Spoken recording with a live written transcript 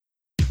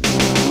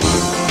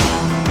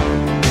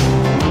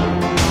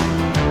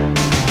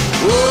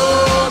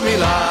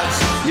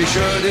You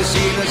should have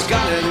seen us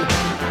gunning,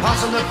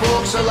 passing the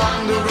folks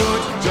along the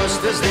road,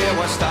 just as they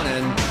were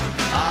stunning.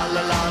 All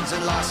the lads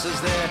and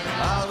lasses there,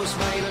 always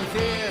smiling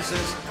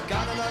faces,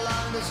 gunning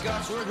along the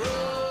Scotswood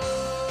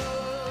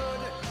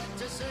Road.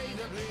 To say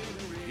the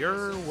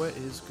What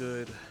is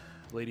good,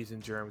 ladies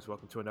and germs?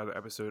 Welcome to another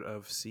episode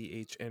of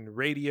CHN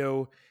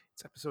Radio.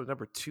 It's episode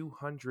number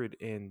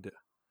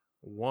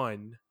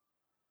 201,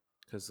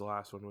 because the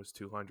last one was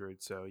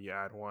 200, so you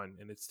add one,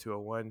 and it's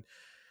 201.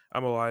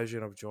 I'm Elijah,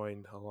 and I'm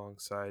joined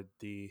alongside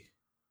the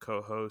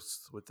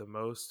co-host with the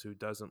most, who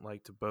doesn't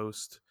like to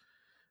boast,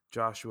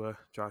 Joshua.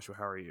 Joshua,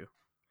 how are you?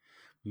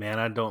 Man,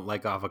 I don't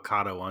like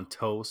avocado on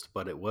toast,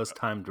 but it was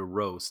time to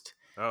roast.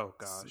 Oh,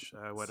 gosh.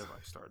 What have I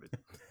started?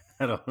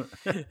 I don't.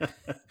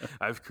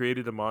 I've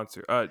created a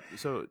monster.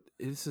 So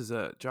this is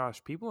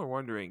Josh. People are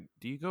wondering,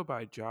 do you go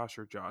by Josh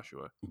or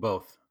Joshua?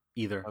 Both.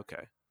 Either.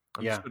 Okay.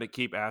 I'm just going to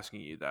keep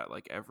asking you that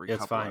like every it's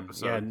couple fine.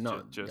 episodes. Yeah,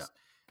 no. Just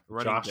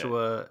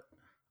Joshua, dead.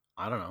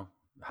 I don't know.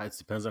 It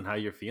depends on how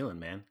you're feeling,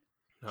 man.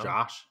 No.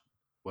 Josh,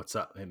 what's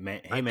up? Hey,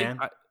 man.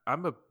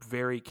 I'm a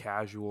very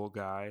casual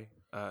guy.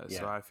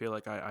 So I feel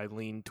like I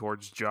lean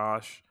towards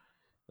Josh.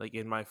 Like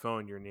in my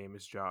phone, your name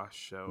is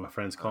Josh. So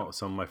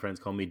some of my friends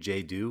call me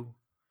J Do.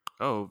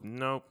 Oh,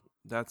 nope.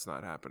 That's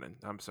not happening.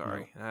 I'm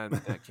sorry. I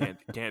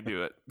can't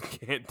do it.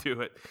 Can't do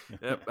it.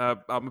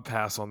 Yep, I'm a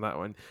pass on that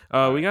one.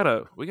 We got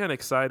an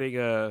exciting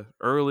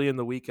early in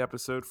the week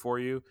episode for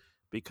you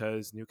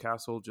because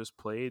Newcastle just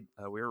played.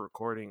 We were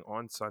recording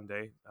on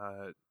Sunday.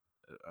 I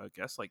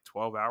guess like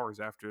 12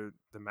 hours after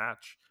the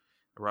match,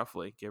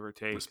 roughly, give or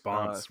take.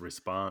 Response.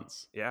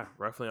 Yeah,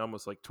 roughly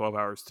almost like 12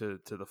 hours to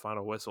the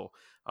final whistle.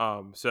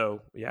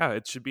 So yeah,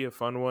 it should be a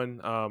fun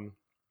one.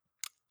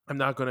 I'm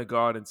not going to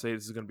go out and say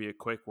this is going to be a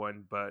quick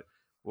one, but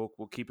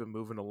we'll keep it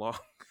moving along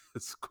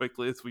as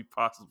quickly as we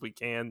possibly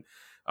can.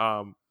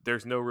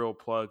 There's no real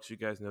plugs. You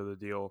guys know the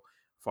deal.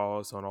 Follow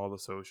us on all the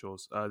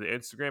socials. The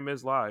Instagram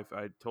is live.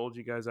 I told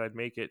you guys I'd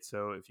make it.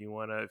 So if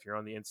you're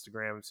on the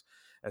Instagrams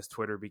as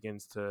Twitter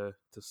begins to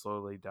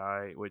slowly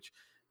die, which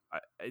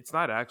it's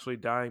not actually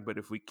dying, but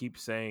if we keep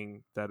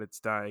saying that it's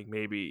dying,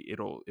 maybe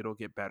it'll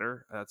get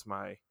better. That's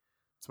my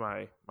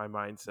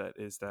mindset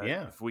is that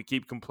if we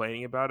keep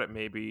complaining about it,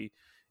 maybe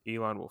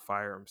Elon will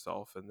fire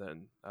himself, and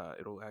then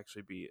it'll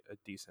actually be a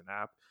decent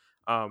app.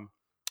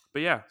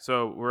 But yeah,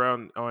 so we're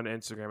on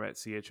Instagram at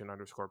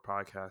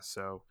CHN_podcast.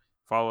 So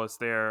follow us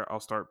there. I'll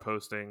start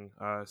posting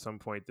some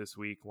point this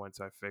week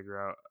once I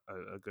figure out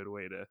a good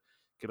way to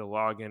get a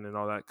login and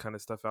all that kind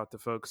of stuff out to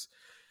folks.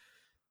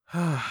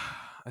 I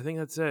think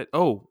that's it.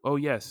 Oh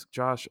yes,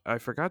 Josh, I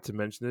forgot to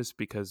mention this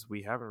because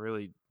we haven't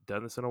really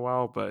done this in a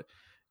while, but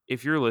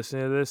if you're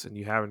listening to this and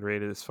you haven't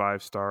rated this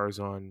 5 stars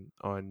on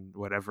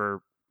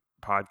whatever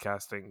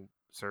podcasting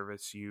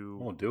service you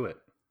won't do it.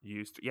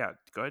 Used to,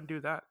 go ahead and do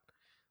that.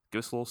 Give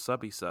us a little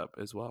subby sub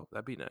as well.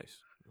 That'd be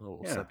nice. A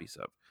little subby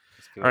sub.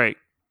 All right,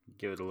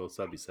 give it a little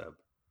subby sub.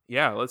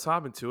 Yeah, let's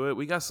hop into it.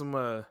 We got some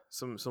a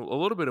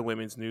little bit of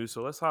women's news,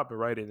 so let's hop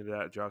right into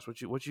that. Josh,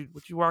 what you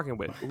walking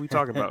with? What are we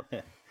talking about?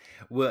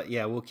 Well,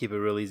 yeah, we'll keep it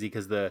real easy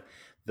because the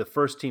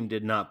first team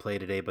did not play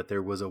today, but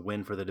there was a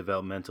win for the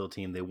developmental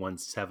team. They won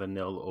 7-0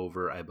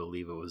 over, I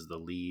believe it was the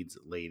Leeds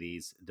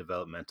ladies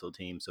developmental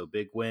team. So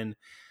big win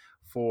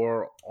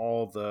for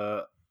all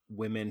the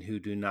women who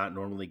do not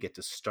normally get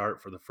to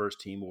start for the first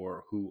team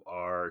or who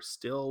are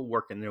still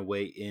working their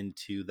way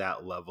into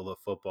that level of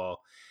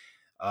football.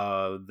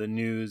 The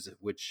news,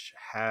 which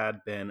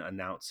had been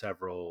announced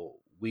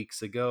several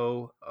weeks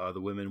ago, the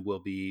women will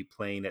be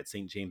playing at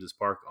St. James's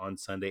Park on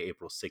Sunday,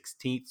 April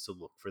 16th. So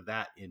look for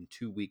that in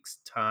 2 weeks'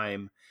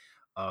 time.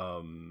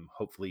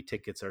 Hopefully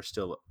tickets are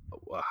still,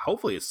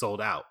 hopefully it's sold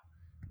out,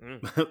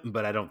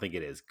 but I don't think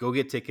it is. Go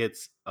get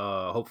tickets.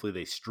 Hopefully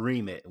they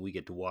stream it and we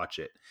get to watch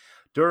it.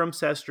 Durham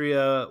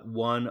Sestria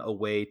won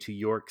away to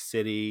York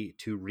City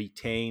to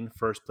retain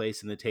first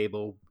place in the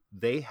table.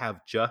 They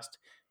have just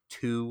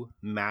 2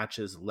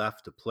 matches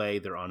left to play.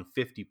 They're on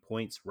 50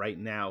 points right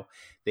now.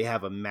 They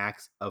have a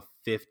max of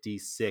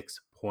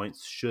 56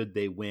 points should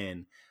they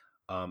win.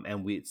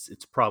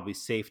 It's probably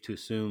safe to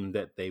assume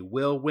that they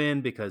will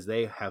win because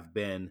they have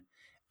been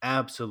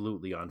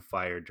absolutely on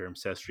fire. Durham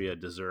Sestria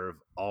deserve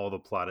all the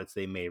plaudits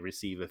they may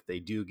receive if they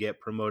do get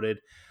promoted.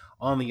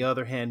 On the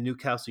other hand,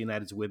 Newcastle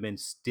United's women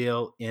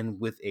still in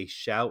with a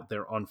shout.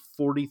 They're on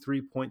 43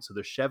 points, so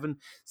they're 7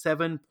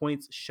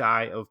 points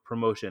shy of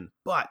promotion.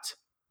 But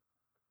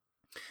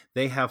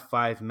they have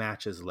 5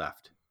 matches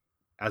left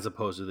as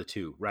opposed to the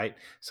 2, right?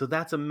 So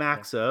that's a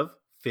max of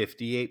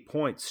 58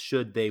 points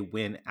should they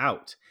win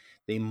out.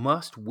 They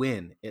must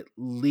win at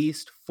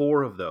least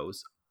 4 of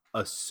those,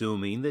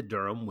 assuming that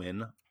Durham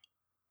win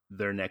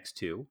their next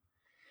 2.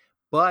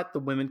 But the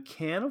women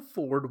can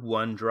afford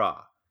 1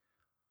 draw.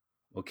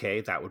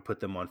 Okay, that would put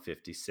them on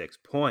 56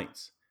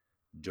 points.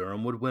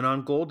 Durham would win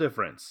on goal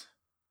difference.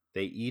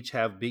 They each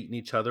have beaten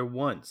each other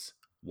once,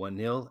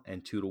 1-0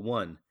 and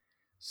 2-1.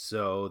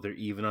 So they're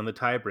even on the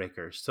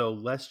tiebreaker. So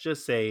let's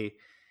just say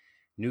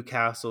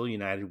Newcastle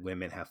United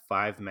women have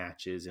 5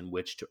 matches in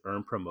which to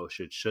earn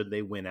promotion. Should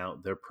they win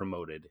out, they're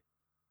promoted.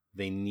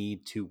 They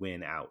need to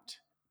win out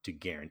to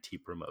guarantee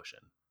promotion.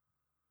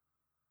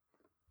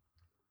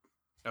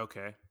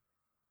 Okay,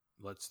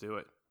 let's do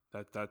it.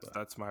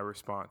 That's my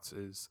response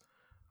is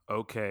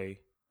okay,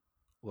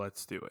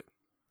 let's do it.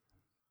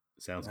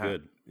 Sounds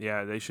good.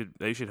 Yeah, they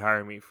should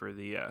hire me for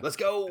the Let's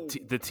go.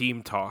 the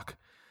team talk.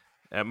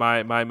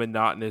 My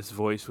monotonous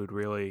voice would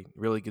really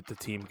get the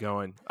team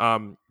going.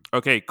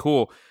 Okay,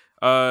 cool.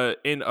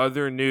 In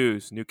other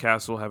news,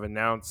 Newcastle have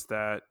announced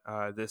that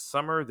this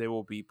summer they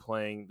will be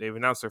playing. They've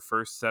announced their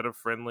first set of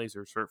friendlies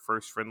or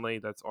first friendly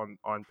that's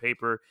on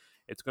paper.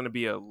 It's going to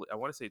be I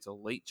want to say it's a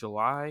late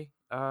July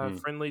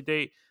friendly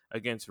date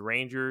against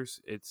Rangers.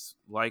 It's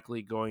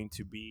likely going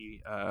to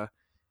be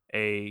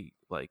a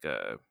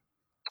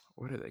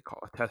what do they call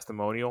a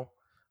testimonial?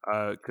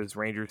 Because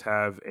Rangers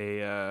have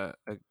a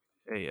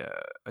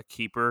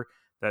keeper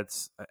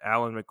that's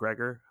Alan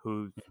McGregor,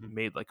 who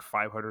made like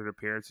 500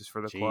 appearances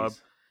for the club,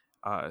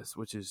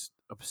 which is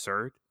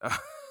absurd.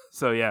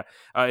 So yeah,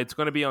 it's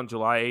going to be on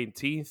July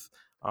 18th,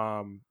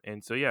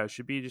 and so yeah, it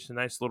should be just a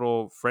nice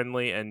little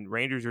friendly. And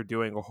Rangers are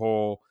doing a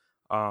whole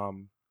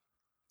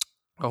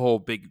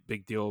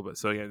big deal. But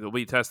so yeah, there'll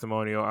be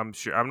testimonial. I'm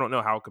sure. I don't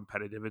know how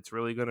competitive it's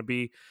really going to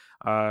be,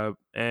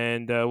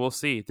 and we'll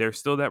see. There's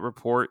still that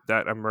report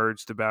that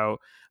emerged about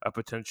a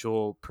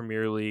potential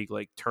Premier League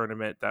like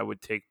tournament that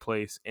would take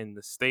place in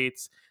the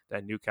States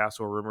that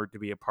Newcastle rumored to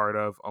be a part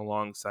of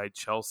alongside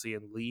Chelsea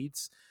and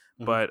Leeds.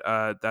 But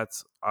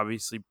that's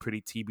obviously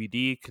pretty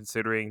TBD,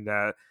 considering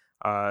that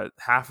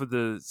half of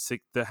the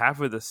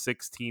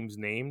six teams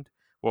named.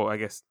 Well, I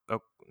guess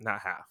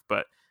not half,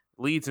 but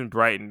Leeds and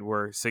Brighton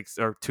were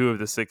two of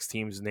the six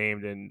teams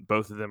named, and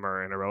both of them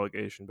are in a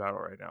relegation battle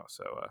right now.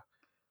 So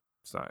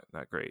it's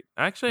not great.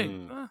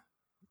 Actually,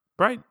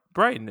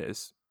 Brighton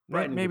is.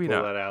 Brighton maybe can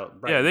pull not. that out.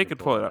 Yeah, they could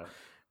pull it out.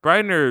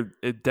 Brighton are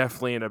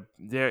definitely in a.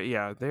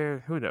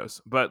 They're who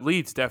knows, but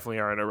Leeds definitely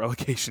are in a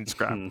relegation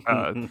scrap,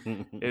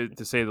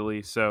 to say the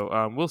least.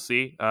 So we'll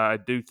see. I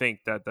do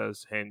think that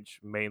does hinge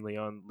mainly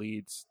on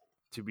Leeds,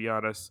 to be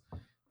honest.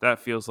 That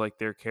feels like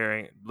they're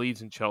carrying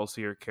Leeds and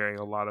Chelsea are carrying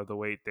a lot of the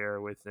weight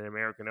there with an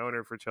American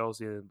owner for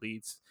Chelsea and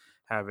Leeds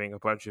having a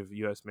bunch of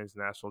U.S. men's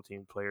national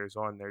team players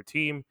on their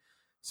team.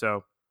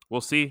 So we'll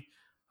see.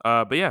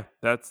 But yeah,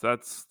 that's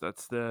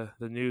the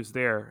news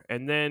there.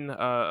 And then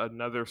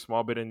another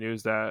small bit of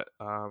news that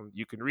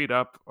you can read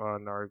up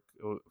on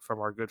from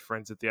our good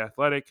friends at The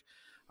Athletic.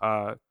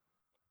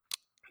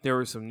 There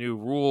were some new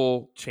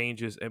rule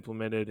changes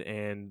implemented,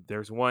 and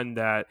there's one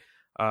that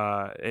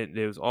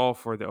it was all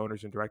for the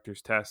owners and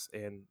directors test.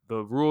 And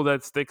the rule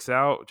that sticks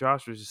out,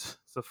 Josh, which is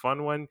it's a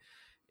fun one,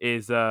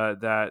 is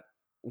that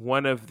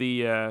one of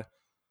the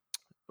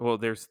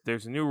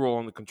there's a new rule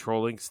on the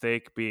controlling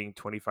stake being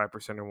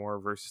 25% or more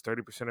versus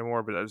 30% or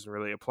more, but that doesn't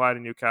really apply to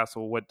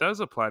Newcastle. What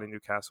does apply to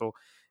Newcastle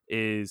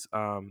is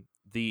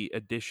the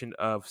addition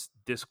of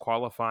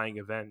disqualifying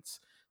events.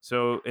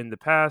 So in the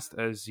past,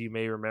 as you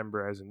may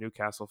remember as a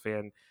Newcastle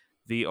fan,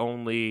 the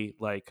only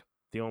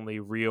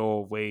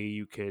real way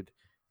you could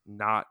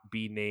not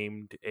be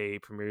named a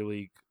Premier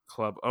League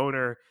club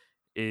owner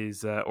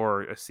is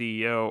or a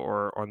CEO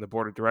or on the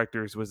board of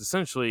directors was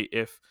essentially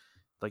if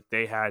like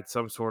they had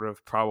some sort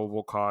of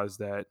probable cause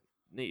that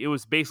it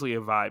was basically a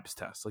vibes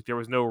test. Like there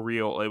was no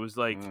real, it was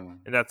like,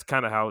 and that's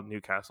kind of how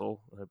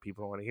Newcastle,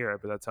 people don't want to hear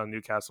it, but that's how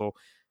Newcastle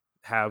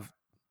have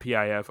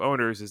PIF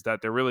owners, is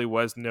that there really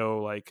was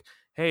no like,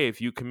 hey,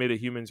 if you commit a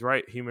human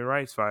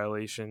rights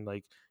violation,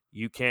 like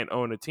you can't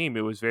own a team.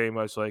 It was very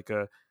much like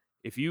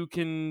if you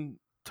can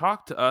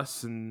talk to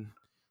us and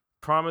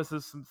promise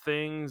us some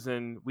things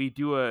and we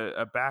do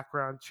a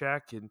background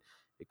check and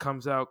it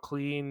comes out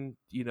clean,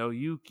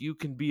 you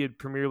can be a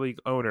Premier League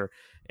owner.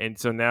 And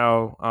so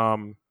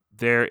now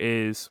there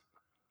is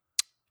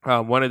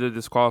one of the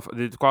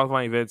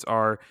disqualifying events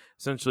are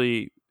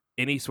essentially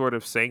any sort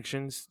of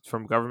sanctions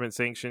from government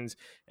sanctions,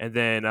 and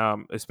then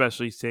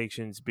especially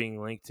sanctions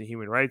being linked to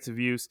human rights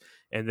abuse,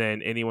 and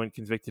then anyone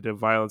convicted of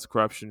violence,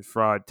 corruption,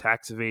 fraud,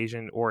 tax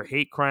evasion, or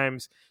hate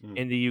crimes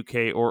in the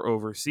UK or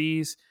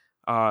overseas.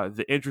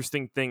 The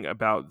interesting thing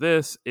about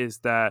this is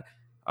that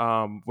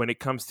when it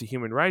comes to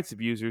human rights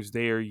abusers,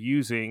 they are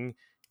using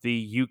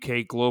the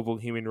UK global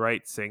human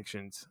rights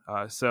sanctions.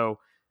 So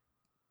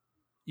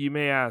you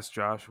may ask,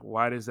 Josh,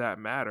 why does that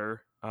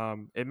matter?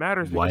 It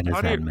matters. Why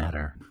does that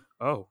matter?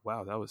 Oh,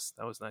 wow, that was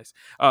nice.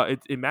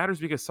 It matters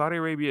because Saudi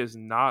Arabia is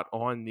not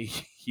on the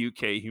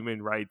UK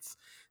human rights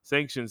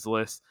sanctions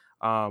list.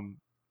 In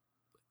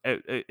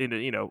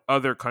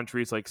other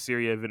countries like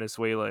Syria,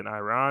 Venezuela, and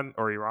Iran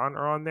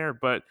are on there,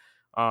 but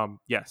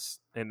yes,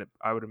 and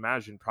I would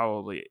imagine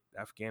probably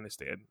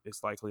Afghanistan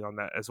is likely on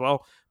that as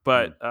well.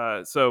 But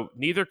so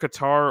neither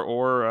Qatar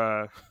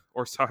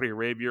or Saudi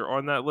Arabia are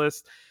on that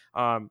list,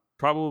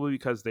 probably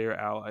because they are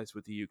allies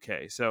with the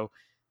UK. So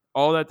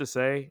all that to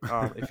say,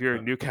 if you're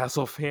a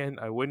Newcastle fan,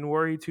 I wouldn't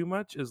worry too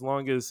much as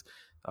long as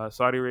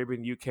Saudi Arabia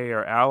and UK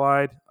are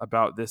allied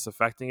about this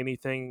affecting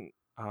anything.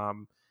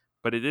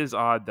 But it is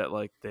odd that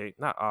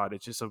not odd.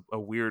 It's just a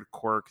weird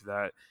quirk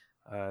that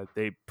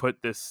they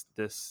put this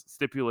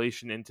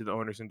stipulation into the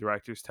owners and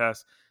directors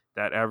test.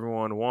 that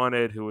everyone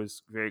wanted, who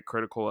was very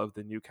critical of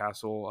the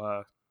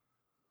Newcastle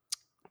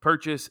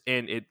purchase,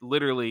 and it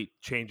literally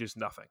changes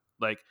nothing.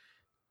 Like,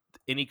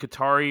 any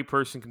Qatari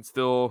person can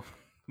still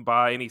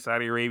buy, any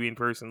Saudi Arabian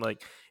person.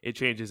 Like, it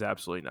changes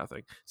absolutely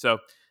nothing. So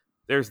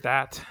there's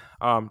that.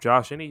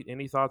 Josh,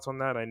 any thoughts on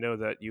that? I know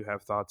that you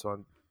have thoughts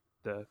on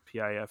the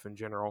PIF in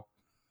general.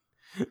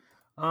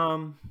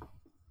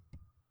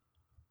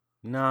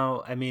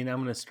 No, I mean, I'm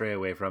going to stray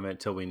away from it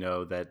till we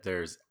know that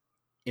there's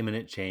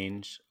imminent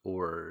change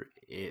or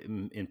it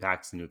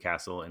impacts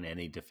Newcastle in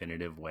any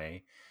definitive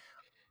way.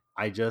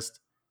 I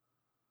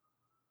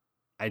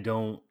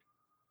don't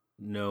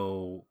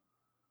know.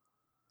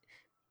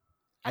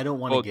 I don't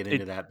want to get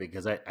into that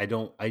because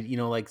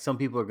like some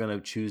people are going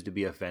to choose to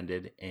be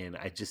offended, and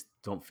I just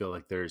don't feel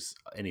like there's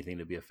anything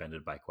to be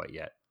offended by quite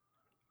yet.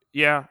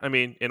 Yeah, I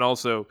mean, and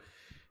also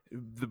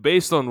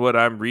based on what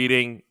I'm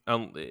reading,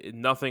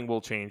 nothing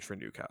will change for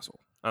Newcastle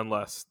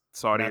unless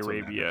Saudi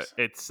Arabia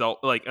itself,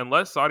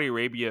 unless Saudi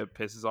Arabia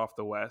pisses off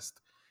the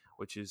West,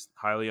 which is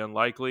highly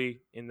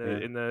unlikely in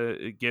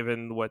the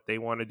given what they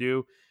want to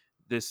do.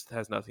 This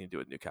has nothing to do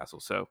with Newcastle.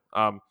 So,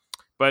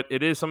 but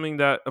it is something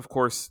that, of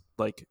course,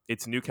 like,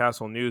 it's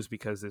Newcastle news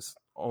because this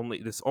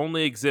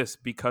only exists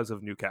because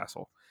of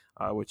Newcastle,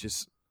 which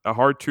is a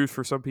hard truth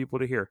for some people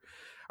to hear.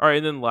 All right,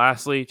 and then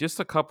lastly, just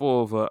a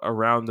couple of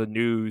around the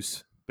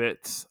news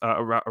bits,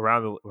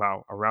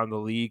 around the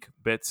league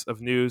bits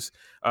of news.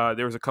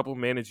 There was a couple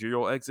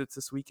managerial exits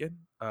this weekend.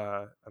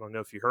 I don't know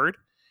if you heard.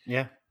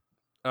 Yeah.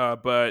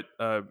 But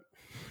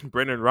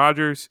Brendan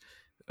Rodgers,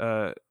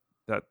 Brendan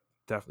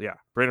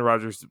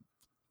Rodgers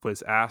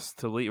was asked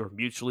to leave, or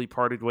mutually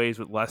parted ways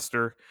with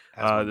Leicester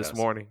this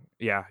morning.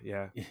 Yeah.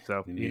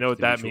 So you know what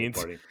that means.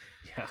 Party.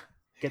 Yeah.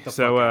 Get the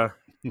fuck out.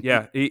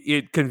 Yeah,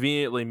 it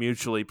conveniently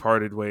mutually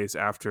parted ways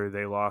after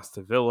they lost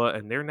to Villa,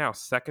 and they're now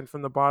second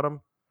from the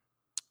bottom.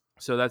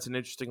 So that's an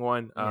interesting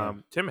one. Yeah.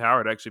 Tim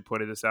Howard actually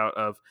pointed this out.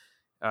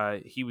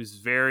 He was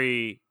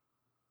very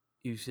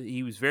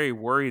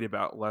worried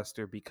about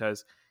Leicester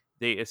because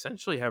they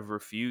essentially have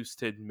refused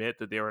to admit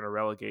that they were in a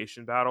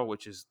relegation battle,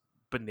 which is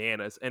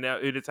bananas. And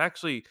it's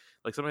actually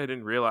like something I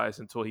didn't realize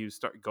until he was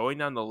going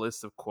down the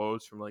list of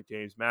quotes from like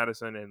James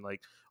Maddison and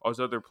like all those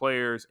other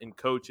players and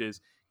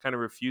coaches kind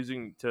of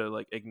refusing to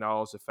like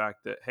acknowledge the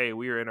fact that, hey,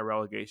 we are in a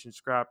relegation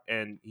scrap.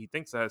 And he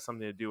thinks that has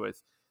something to do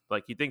with,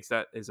 like, he thinks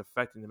that is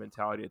affecting the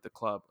mentality at the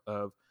club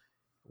of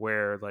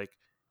where, like,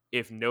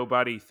 if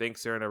nobody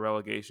thinks they're in a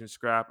relegation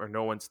scrap or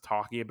no one's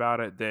talking about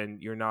it, then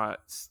you're not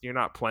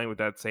playing with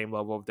that same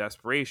level of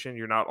desperation.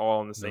 You're not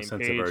all on the same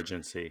sense page. Of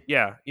urgency.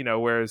 Yeah,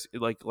 whereas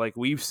like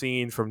we've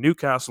seen from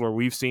Newcastle or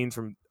we've seen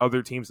from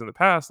other teams in the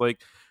past,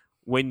 like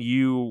when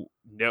you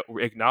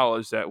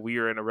acknowledge that we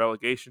are in a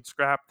relegation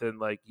scrap, then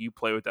like you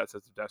play with that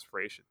sense of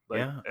desperation.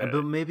 Like,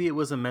 but maybe it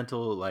was a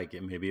mental,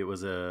 maybe it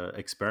was a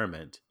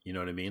experiment. You know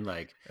what I mean?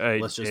 Like,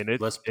 let's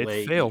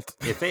play. It failed.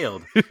 It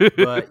failed.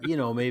 But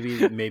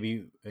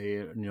maybe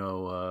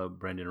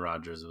Brendan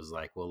Rodgers was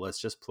like, well,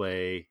 let's just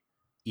play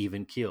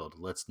even keeled.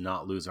 Let's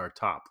not lose our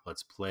top.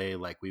 Let's play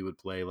like we would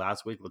play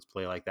last week. Let's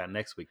play like that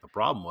next week. The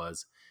problem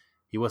was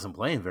he wasn't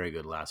playing very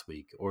good last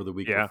week or the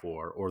week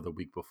before or the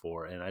week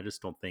before. And I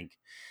just don't think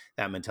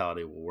that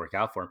mentality will work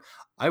out for him.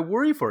 I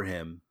worry for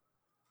him.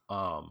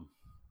 Not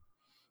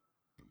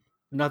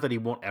that he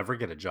won't ever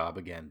get a job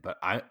again, but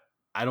I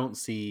don't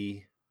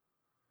see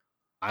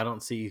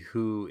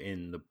who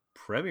in the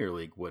Premier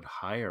League would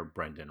hire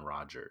Brendan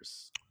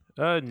Rodgers.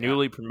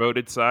 Newly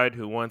promoted side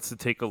who wants to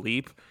take a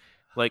leap.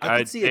 Like, I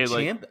could see a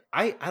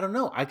I don't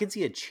know. I could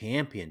see a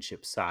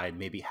championship side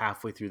maybe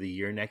halfway through the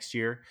year next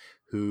year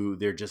who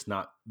they're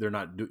not,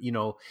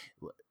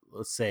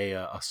 let's say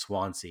a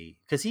Swansea,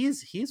 because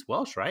he's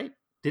Welsh, right?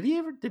 Did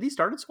he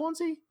start at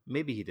Swansea?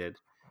 Maybe he did.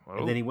 Oh.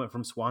 And then he went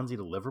from Swansea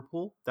to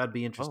Liverpool. That'd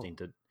be interesting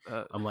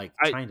I'm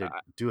trying to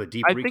do a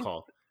deep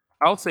recall.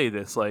 I'll say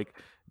this, like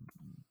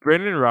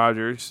Brendan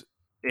Rodgers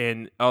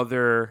and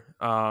other,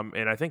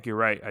 and I think you're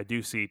right. I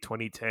do see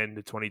 2010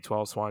 to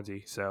 2012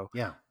 Swansea. So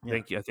yeah.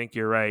 I think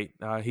you're right.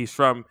 He's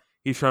from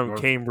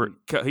Cambridge.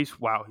 He's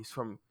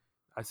from.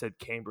 I said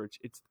Cambridge.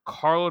 It's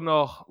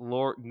Carlisle,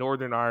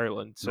 Northern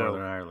Ireland. So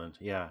Northern Ireland,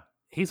 yeah.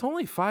 He's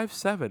only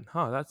 5'7".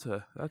 Huh? That's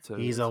a.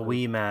 He's a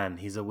wee man.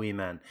 He's a wee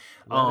man.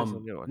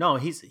 No,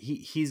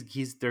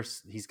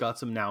 he's got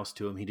some nous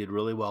to him. He did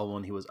really well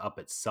when he was up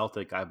at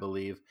Celtic, I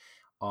believe.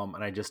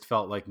 And I just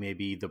felt like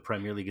maybe the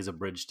Premier League is a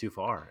bridge too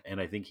far, and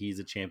I think he's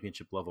a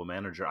championship level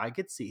manager. I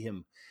could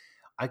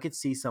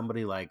see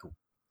somebody like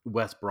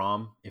West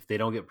Brom, if they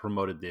don't get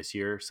promoted this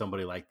year,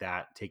 somebody like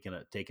that taking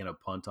a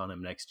punt on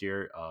him next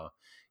year,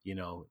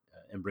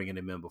 and bringing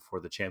him in before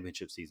the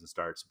championship season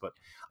starts. But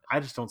I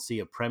just don't see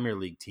a Premier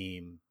League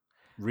team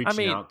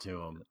reaching out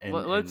to him. And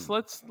let's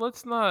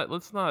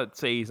not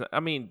say he's. I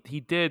mean,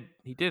 he did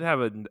have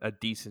a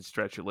decent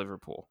stretch at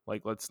Liverpool.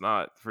 Like, let's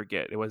not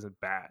forget, it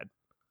wasn't bad.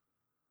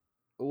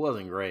 It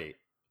wasn't great.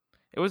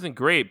 It wasn't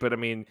great, but I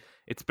mean,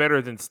 it's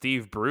better than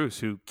Steve Bruce,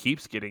 who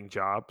keeps getting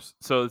jobs.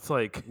 So it's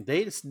like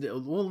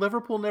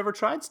Liverpool never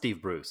tried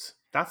Steve Bruce.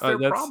 That's their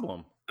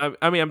problem.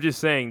 I mean, I'm just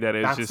saying that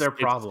That's their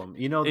problem.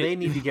 They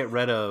need to get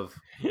rid of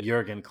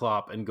Jurgen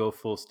Klopp and go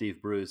full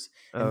Steve Bruce,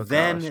 Oh and gosh.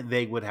 then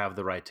they would have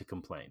the right to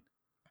complain.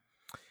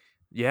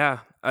 Yeah,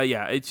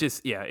 yeah. It's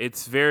just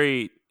it's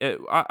very.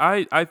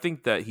 I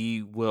think that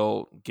he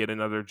will get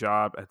another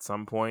job at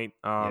some point.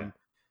 Yeah.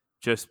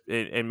 Just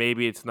and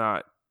maybe it's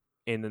not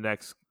in the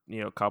next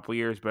couple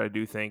years, but I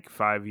do think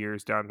 5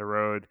 years down the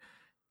road,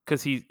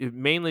 because he's going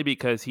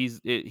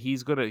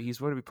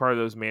to be part of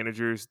those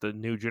managers, the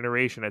new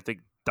generation. I think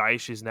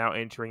Dyche is now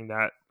entering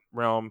that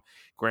realm.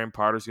 Graham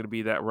Potter's going to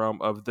be that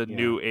realm of the Yeah.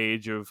 new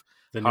age of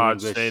The new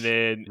Hodgson English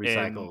and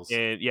recycles.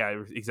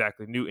 yeah,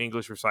 exactly, new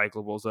English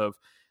recyclables of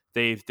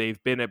they've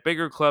been at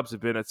bigger clubs, they've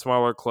been at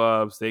smaller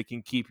clubs, they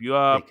can keep you They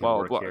up, could blah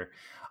work blah blah. here.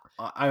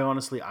 I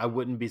honestly, I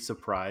wouldn't be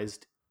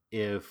surprised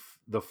if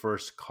the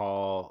first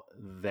call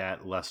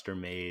that Leicester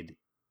made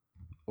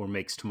or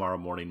makes tomorrow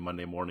morning,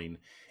 Monday morning,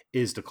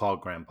 is to call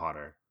Graham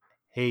Potter.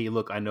 Hey,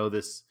 look, I know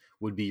this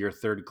would be your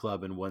third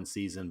club in one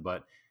season,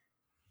 but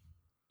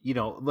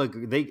look,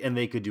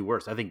 they could do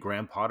worse. I think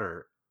Graham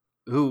Potter,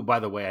 who, by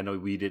the way, I know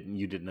you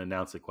didn't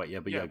announce it quite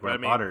yet, but Yeah, yeah, but I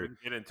Graham mean, we Potter can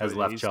get into has it.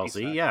 left He's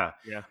Chelsea. not, Yeah.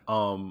 yeah.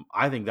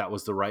 I think that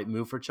was the right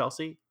move for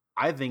Chelsea.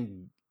 I think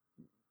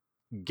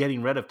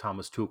getting rid of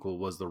Thomas Tuchel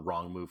was the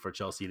wrong move for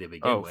Chelsea to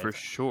begin Oh, with. for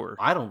sure.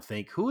 I don't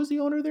think, who is the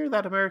owner there?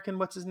 That American,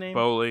 what's his name?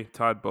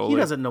 Todd He Bowley.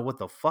 doesn't know what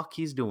the fuck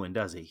he's doing,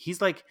 does he?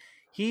 He's like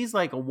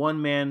a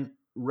one man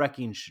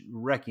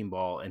wrecking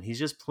ball, and he's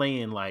just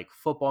playing like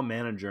Football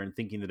Manager and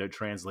thinking that it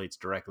translates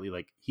directly.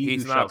 Like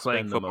He's who shall not playing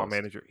spend the Football most.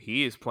 Manager.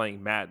 He is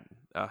playing Madden.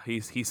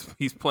 He's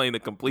playing a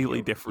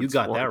completely different You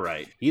got sport. that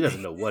right. He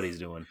doesn't know what he's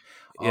doing.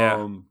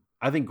 Yeah.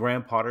 I think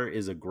Graham Potter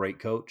is a great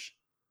coach.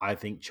 I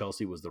think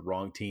Chelsea was the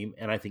wrong team,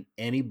 and I think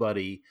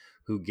anybody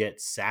who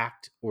gets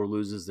sacked or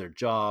loses their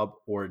job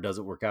or it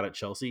doesn't work out at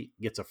Chelsea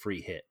gets a free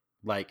hit.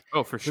 Like,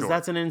 Oh, for sure. because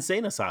that's an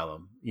insane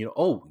asylum.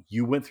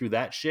 You went through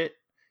that shit,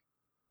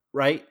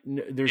 right?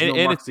 There's no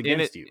And marks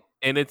against you.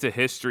 And it's a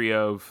history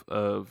of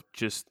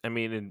just. I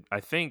mean, and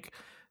I think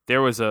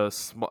there was a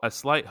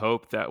slight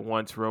hope that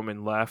once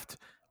Roman left,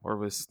 or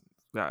was,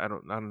 I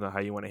don't know how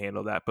you want to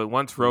handle that, but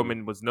once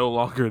Roman was no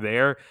longer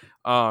there,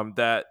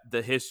 that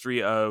the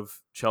history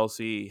of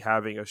Chelsea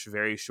having a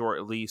very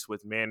short lease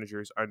with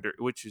managers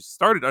which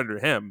started under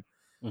him.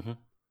 Mm-hmm.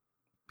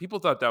 People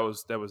thought that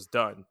was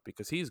done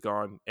because he's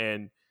gone,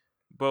 and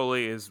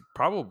Bowley is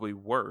probably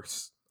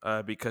worse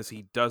because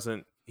he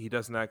doesn't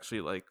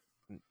actually like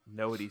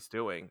know what he's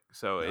doing.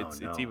 So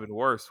it's even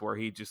worse where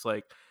he just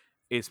like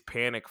is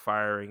panic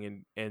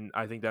firing, and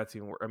I think that's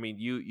even worse. I mean,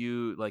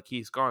 you like,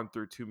 he's gone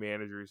through two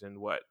managers in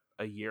what,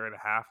 a year and a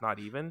half, not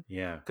even.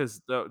 Yeah,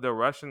 because the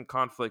Russian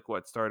conflict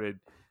started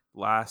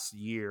last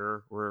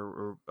year,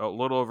 or a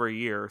little over a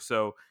year.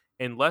 So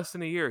in less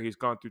than a year, he's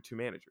gone through two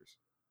managers.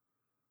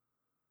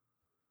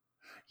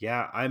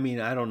 Yeah, I mean,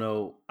 I don't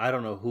know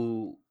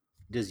who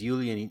does.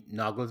 Julian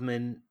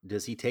Nagelsmann,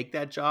 does he take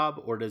that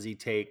job, or does he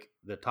take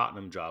the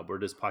Tottenham job, or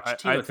does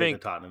Pochettino take the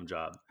Tottenham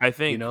job? I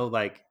think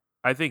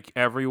I think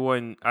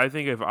everyone. I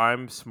think if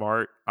I'm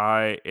smart,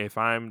 if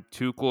I'm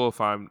Tuchel,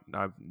 if I'm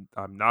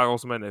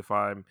Nagelsmann, if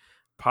I'm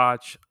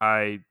Poch,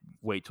 I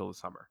wait till the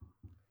summer.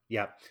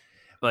 Yeah,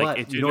 like,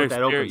 but you know what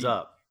that opens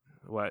up?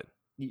 What?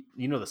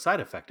 The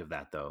side effect of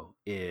that, though,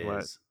 is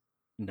What?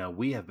 Now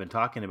we have been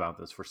talking about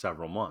this for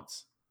several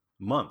months.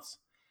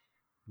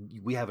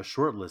 We have a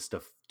short list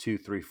of 2,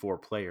 3, 4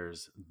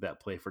 players that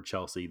play for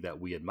Chelsea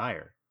that we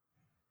admire.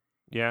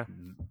 Yeah.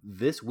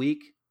 This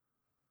week,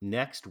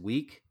 next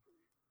week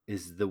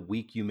is the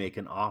week you make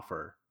an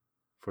offer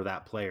for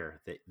that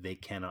player that they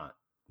cannot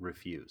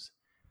refuse,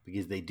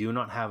 because they do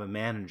not have a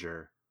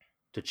manager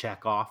to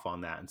check off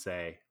on that and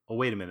say, oh,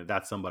 wait a minute,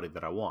 that's somebody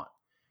that I want.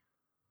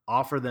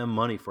 Offer them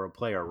money for a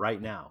player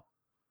right now.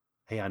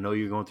 Hey, I know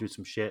you're going through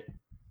some shit.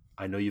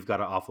 I know you've got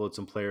to offload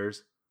some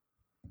players.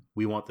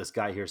 We want this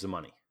guy. Here's the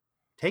money.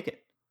 Take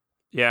it.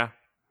 Yeah.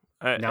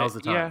 Now's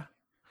the time.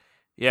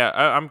 Yeah.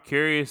 I'm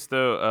curious,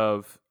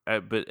 though,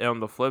 but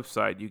on the flip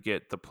side, you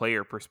get the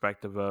player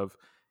perspective of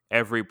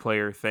every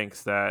player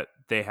thinks that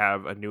they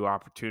have a new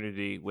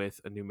opportunity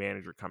with a new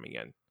manager coming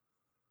in.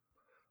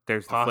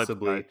 There's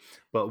possibly,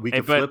 but we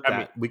could flip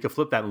that. We could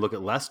flip that and look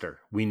at Leicester.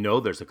 We know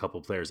there's a couple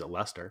players at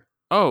Leicester.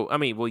 Oh, I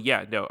mean, well,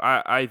 yeah, no,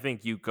 I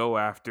think you go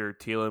after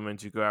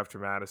Tielemans, you go after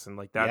Madison,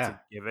 like that's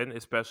a given,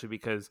 especially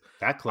because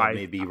that club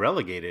may be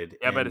relegated,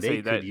 and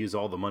they could use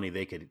all the money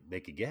they could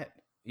get.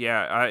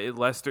 Yeah,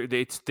 Leicester,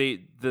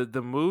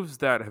 the moves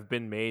that have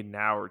been made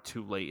now are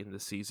too late in the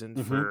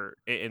season for,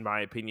 in my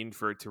opinion,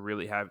 for it to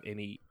really have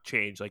any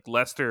change. Like,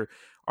 Leicester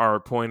are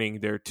appointing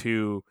their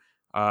two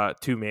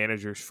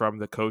managers from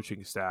the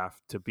coaching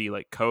staff to be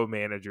like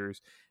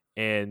co-managers.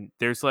 And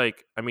there's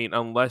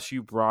unless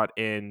you brought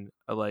in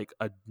a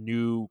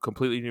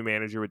completely new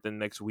manager within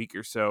the next week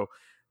or so,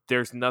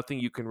 there's nothing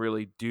you can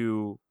really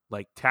do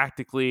like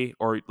tactically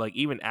or like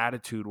even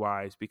attitude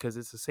wise, because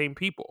it's the same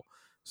people.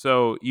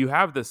 So you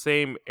have the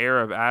same air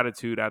of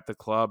attitude at the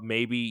club.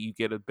 Maybe you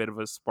get a bit of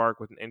a spark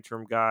with an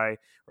interim guy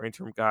or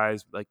interim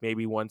guys, like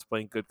maybe one's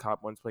playing good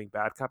cop, one's playing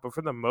bad cop. But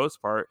for the most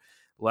part,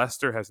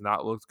 Leicester has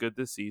not looked good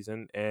this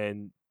season.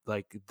 And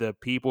like the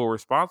people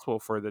responsible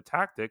for the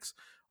tactics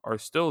are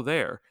still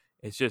there.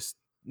 It's just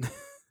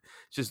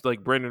it's just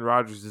like Brendan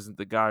Rodgers isn't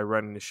the guy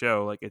running the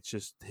show. Like it's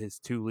just his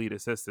two lead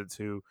assistants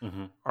who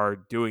are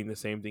doing the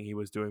same thing he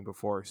was doing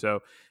before.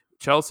 So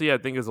Chelsea, I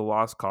think, is a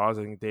lost cause.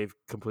 I think they've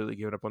completely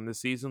given up on this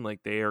season.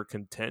 Like they are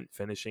content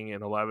finishing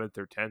in 11th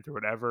or 10th or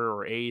whatever,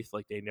 or 8th.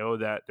 Like they know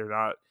that they're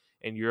not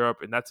in Europe,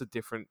 and that's a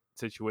different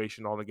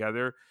situation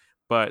altogether.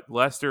 But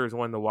Leicester is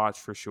one to watch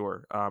for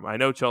sure. I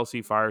know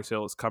Chelsea fire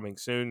sale is coming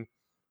soon,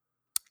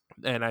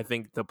 and I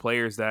think the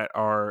players that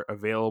are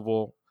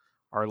available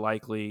are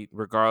likely,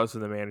 regardless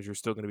of the manager,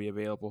 still going to be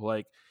available.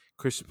 Like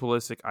Christian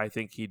Pulisic, I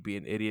think he'd be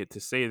an idiot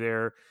to stay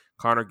there.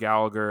 Conor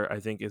Gallagher, I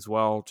think as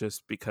well,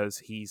 just because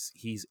he's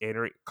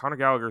entering. Conor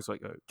Gallagher is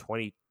like a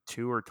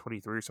 22 or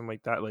 23 or something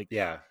like that. Like,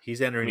 yeah,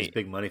 he's entering his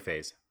big money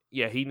phase.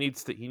 Yeah, he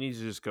needs to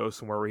just go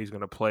somewhere where he's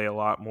going to play a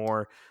lot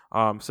more.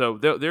 So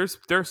there's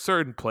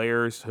certain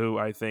players who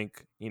I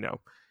think,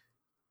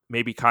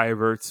 maybe Kai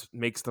Havertz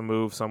makes the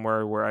move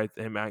somewhere where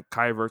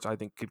Kai Havertz I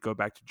think could go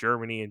back to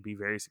Germany and be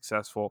very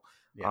successful.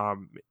 Yeah.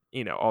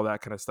 All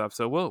that kind of stuff.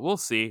 So we'll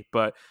see.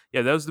 But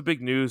yeah, that was the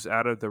big news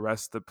out of the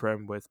rest of the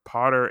Prem with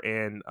Potter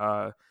and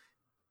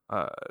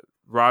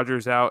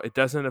Rodgers out. It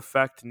doesn't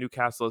affect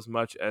Newcastle as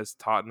much as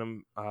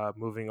Tottenham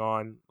moving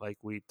on, like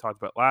we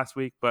talked about last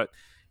week, but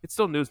it's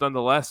still news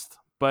nonetheless.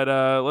 But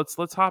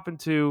let's hop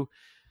into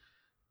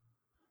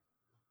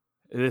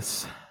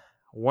this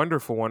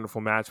wonderful,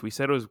 wonderful match. We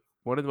said it was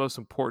one of the most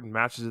important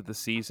matches of the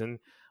season.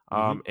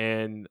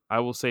 And I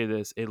will say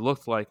this, it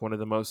looked like one of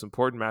the most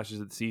important matches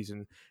of the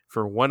season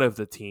for one of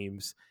the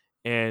teams.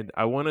 And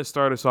I want to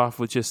start us off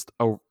with just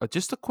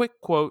a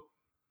quick quote.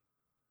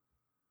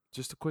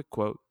 Just a quick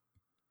quote.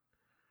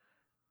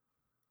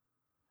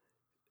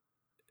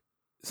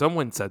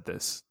 Someone said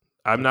this.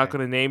 I'm not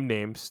going to name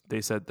names.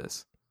 They said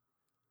this.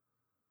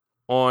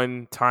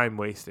 On time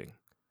wasting.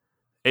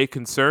 A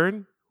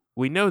concern?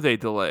 We know they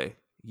delay.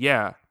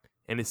 Yeah.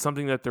 And it's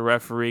something that the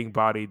refereeing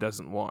body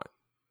doesn't want.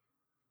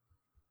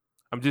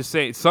 I'm just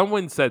saying,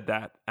 someone said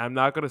that. I'm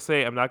not going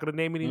to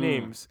name any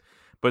names,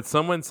 but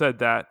someone said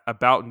that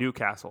about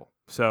Newcastle.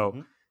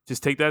 So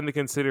just take that into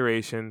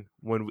consideration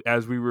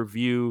as we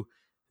review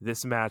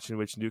this match in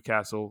which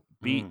Newcastle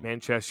beat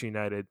Manchester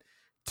United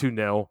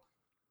 2-0.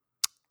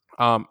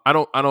 I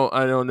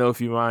don't know if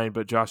you mind,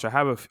 but Josh, I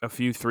have a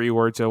few 3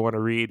 words I want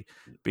to read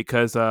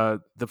because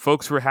the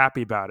folks were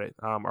happy about it.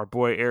 Our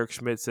boy Eric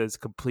Schmidt says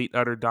complete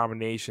utter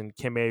domination.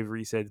 Kim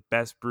Avery said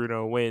best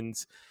Bruno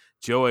wins.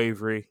 Joe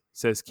Avery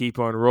says keep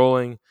on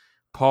rolling.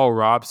 Paul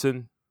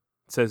Robson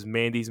says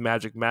Mandy's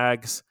Magic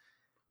Mags.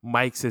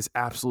 Mike says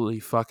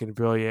absolutely fucking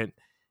brilliant.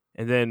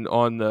 And then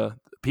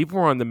people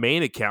were on the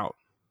main account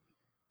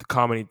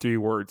commenting 3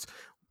 words.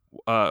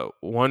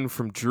 One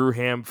from Drew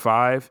Ham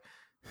 5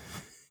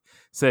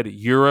 said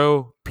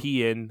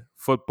European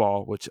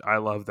football, which I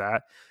love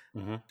that.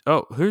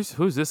 Oh, who's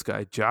this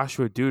guy?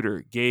 Joshua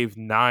Duder gave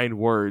 9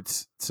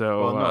 words.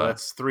 So no,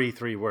 that's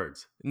three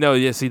words. No,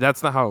 yeah, see,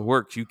 that's not how it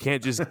works. You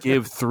can't just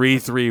give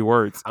three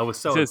words. I was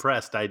so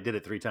impressed. I did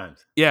it 3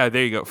 times. Yeah,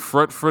 there you go.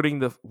 Front footing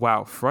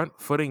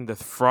the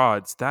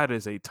frauds. That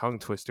is a tongue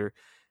twister.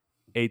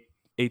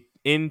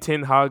 In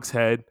Ten Hag's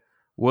head,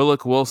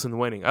 Willock Wilson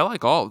winning. I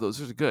like all of those.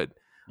 Those are good.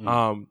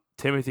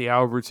 Timothy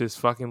Albert says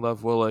fucking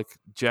love Willock.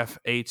 Jeff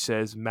H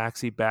says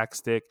Maxi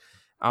backstick.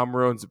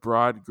 Almiron's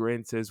broad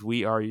grin says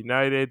we are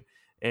united.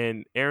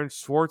 And Aaron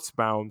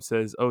Schwartzbaum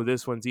says, oh,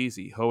 this one's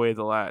easy. Hoey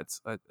the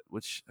lads.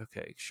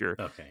 Okay, sure.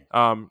 Okay.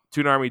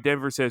 Toon Army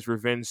Denver says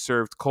revenge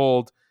served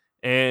cold.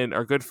 And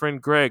our good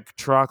friend Greg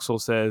Troxel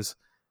says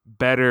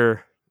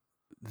better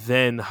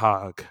than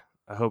Hog.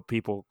 I hope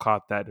people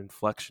caught that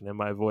inflection in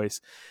my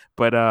voice.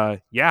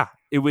 But yeah,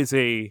 it was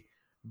a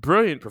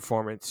brilliant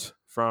performance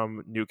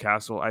from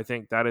Newcastle. I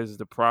think that is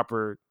the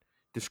proper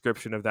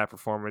description of that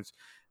performance.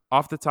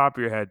 Off the top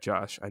of your head,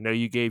 Josh, I know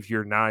you gave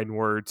your 9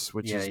 words,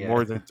 which is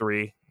more than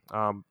 3.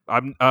 I'm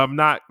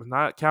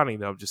not counting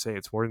though. I'm just saying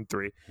it's more than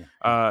 3.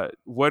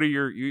 What are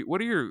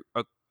your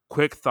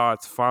quick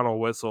thoughts? Final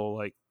whistle.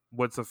 Like,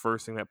 what's the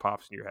first thing that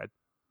pops in your head?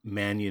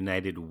 Man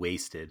United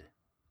wasted.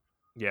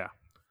 Yeah.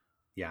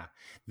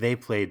 They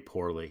played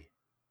poorly.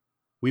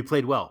 We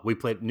played well.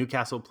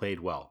 Newcastle played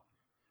well.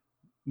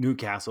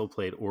 Newcastle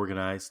played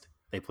organized.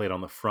 They played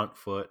on the front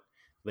foot.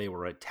 They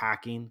were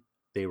attacking.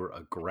 They were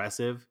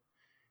aggressive.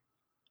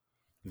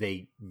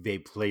 They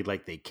played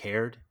like they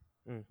cared.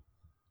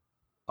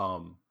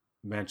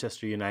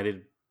 Manchester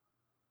United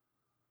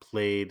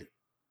played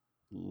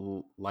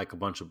like a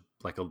bunch of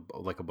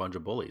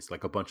bullies,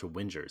 like a bunch of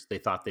whingers. They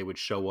thought they would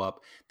show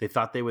up. They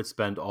thought they would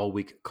spend all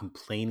week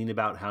complaining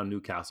about how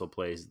Newcastle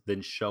plays,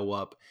 then show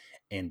up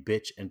and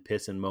bitch and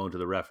piss and moan to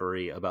the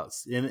referee about.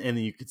 And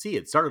you could see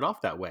it started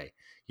off that way,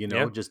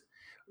 just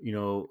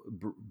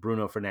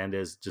Bruno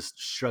Fernandes just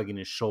shrugging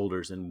his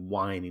shoulders and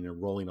whining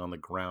and rolling on the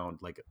ground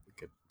like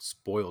a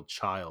spoiled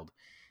child.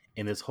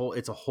 And it's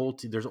a whole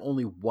team. There's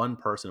only one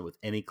person with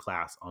any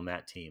class on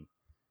that team,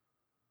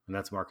 and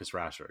that's Marcus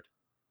Rashford.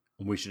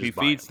 And we should just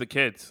buy him. the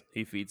kids.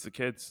 He feeds the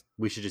kids.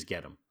 We should just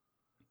get him.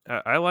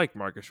 I like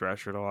Marcus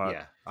Rashford a lot.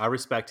 Yeah, I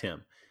respect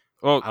him.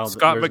 Well,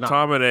 Scott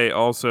McTominay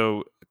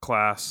also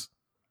class.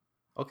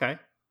 Okay.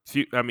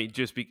 I mean,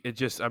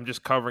 I'm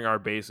just covering our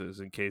bases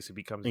in case he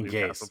becomes a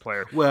Newcastle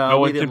player. Well, no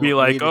one can be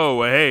like,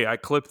 "Oh, hey, I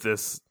clipped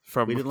this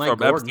from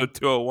episode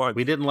 201."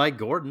 We didn't like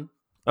Gordon.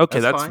 Okay,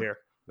 that's fair.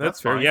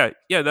 That's fair. Fine.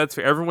 Yeah, that's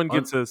fair. Everyone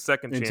gets a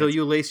second chance until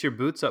you lace your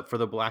boots up for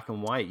the black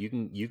and white. You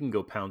can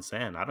go pound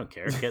sand. I don't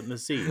care. Get in the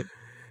seat.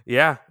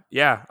 Yeah.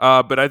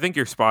 But I think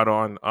you're spot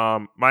on.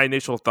 My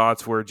initial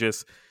thoughts were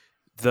just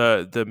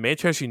the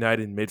Manchester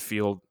United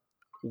midfield.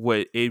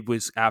 It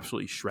was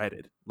absolutely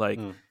shredded. Like.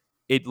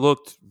 It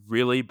looked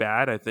really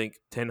bad. I think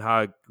Ten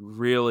Hag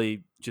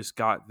really just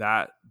got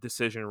that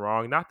decision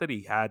wrong. Not that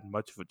he had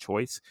much of a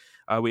choice.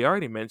 We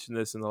already mentioned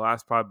this in the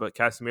last pod, but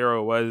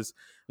Casemiro was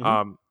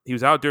he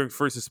was out during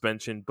first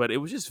suspension, but it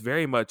was just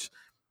very much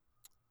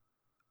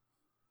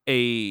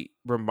a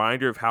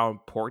reminder of how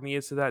important he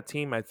is to that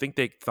team. I think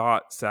they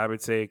thought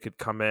Sabitzer could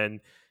come in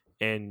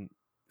and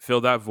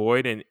fill that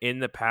void, and in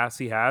the past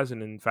he has,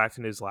 and in fact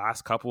in his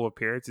last couple of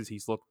appearances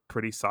he's looked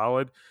pretty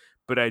solid.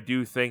 But I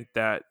do think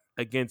that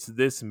against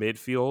this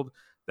midfield,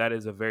 that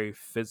is a very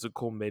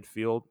physical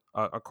midfield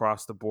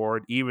across the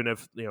board. Even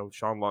if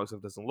Sean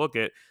Longstaff doesn't look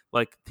it,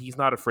 like he's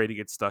not afraid to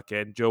get stuck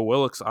in. Joe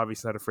Willock's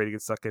obviously not afraid to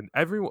get stuck in.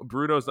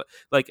 Bruno's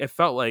like, it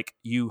felt like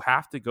you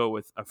have to go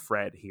with a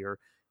Fred here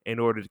in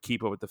order to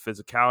keep up with the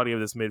physicality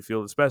of this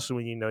midfield, especially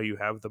when you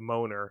have the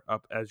Moaner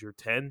up as your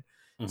 10.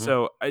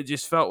 So I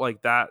just felt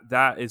like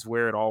that is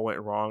where it all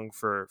went wrong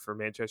for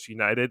Manchester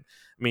United.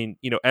 I mean,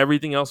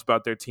 everything else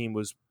about their team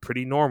was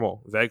pretty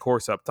normal.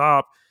 Weghorst up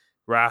top,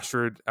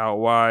 Rashford out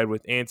wide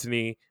with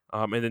Antony,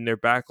 and then their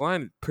back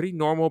line, pretty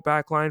normal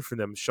back line for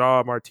them.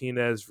 Shaw,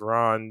 Martinez,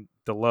 Varane,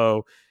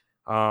 Dalot,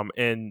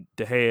 and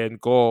De Gea in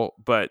goal.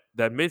 But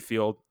that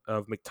midfield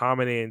of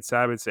McTominay and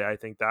Sabitzer, I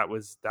think that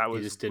was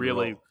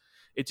really,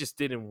 it just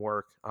didn't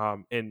work.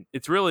 And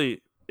it's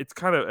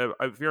kind of,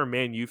 if you're a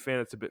Man U fan,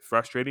 it's a bit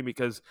frustrating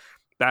because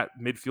that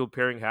midfield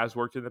pairing has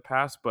worked in the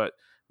past, but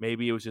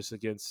maybe it was just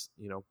against,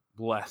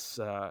 less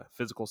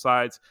physical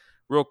sides.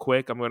 Real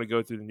quick, I'm going to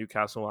go through the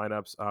Newcastle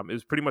lineups. It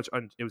was pretty much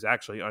it was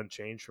actually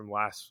unchanged from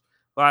last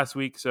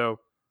week.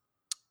 So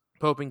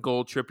Pope and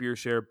goal, Trippier,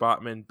 Share,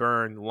 Botman,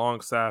 Byrne,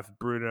 Longstaff,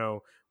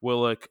 Bruno,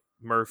 Willock,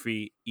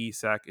 Murphy,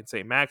 Isak, and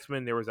St.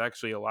 Maximin. There was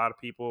actually a lot of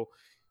people,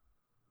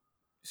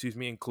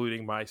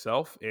 including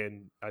myself,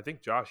 and I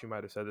think Josh, you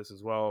might have said this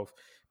as well, of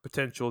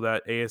potential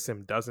that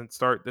ASM doesn't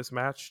start this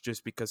match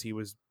just because he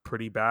was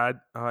pretty bad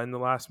in the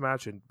last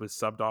match and was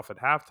subbed off at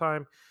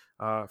halftime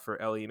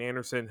for Elliot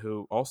Anderson,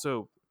 who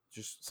also,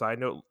 just side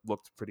note,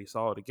 looked pretty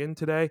solid again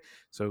today.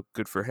 So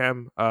good for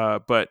him.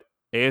 But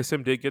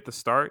ASM did get the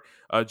start.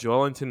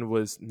 Joelinton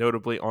was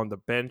notably on the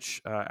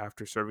bench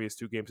after serving his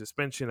 2-game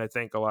suspension. I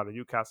think a lot of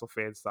Newcastle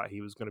fans thought he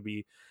was going to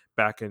be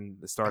back in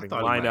the starting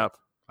lineup.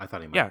 I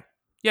thought he might.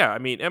 Yeah. I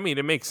mean,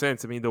 it makes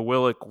sense. I mean, the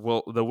Willock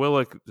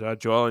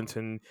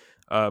Joelinton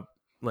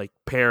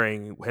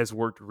pairing has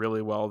worked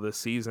really well this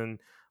season.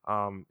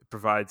 It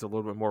provides a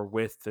little bit more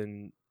width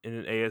in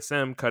an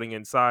ASM cutting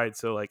inside.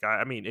 So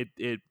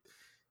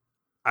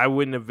I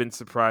wouldn't have been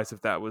surprised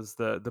if that was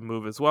the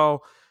move as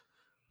well.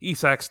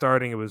 Isak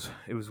starting, it was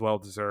well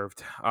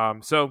deserved. I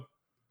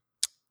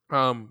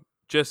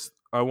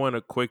want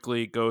to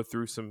quickly go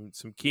through some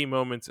key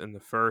moments in the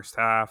first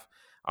half.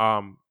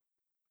 I'll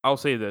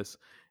say this: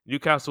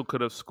 Newcastle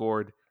could have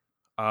scored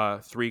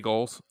 3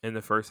 goals in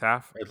the first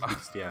half, at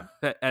least, yeah,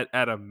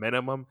 at a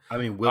minimum. I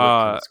mean,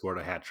 Willock could have scored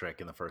a hat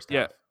trick in the first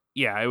half.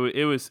 Yeah,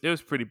 it was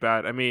pretty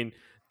bad. I mean,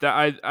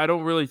 I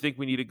don't really think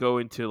we need to go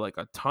into like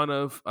a ton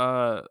of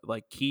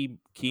key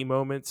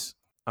moments.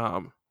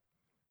 We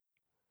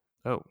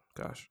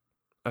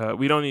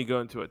don't need to go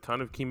into a ton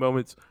of key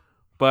moments,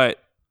 but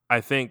I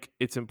think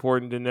it's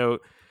important to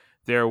note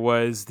there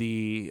was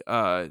the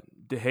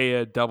De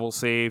Gea double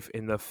save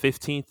in the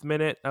 15th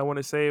minute. I want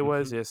to say it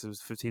was. Yes, it was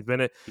 15th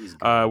minute.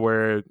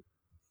 Where,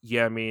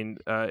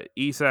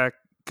 Isak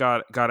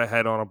got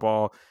ahead on a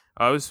ball.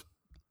 It was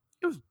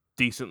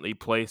decently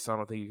placed. I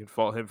don't think you can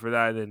fault him for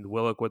that. And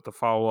Willock with the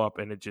follow up,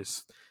 and it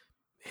just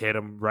hit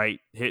him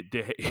right. De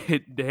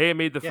Gea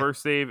made the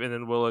first save, and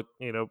then Willock,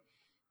 made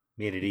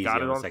it easy.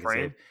 Got it on second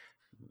frame. Save.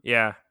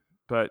 Yeah,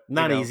 but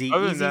not easy.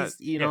 Other Easy, than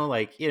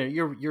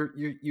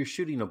that, you're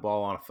shooting a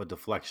ball off a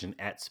deflection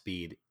at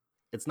speed.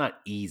 It's not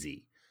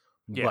easy,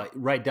 but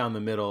right down the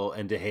middle,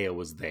 and De Gea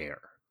was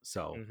there.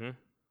 So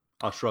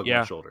I'll shrug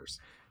my shoulders.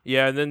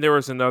 Yeah, and then there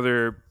was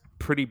another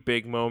pretty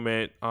big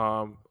moment,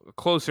 a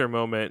closer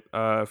moment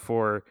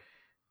for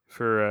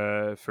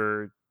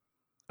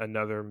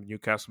another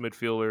Newcastle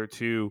midfielder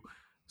to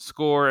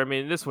score. I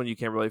mean, this one you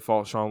can't really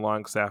fault Sean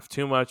Longstaff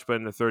too much, but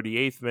in the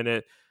 38th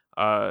minute,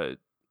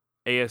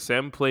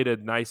 ASM played a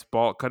nice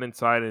ball, cut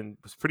inside, and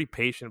was pretty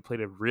patient.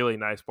 Played a really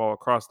nice ball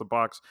across the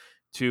box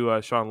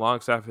to Sean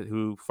Longstaff,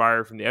 who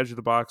fired from the edge of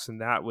the box, and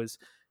that was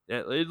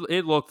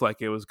it looked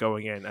like it was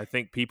going in. I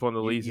think people in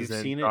the leagues You've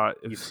end seen it. thought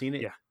You've seen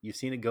it. yeah. You've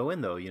seen it go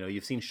in though.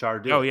 You've seen Shar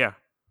do Oh it. yeah,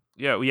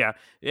 yeah.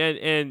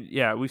 And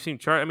yeah, we've seen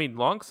Char. I mean,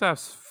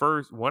 Longstaff's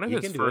one of He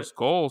his can do first it.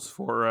 goals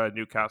for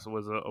Newcastle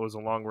was a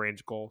long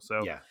range goal.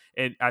 So, Yeah.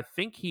 and I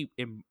think it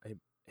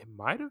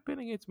might have been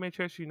against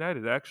Manchester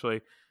United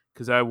actually,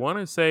 because I want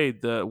to say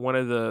one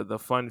of the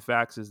fun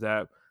facts is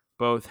that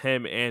both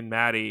him and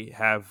Matty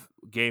have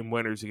game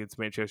winners against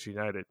Manchester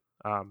United.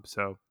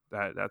 So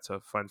that's a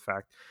fun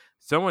fact.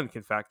 Someone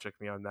can fact check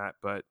me on that,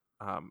 but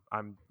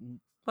I'm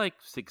like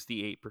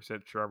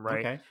 68% sure I'm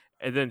right. Okay.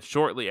 And then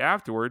shortly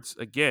afterwards,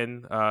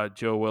 again,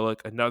 Joe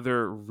Willock,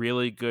 another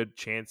really good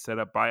chance set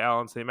up by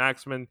Alan St.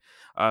 Maximin,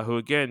 who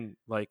again,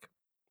 like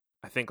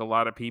I think a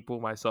lot of people,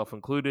 myself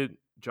included,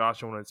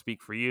 Josh, I want to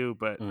speak for you,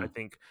 but I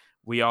think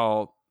we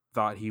all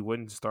thought he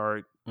wouldn't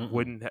start,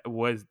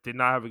 did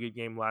not have a good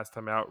game last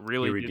time out. He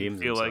Really didn't redeems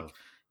feel like,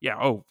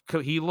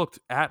 himself. he looked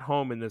at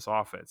home in this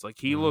offense. Like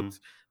he looked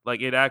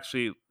like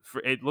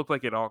it looked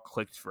like it all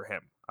clicked for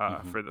him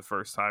for the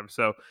first time.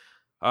 So,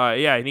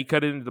 yeah, and he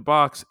cut it into the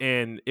box,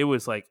 and it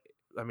was like,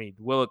 I mean,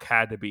 Willock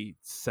had to be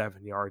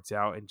 7 yards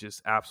out and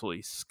just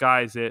absolutely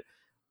skies it.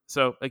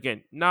 So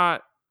again,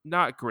 not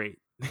great.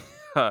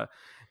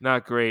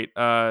 Not great.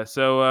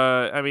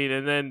 I mean,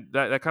 and then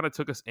that kind of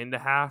took us into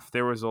half.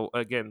 There was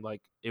again,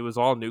 like it was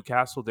all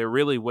Newcastle. There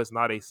really was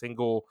not a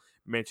single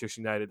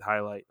Manchester United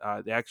highlight.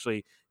 They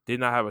actually did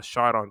not have a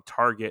shot on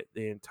target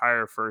the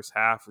entire first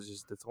half.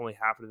 That's only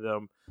happened to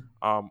them,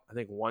 I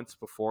think once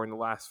before in the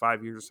last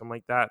 5 years or something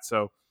like that.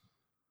 So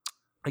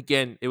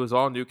again, it was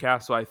all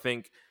Newcastle. I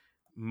think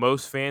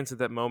most fans at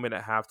that moment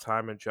at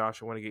halftime, and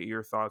Josh, I want to get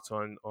your thoughts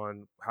on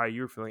how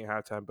you were feeling at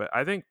halftime. But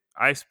I think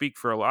I speak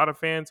for a lot of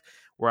fans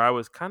where I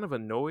was kind of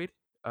annoyed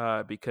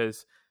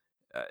because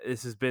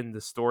this has been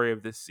the story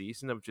of this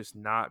season of just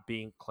not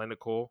being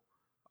clinical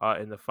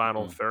in the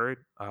final third.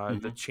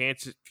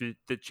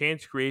 The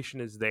chance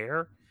creation is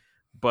there,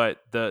 but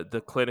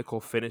the clinical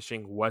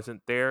finishing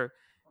wasn't there.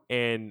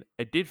 And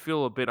I did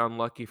feel a bit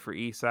unlucky for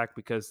Isak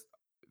because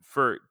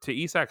to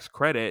Isak's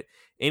credit,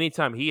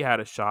 anytime he had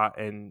a shot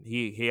and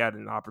he had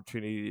an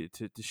opportunity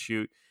to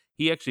shoot,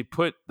 he actually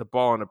put the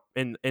ball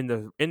in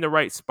the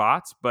right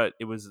spots, but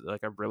it was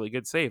like a really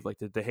good save. Like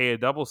the De Gea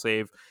double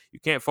save, you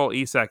can't fault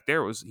Isak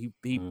there. It was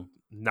he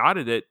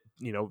nodded it,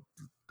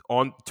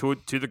 on to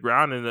the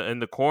ground in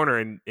the corner,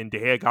 and De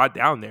Gea got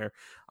down there.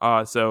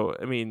 So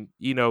I mean,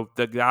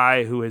 the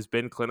guy who has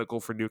been clinical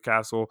for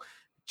Newcastle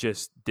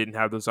just didn't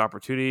have those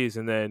opportunities.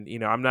 And then,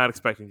 I'm not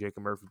expecting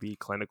Jacob Murphy to be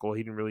clinical.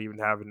 He didn't really even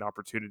have an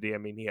opportunity. I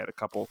mean, he had a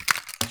couple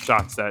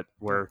shots that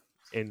were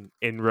in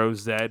row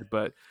Z,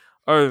 but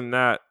other than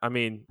that, I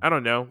mean, I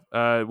don't know.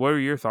 What are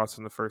your thoughts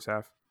on the first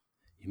half?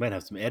 You might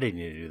have some editing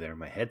to do there.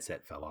 My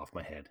headset fell off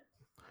my head.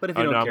 But if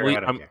Oh, you don't no, care, I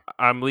don't care.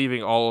 I'm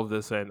leaving all of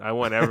this in. I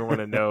want everyone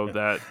to know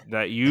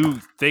that you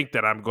think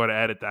that I'm going to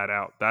edit that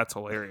out. That's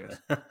hilarious.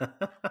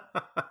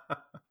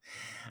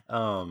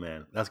 Oh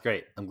man, that's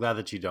great. I'm glad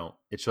that you don't.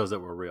 It shows that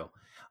we're real.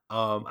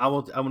 I'm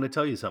going to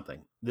tell you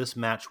something. This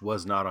match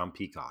was not on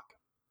Peacock.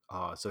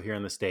 So here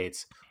in the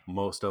States,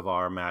 most of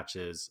our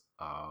matches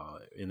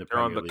in the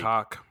Premier League,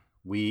 cock.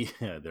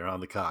 They're on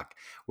the cock.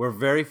 We're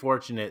very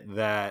fortunate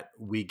that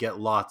we get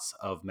lots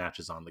of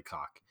matches on the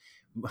cock.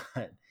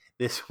 But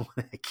this one,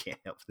 I can't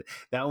help it.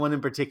 That one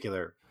in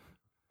particular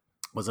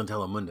was on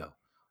Telemundo.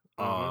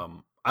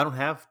 I don't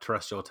have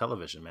terrestrial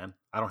television, man.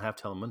 I don't have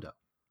Telemundo.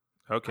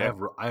 Okay.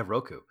 I have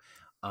Roku.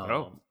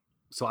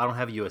 So I don't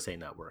have USA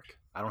Network.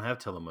 I don't have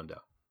Telemundo.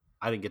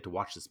 I didn't get to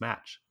watch this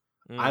match.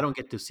 I don't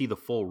get to see the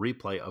full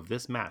replay of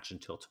this match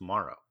until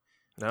tomorrow.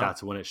 No.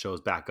 That's when it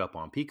shows back up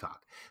on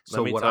Peacock.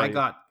 So what I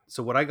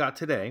got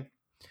today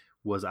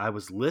was I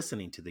was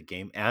listening to the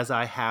game as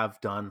I have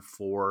done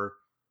for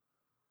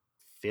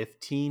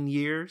 15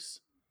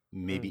 years,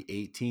 maybe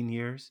 18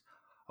 years.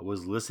 I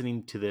was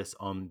listening to this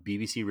on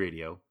BBC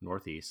Radio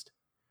Northeast.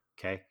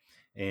 Okay.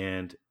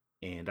 And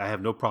I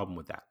have no problem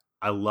with that.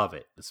 I love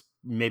it. It's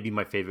maybe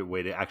my favorite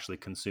way to actually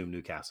consume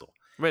Newcastle.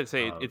 I'm going to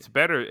say it's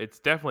better. It's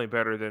definitely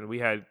better than we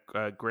had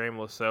Graham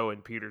Lasso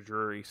and Peter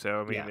Drury.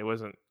 So, I mean, It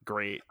wasn't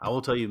great. I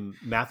will tell you,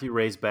 Matthew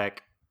Raisbeck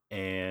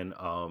and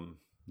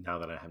now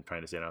that I'm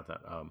trying to say it out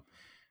that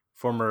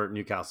former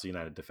Newcastle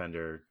United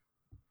defender.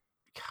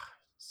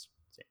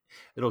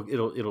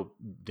 It'll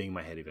ding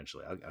my head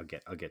eventually.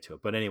 I'll get to it.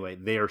 But anyway,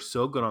 they are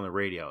so good on the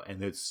radio,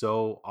 and it's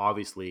so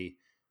obviously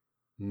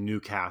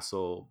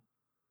Newcastle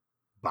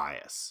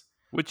bias.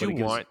 Which you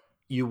want.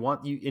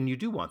 You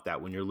do want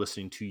that when you're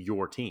listening to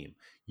your team.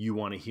 You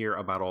want to hear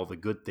about all the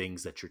good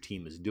things that your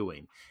team is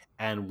doing.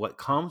 And what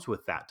comes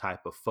with that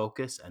type of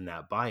focus and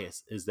that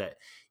bias is that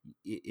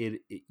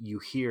you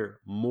hear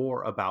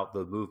more about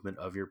the movement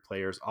of your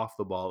players off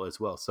the ball as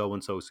well. So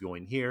and so is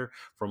going here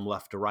from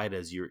left to right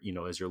as you're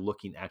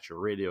looking at your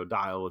radio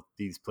dial.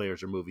 These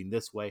players are moving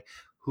this way.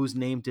 Whose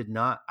name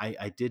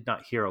I did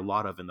not hear a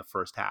lot of in the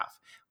first half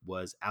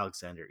was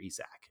Alexander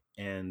Isak.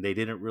 and they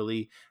didn't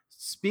really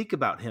speak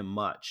about him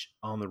much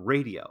on the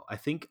radio. I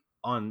think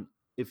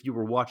if you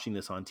were watching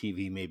this on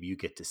TV, maybe you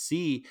get to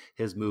see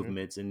his Mhm.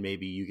 movements and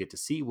maybe you get to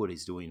see what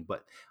he's doing.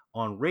 But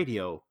on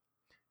radio,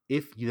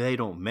 if they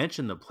don't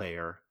mention the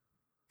player,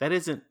 that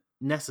isn't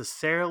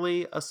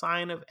necessarily a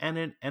sign of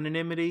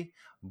anonymity,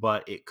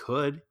 but it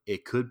could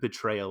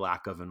betray a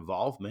lack of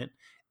involvement.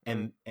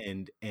 Mm.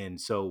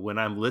 And so when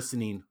I'm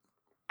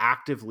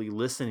actively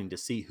listening to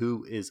see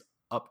who is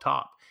up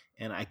top,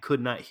 and I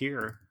could not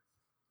hear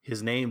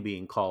his name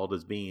being called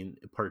as being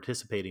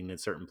participating in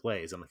certain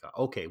plays. I'm like,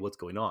 okay, what's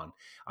going on?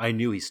 I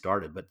knew he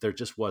started, but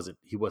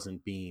he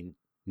wasn't being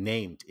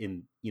named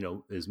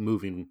as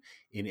moving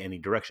in any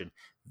direction.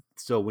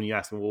 So when you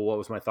ask me, well, what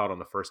was my thought on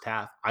the first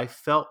half? I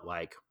felt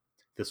like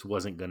this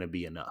wasn't going to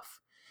be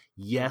enough.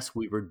 Mm. Yes,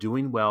 we were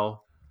doing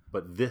well,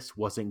 but this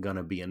wasn't going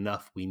to be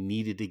enough. We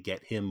needed to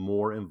get him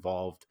more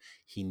involved.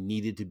 He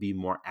needed to be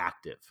more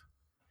active.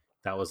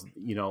 That was,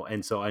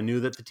 and so I knew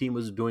that the team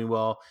was doing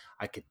well.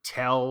 I could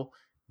tell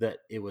that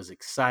it was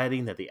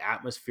exciting, that the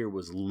atmosphere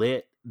was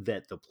lit,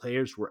 that the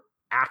players were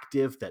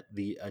active, that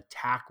the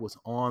attack was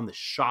on, the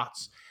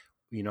shots,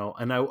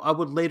 and I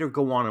would later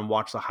go on and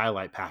watch the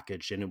highlight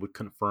package and it would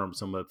confirm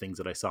some of the things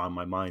that I saw in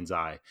my mind's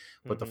eye.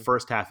 But the Mhm.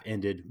 first half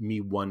ended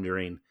me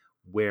wondering,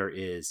 where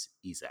is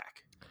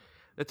Isaac?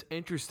 That's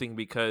interesting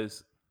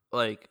because,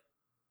 like,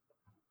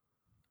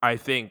 I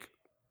think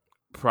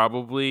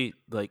probably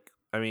like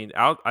I mean,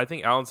 I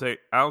think Alan St.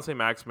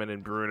 Maximin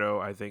and Bruno,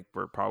 I think,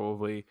 were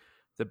probably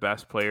the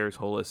best players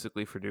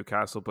holistically for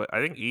Newcastle. But I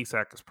think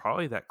Isak is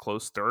probably that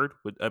close third.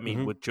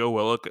 Mm-hmm. With Joe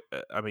Willock,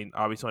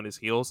 obviously on his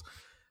heels,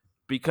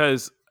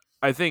 because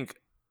I think,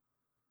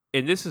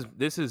 and this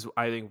is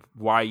I think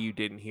why you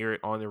didn't hear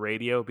it on the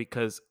radio,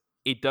 because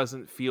it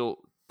doesn't feel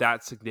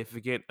that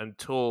significant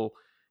until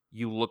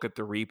you look at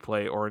the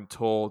replay or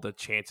until the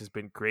chance has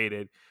been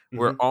created,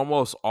 where Mm-hmm.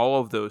 almost all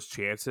of those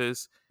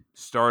chances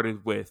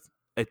started with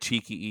a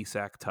cheeky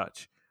Isak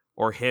touch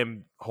or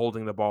him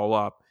holding the ball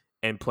up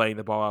and playing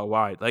the ball out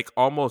wide. Like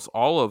almost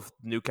all of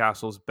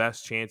Newcastle's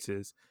best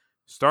chances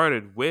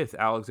started with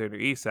Alexander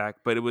Isak,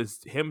 but it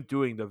was him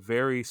doing the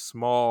very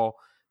small,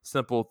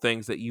 simple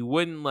things that you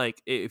wouldn't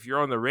like if you're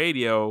on the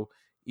radio,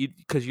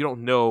 because you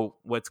don't know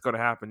what's going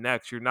to happen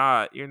next. You're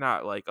not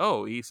like,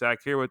 oh, Isak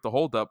here with the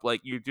hold up.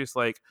 Like you're just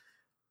like,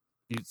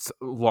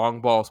 long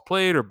balls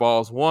played or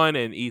balls won,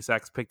 and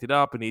Isak's picked it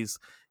up, and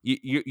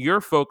your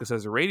focus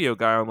as a radio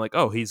guy on like,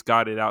 oh, he's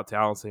got it out to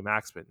Alan St.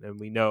 Maximin, and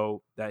we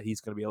know that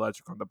he's going to be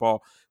electric on the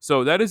ball.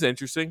 So that is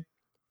interesting.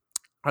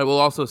 I will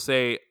also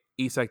say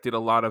Isak did a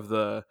lot of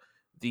the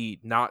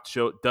not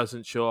show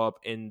doesn't show up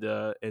in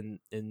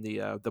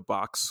the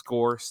box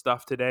score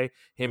stuff today.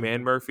 Him Mm-hmm.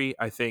 and Murphy,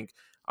 I think.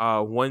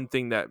 One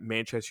thing that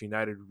Manchester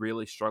United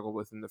really struggled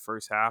with in the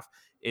first half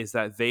is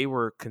that they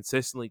were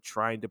consistently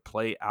trying to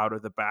play out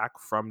of the back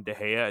from De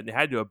Gea, and they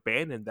had to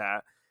abandon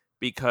that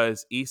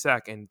because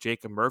Isak and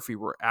Jacob Murphy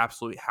were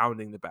absolutely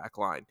hounding the back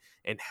line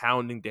and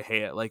hounding De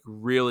Gea, like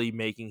really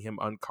making him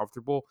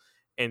uncomfortable.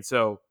 And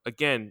so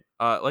again,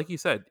 like you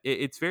said,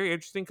 it's very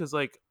interesting because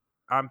like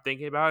I'm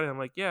thinking about it, I'm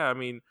like, yeah, I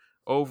mean,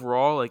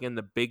 overall, like in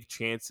the big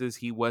chances,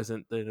 he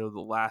wasn't the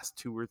last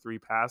two or three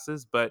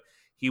passes, but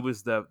he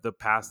was the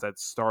pass that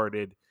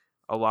started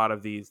a lot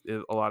of the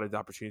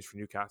opportunities for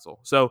Newcastle.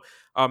 So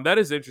that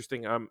is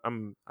interesting.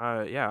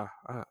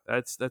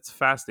 That's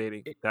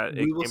fascinating that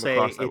it We will came say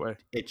across that way.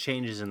 it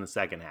changes in the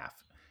second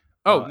half.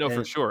 Oh no, for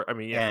And sure. I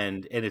mean, yeah.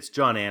 and it's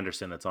John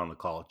Anderson that's on the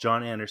call.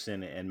 John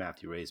Anderson and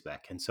Matthew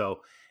Raisbeck. And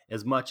so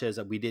as much as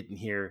we didn't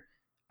hear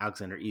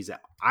Alexander Isak,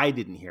 I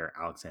didn't hear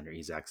Alexander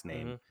Isak's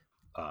name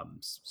Hmm.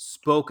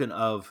 spoken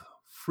of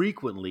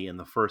frequently in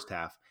the first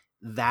half.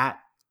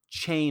 That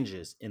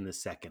changes in the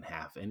second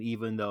half. And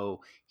even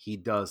though he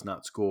does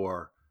not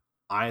score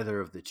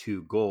either of the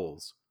two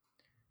goals,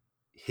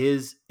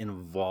 his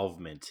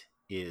involvement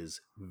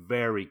is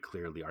very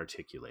clearly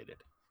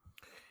articulated.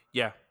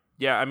 Yeah.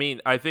 Yeah, I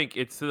mean, I think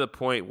it's to the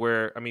point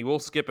where, I mean, we'll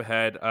skip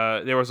ahead.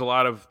 There was a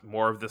lot of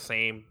more of the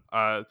same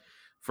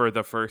for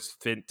the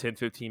first 10,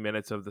 15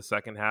 minutes of the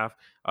second half.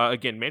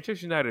 Again,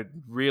 Manchester United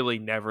really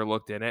never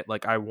looked in it.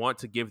 Like, I want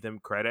to give them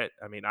credit.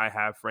 I mean, I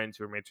have friends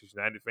who are Manchester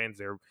United fans.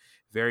 They're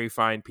very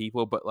fine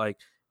people, but, like,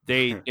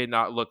 they did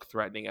not look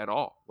threatening at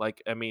all.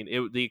 Like, I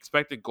mean, the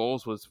expected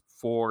goals was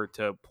 4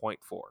 to 0.4.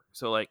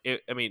 So, like,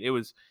 it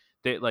was,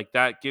 like,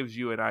 that gives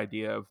you an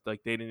idea of,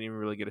 like, they didn't even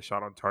really get a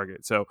shot on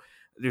target. So,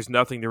 there's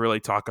nothing to really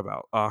talk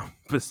about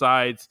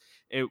besides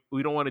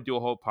we don't want to do a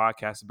whole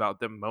podcast about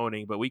them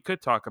moaning, but we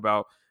could talk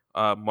about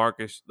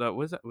Marcus.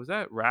 Was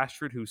that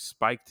Rashford who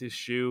spiked his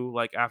shoe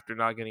like after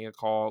not getting a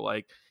call,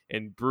 like,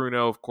 and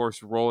Bruno, of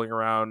course, rolling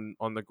around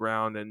on the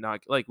ground and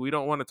not like, we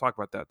don't want to talk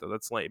about that though.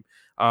 That's lame.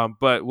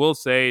 But we'll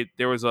say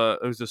there was a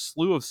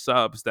slew of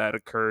subs that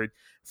occurred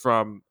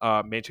from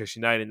Manchester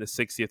United in the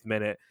 60th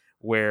minute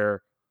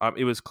where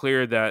it was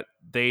clear that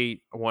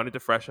they wanted to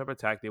freshen up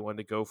attack. They wanted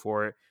to go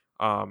for it.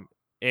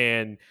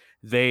 And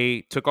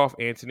they took off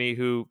Anthony,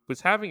 who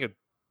was having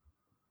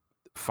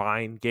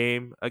fine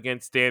game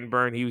against Dan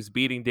Burn. He was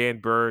beating Dan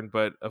Burn,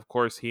 but of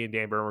course he and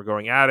Dan Burn were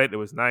going at it. It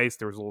was nice.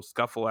 There was a little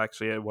scuffle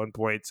actually at one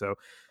point, so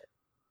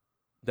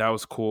that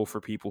was cool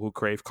for people who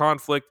crave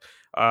conflict.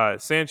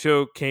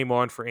 Sancho came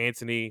on for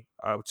Anthony,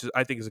 which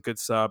I think is a good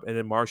sub, and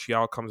then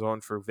Martial comes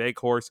on for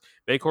Weghorst.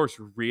 Weghorst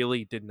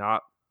really did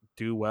not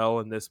do well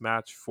in this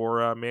match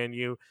for Man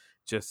U.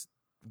 Just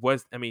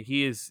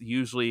he is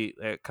usually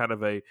kind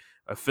of a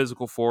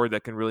physical forward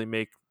that can really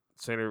make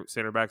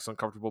center backs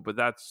uncomfortable, but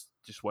that's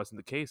just wasn't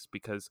the case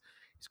because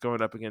he's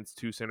going up against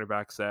two center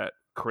backs that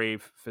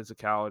crave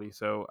physicality.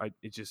 So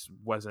it just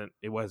wasn't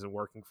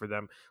working for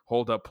them.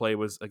 Hold up play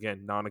was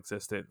again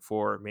non-existent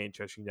for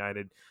Manchester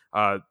United,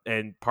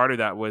 and part of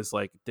that was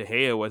like De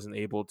Gea wasn't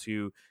able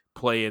to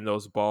play in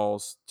those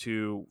balls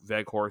to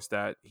Weghorst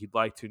that he'd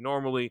like to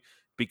normally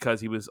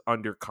because he was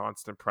under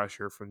constant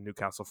pressure from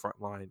Newcastle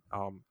front line.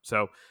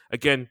 So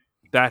again,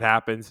 that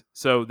happens.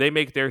 So they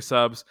make their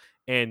subs,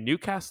 and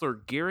Newcastle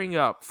are gearing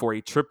up for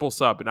a triple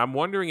sub. And I'm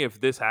wondering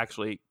if this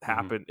actually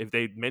happened, if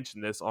they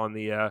mentioned this on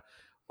the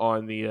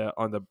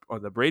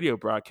radio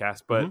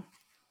broadcast, but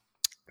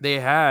they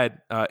had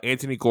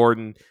Anthony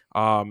Gordon,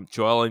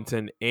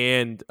 Joelinton,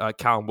 and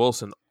Callum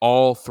Wilson,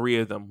 all three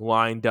of them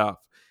lined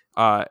up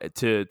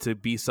to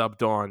be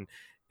subbed on,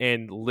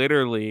 and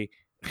literally.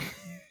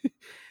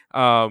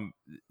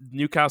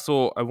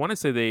 Newcastle, I want to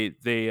say they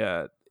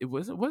it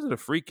wasn't a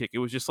free kick. It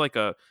was just like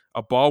a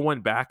ball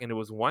went back, and it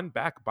was won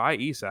back by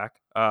Isak.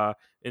 And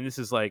this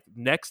is like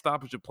next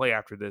stoppage of play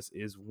after this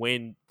is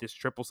when this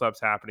triple sub's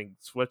happening.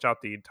 Switch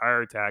out the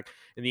entire attack,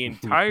 and the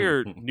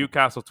entire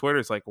Newcastle Twitter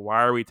is like,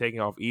 "Why are we taking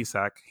off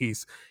Isak?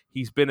 He's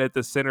been at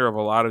the center of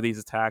a lot of these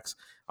attacks."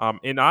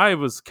 And I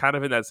was kind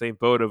of in that same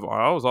boat of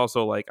I was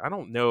also like, I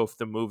don't know if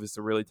the move is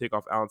to really take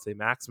off Alan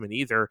St-Maximin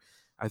either.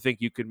 I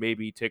think you could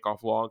maybe take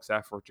off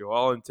Longstaff for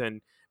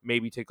Joelinton,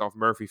 maybe take off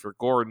Murphy for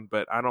Gordon,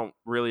 but I don't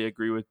really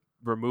agree with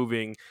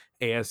removing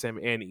ASM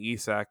and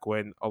Isak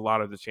when a lot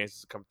of the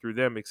chances come through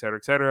them, et cetera,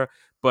 et cetera.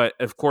 But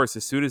of course,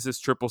 as soon as this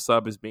triple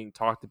sub is being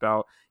talked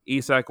about,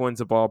 Isak wins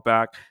the ball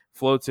back,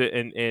 floats it,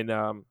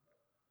 and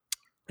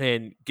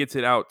gets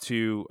it out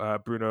to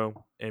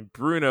Bruno, and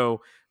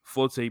Bruno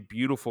floats a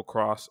beautiful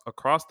cross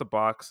across the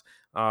box,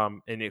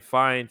 and it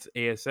finds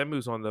ASM,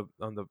 who's on the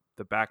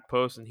back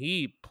post, and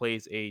he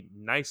plays a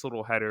nice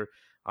little header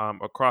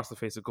across the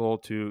face of goal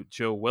to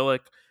Joe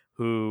Willock,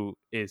 who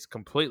is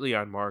completely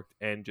unmarked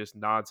and just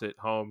nods it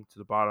home to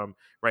the bottom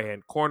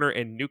right-hand corner.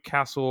 And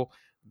Newcastle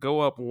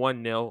go up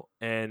 1-0,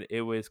 and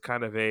it was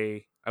kind of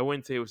I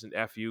wouldn't say it was an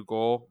FU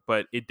goal,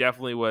 but it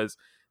definitely was.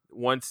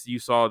 Once you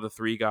saw the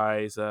three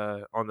guys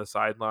on the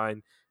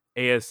sideline,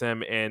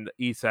 ASM and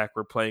Isak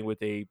were playing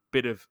with a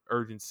bit of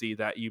urgency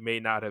that you may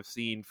not have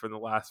seen from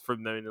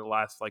them in the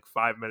last like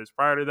 5 minutes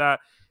prior to that.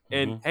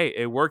 And hey,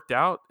 it worked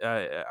out.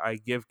 I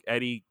give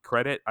Eddie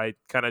credit. I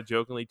kind of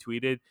jokingly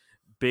tweeted,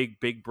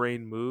 big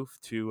brain move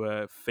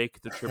to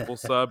fake the triple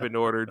sub in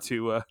order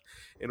to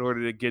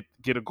get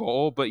a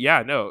goal. But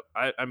yeah, no,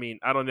 I mean,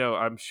 I don't know.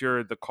 I'm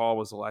sure the call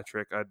was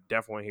electric. I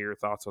definitely hear your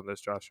thoughts on this,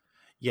 Josh.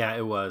 Yeah,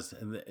 it was,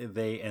 and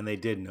they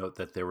did note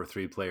that there were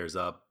three players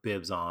up,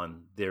 bibs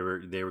on. They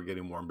were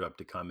getting warmed up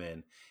to come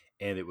in,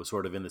 and it was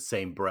sort of in the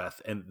same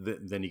breath. And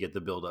then you get the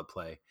build up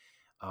play.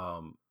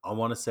 I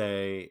want to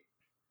say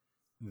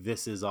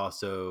this is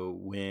also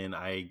when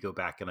I go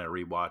back and I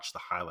rewatch the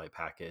highlight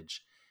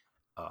package,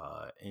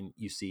 and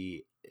you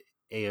see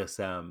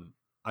ASM.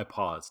 I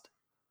paused,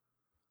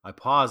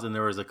 and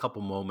there was a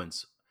couple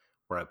moments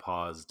where I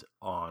paused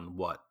on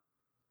what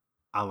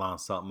Alain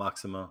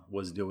Saint-Maximin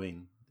was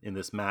doing in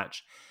this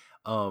match,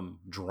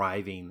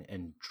 driving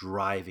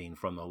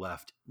from the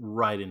left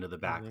right into the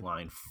back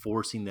line,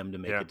 forcing them to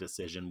make a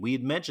decision. We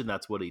had mentioned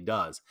that's what he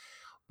does,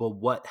 but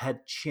what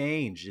had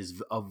changed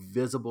is a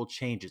visible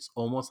change. It's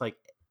almost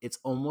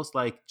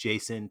like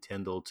Jason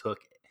Tyndall took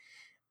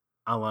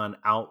Alan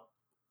out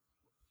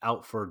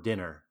for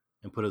dinner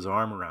and put his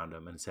arm around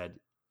him and said,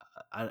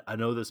 I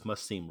know this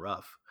must seem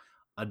rough.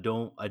 I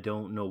don't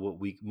know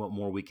what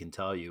more we can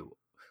tell you.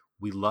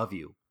 We love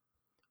you.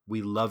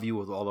 We love you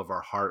with all of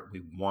our heart.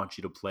 We want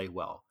you to play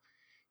well.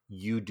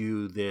 You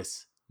do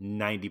this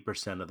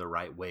 90% of the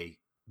right way.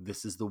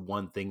 This is the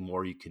one thing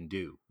more you can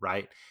do,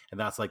 right? And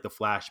that's like the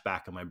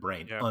flashback of my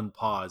brain. Yeah.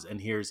 Unpause. And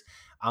here's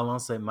Alain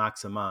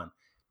Saint-Maximin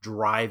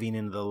driving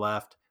into the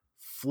left,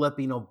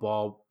 flipping a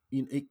ball.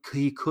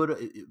 He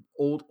could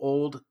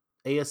old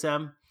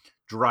ASM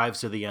drives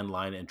to the end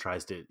line and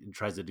tries to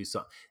do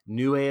something.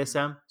 New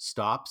ASM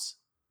stops,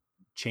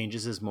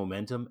 changes his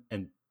momentum,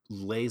 and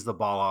lays the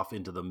ball off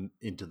into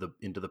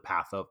the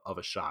path of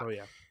a shot. Oh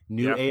yeah.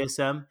 New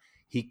ASM,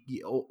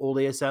 old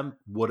ASM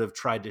would have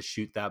tried to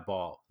shoot that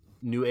ball.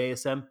 New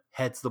ASM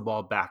heads the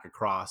ball back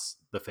across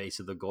the face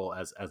of the goal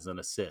as an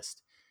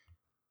assist.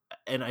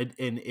 And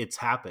it's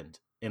happened.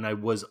 And I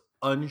was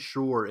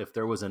unsure if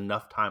there was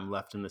enough time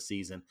left in the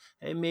season.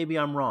 And maybe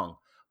I'm wrong,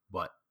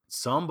 but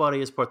somebody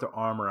has put their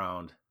arm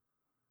around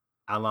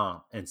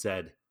Alain and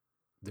said,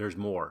 "There's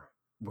more.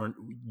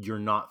 You're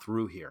not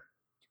through here.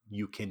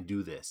 you can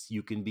do this.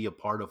 You can be a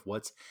part of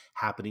what's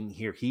happening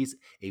here. He's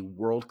a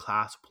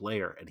world-class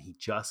player, and he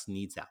just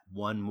needs that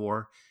one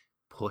more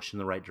push in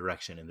the right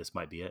direction, and this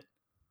might be it.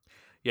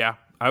 Yeah,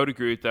 I would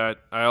agree with that.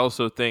 I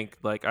also think,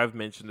 like I've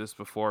mentioned this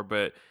before,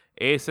 but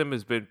ASM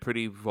has been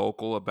pretty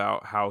vocal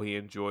about how he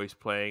enjoys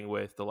playing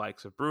with the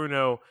likes of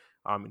Bruno,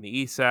 and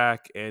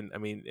Isak, and I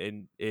mean,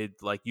 and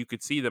it like you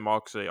could see them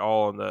actually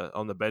all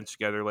on the bench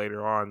together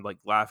later on, like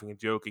laughing and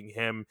joking.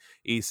 Him,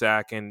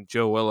 Isak, and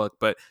Joe Willock.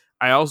 But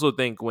I also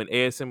think when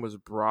ASM was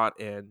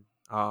brought in,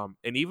 and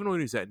even when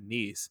he was at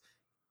Nice,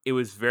 it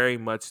was very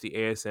much the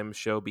ASM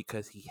show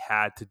because he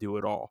had to do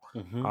it all.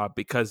 Mm-hmm.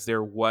 Because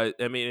there was,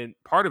 I mean, and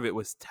part of it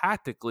was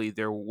tactically,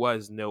 there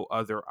was no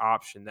other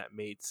option that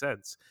made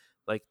sense.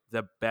 Like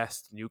the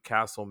best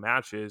Newcastle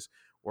matches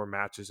were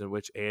matches in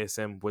which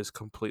ASM was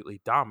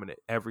completely dominant.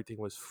 Everything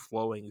was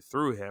flowing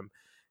through him.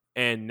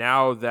 And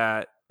now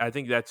that I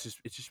think it's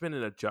just been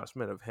an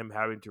adjustment of him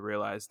having to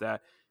realize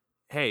that,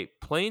 hey,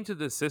 play into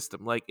the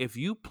system. Like if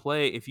you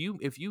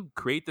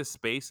create the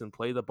space and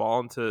play the ball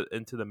into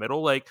the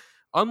middle, like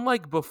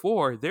unlike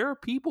before, there are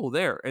people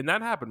there, and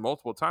that happened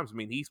multiple times. I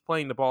mean, he's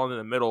playing the ball in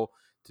the middle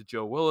to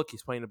Joe Willock,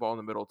 he's playing the ball in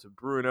the middle to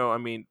Bruno. I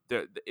mean,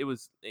 it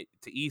was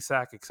to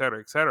Isak, et cetera,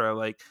 et cetera.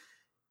 Like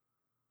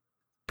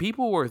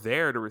people were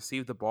there to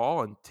receive the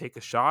ball and take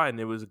a shot, and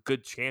it was a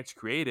good chance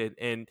created.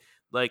 And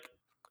like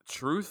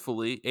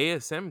truthfully,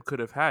 ASM could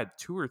have had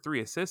 2 or 3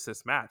 assists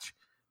this match,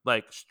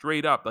 like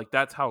straight up. Like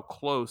that's how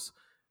close,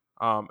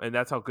 and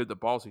that's how good the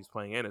balls he's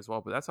playing in as well.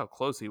 But that's how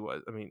close he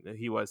was. I mean,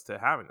 he was to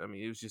having. I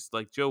mean, it was just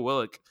like Joe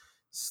Willock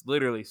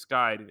literally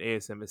skied an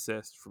ASM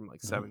assist from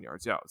like 7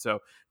 yards out. So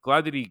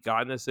glad that he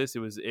got an assist. It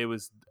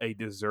was a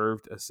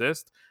deserved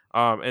assist.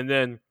 And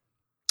then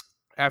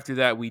after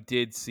that, we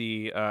did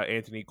see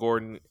Anthony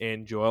Gordon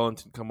and Joe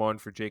Ellington come on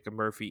for Jacob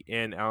Murphy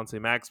and Alan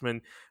St.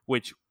 Maximin,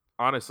 which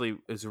honestly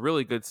is a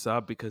really good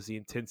sub because the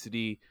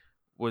intensity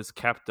was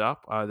kept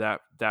up.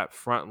 That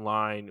front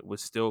line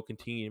was still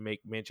continuing to make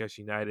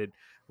Manchester United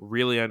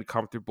really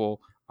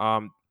uncomfortable.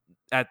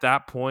 At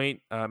that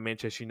point,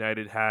 Manchester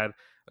United had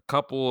a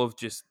couple of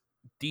just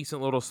decent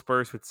little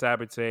spurts with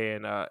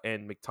Sabitzer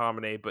and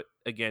McTominay, but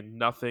again,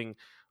 nothing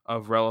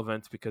of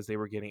relevance because they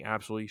were getting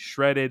absolutely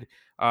shredded.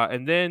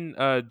 And then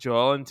Joe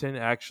Ellington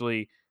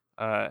actually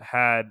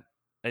had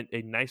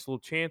a nice little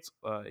chance.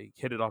 He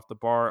hit it off the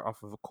bar,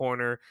 off of a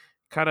corner,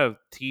 kind of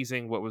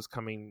teasing what was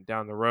coming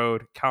down the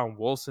road. Callum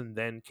Wilson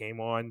then came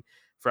on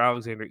for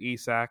Alexander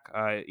Isak.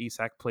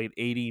 Isak played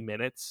 80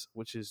 minutes,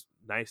 which is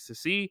nice to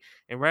see.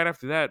 And right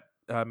after that,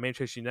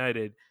 Manchester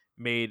United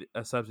made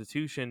a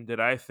substitution that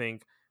I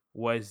think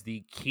was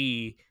the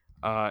key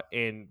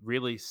in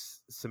really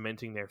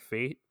cementing their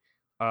fate.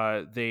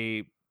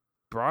 They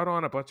brought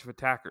on a bunch of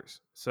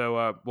attackers.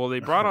 So, they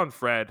brought on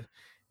Fred,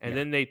 and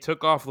then they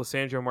took off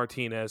Lisandro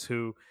Martinez,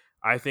 who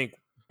I think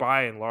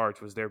by and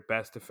large was their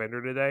best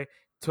defender today.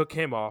 Took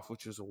him off,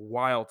 which was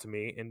wild to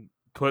me, and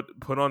put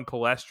on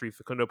Palestri,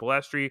 Facundo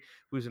Palestri,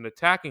 who's an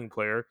attacking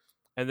player.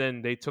 And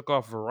then they took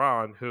off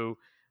Varane, who,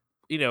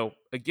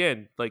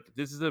 again, like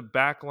this is a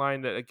back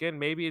line that, again,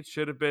 maybe it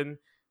should have been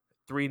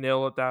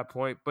 3-0 at that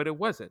point, but it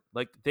wasn't.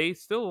 Like they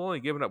still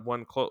only given up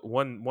one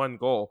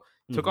goal.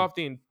 Took off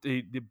the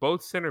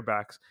both center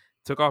backs,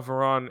 took off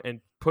Varane and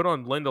put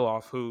on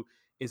Lindelof, who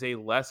is a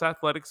less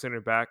athletic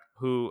center back.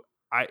 Who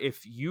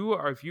if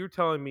you're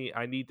telling me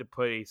I need to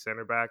put a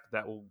center back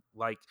that will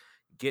like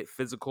get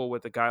physical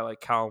with a guy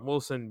like Callum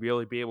Wilson,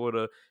 really be able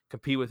to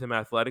compete with him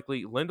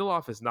athletically,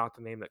 Lindelof is not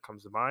the name that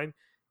comes to mind.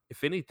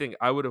 If anything,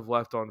 I would have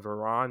left on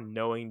Varane,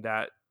 knowing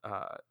that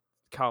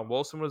Callum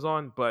Wilson was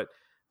on, but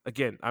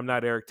again, I'm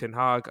not Eric Ten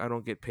Hag. I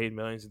don't get paid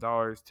millions of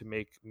dollars to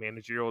make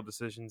managerial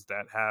decisions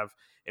that have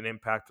an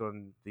impact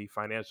on the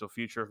financial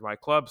future of my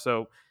club.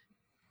 So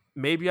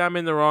maybe I'm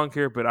in the wrong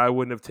here, but I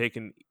wouldn't have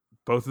taken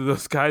both of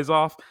those guys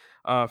off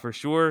for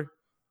sure.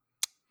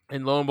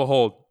 And lo and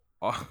behold,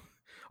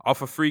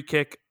 off a free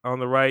kick on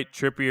the right,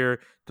 Trippier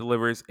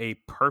delivers a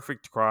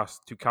perfect cross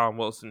to Callum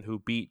Wilson, who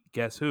beat,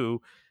 guess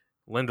who?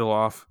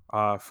 Lindelof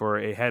for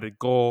a headed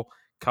goal.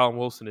 Callum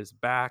Wilson is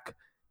back.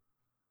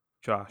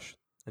 Josh,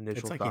 initial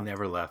It's like thought. he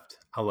never left.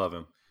 I love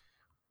him.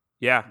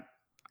 Yeah.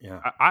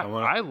 I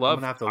love. I'm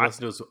gonna have to I,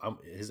 listen to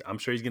I'm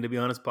sure he's going to be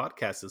on his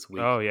podcast this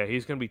week. Oh yeah,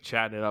 he's gonna be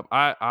chatting it up.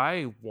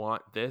 I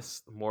want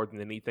this more than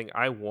anything.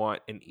 I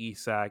want an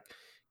Isak,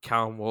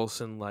 Callum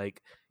Wilson,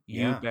 like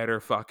you better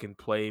fucking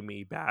play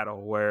me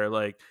battle where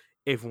like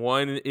if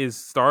one is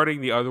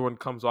starting, the other one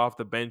comes off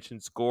the bench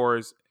and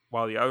scores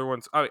while the other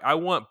one's. I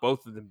want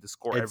both of them to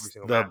score every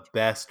single match. It's the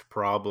best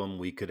problem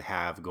we could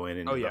have going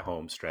into the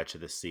home stretch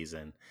of this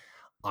season.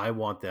 I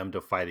want them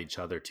to fight each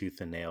other tooth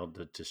and nail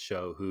to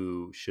show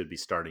who should be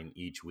starting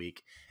each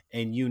week.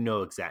 And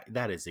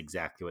that is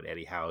exactly what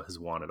Eddie Howe has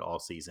wanted all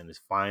season,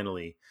 is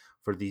finally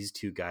for these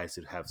two guys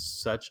who have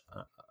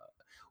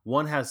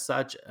one has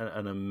such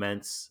an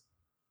immense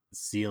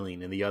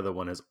ceiling and the other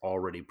one has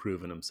already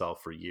proven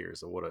himself for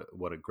years. So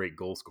what a great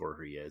goal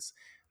scorer he is.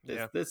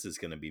 This is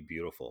going to be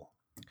beautiful.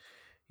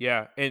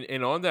 Yeah,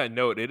 and on that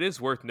note, it is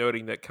worth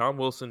noting that Callum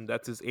Wilson,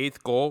 that's his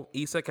 8th goal.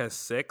 Isak has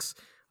 6.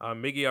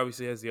 Miggy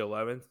obviously has the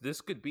 11th.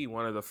 This could be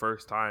one of the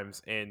first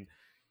times in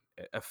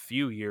a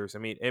few years. I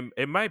mean,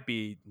 it might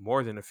be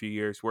more than a few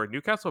years where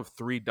Newcastle have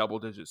 3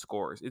 double-digit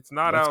scores. It's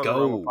not Let's out of the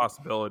realm of go.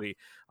 possibility,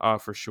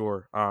 for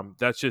sure.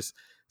 That's just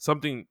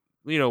something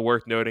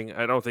worth noting.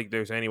 I don't think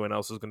there's anyone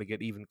else who's going to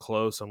get even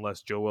close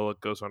unless Joe Willock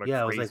goes on a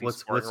Yeah, I was like, crazy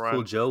scoring what's Cool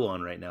run. Joe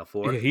on right now? Yeah,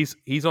 4?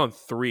 he's on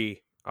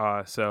 3.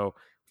 So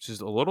which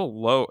is a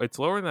little low. It's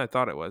lower than I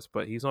thought it was,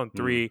 but he's on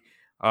 3.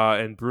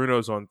 And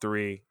Bruno's on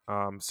 3.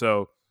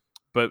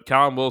 But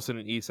Callum Wilson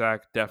and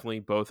Isak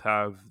definitely both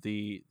have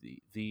they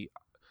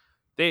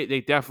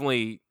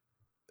definitely,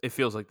 it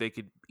feels like they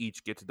could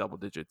each get to double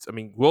digits. I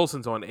mean,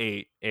 Wilson's on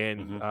 8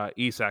 and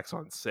Isak's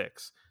on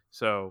 6,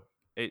 so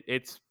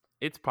it's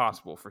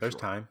possible for There's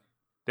sure. time.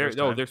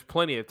 There's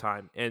plenty of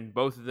time, and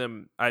both of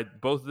them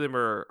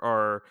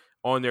are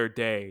on their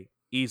day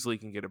easily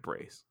can get a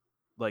brace.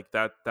 Like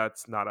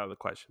that's not out of the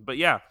question. But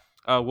yeah,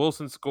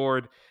 Wilson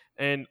scored,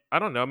 and I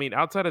don't know. I mean,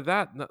 outside of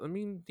that, I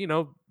mean,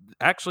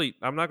 actually,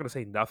 I'm not going to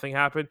say nothing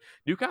happened.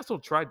 Newcastle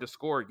tried to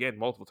score again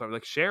multiple times.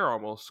 Like Cher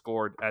almost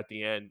scored at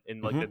the end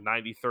in like the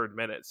 93rd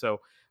minute.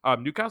 So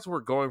Newcastle were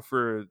going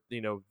for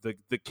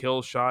the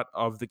kill shot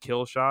of the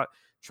kill shot,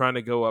 trying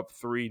to go up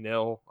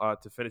 3-0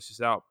 to finish this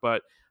out,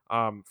 but.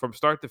 From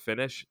start to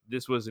finish,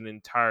 this was an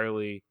entire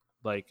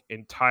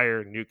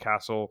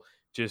Newcastle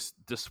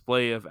just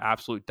display of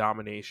absolute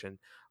domination,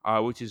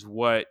 which is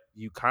what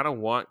you kind of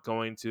want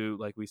going to,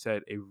 like we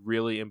said, a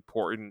really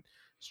important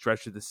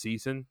stretch of the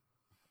season.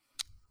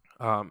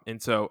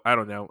 And so I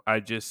don't know.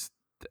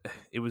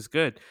 It was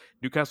good.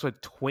 Newcastle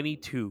had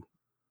 22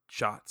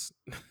 shots.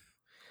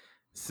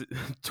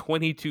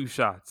 22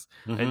 shots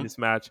in this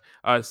match.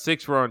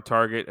 6 were on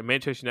target. And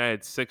Manchester United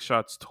had 6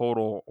 shots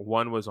total.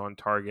 1 was on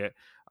target.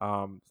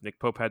 Nick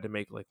Pope had to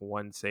make like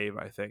 1 save,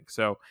 I think.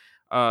 So,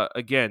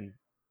 again,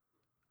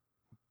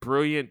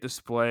 brilliant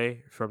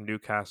display from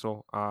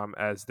Newcastle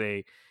as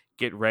they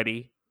get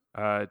ready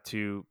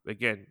to,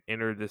 again,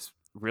 enter this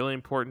really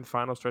important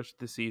final stretch of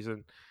the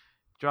season.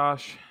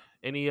 Josh,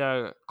 any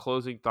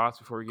closing thoughts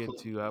before we get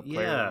into player of the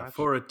match?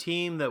 For a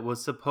team that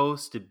was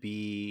supposed to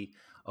be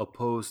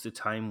opposed to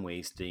time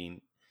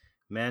wasting,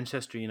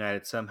 Manchester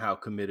United somehow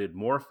committed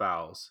more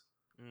fouls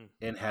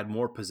and had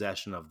more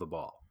possession of the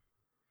ball.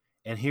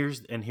 And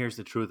here's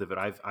the truth of it.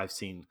 I've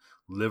seen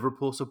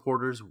Liverpool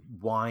supporters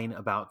whine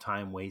about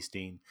time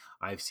wasting.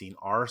 I've seen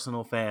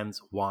Arsenal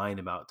fans whine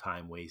about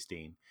time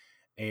wasting.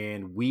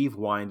 And we've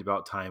whined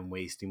about time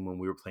wasting when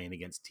we were playing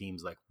against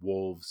teams like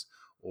Wolves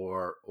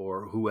or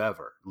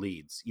whoever,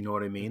 Leeds. You know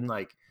what I mean?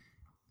 Like,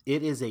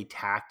 it is a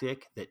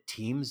tactic that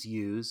teams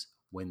use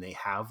when they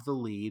have the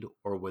lead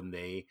or when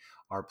they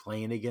are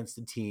playing against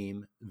a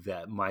team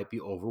that might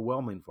be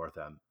overwhelming for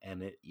them.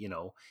 And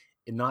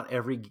not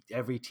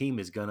every team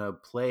is going to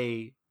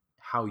play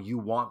how you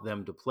want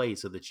them to play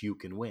so that you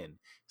can win.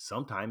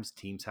 Sometimes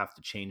teams have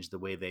to change the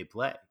way they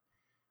play.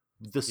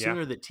 The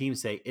sooner that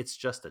teams say it's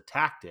just a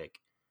tactic,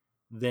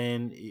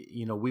 then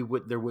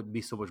there wouldn't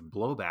be so much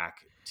blowback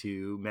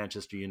to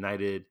Manchester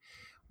United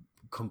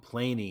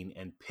complaining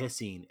and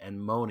pissing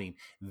and moaning.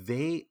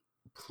 They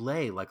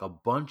play like a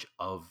bunch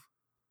of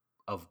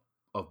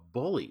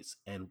bullies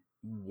and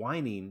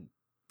whining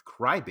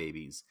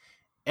crybabies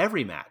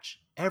every match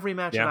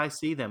that I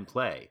see them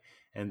play,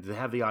 and they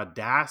have the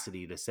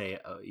audacity to say,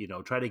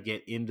 try to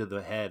get into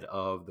the head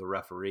of the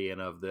referee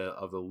and of the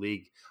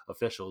league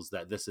officials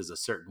that this is a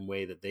certain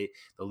way that the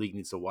league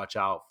needs to watch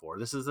out for.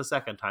 This is the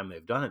second time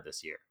they've done it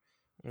this year.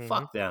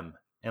 Fuck them.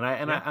 And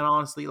I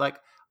honestly, like,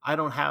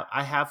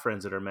 I have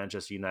friends that are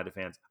Manchester United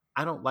fans.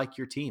 I don't like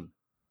your team.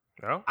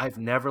 No? I've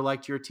never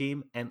liked your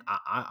team, and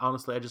I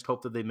honestly, I just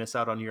hope that they miss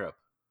out on Europe.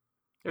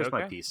 There's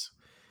my piece.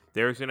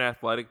 There's an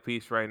Athletic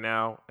piece right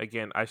now.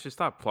 Again, I should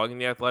stop plugging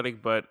the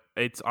Athletic, but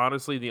it's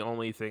honestly the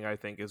only thing I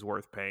think is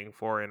worth paying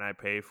for, and I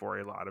pay for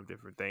a lot of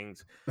different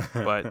things.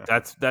 But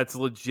that's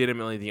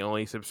legitimately the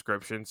only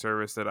subscription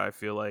service that I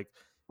feel like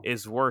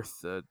is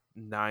worth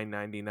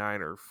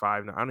 $9.99 or $5.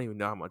 I don't even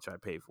know how much I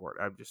pay for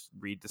it. I just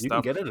read the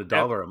stuff. You can get it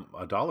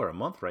 $1 a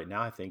month right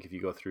now, I think, if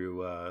you go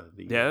through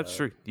that's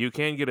true. You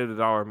can get it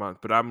 $1 a month,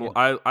 but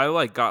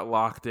I got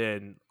locked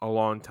in a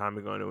long time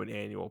ago into an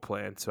annual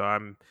plan, so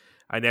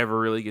I never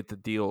really get the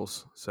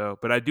deals. So,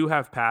 but I do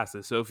have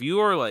passes. So if you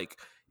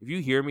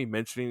hear me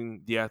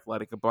mentioning the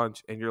Athletic a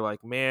bunch and you're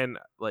like, man,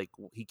 like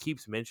he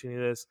keeps mentioning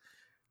this,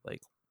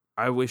 like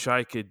I wish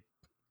I could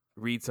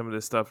read some of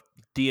this stuff,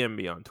 DM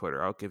me on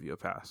Twitter. I'll give you a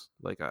pass.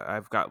 Like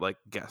I've got like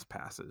guest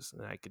passes,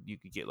 and you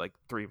could get like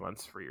 3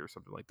 months free or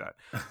something like that.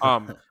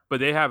 But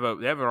they have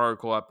an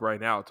article up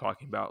right now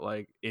talking about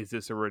like, is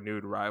this a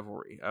renewed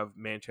rivalry of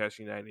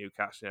Manchester United and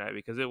Newcastle United?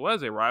 Because it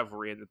was a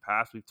rivalry in the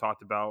past. We've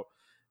talked about,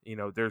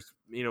 there's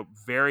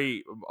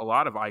a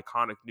lot of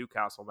iconic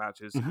Newcastle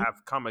matches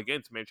have come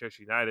against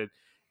Manchester United.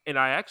 And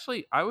I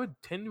would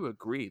tend to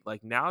agree.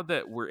 Like, now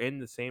that we're in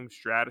the same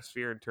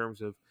stratosphere in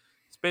terms of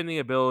spending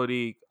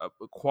ability,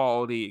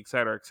 quality, et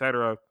cetera,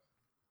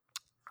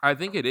 I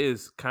think it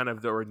is kind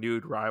of the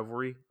renewed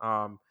rivalry.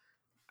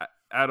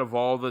 Out of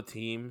all the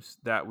teams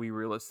that we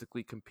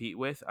realistically compete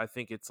with, I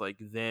think it's like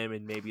them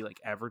and maybe like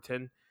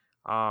Everton.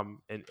 And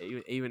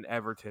even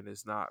Everton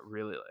is not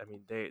really. I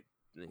mean,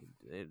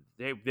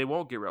 they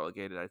won't get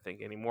relegated, I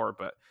think, anymore.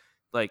 But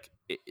like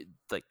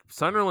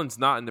Sunderland's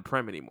not in the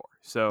Prem anymore,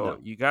 so No.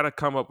 you got to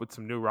come up with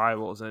some new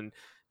rivals. And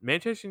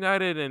Manchester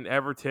United and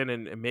Everton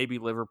and maybe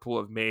Liverpool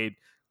have made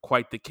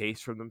quite the case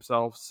for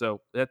themselves.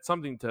 So that's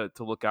something to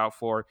look out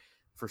for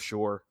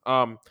sure.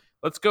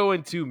 Let's go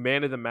into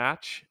man of the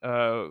match.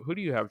 Who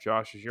do you have,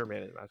 Josh, as your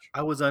man of the match?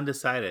 I was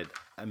undecided.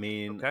 I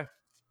mean, Okay,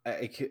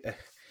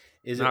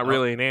 is it not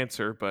really an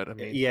answer, but I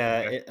mean,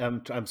 Yeah,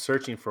 okay. I'm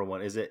searching for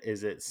one. Is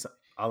it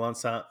Alan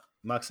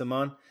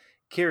Maximan,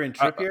 Kieran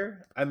I, Trippier?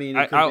 I mean, it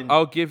I, could have been.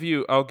 I'll give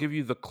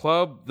you the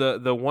club,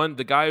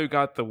 the guy who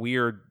got the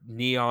weird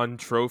neon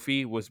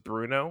trophy was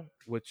Bruno,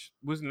 which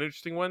was an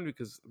interesting one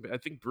because I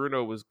think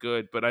Bruno was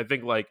good, but I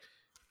think like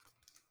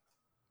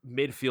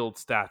midfield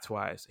stats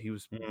wise, he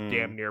was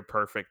damn Mm, near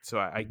perfect. So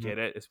I mhm, get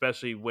it,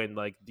 especially when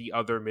like the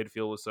other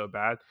midfield was so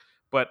bad.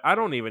 But I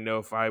don't even know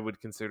if I would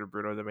consider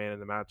Bruno the man in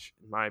the match,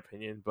 in my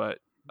opinion. But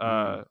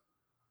mm.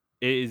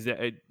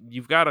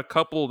 you've got a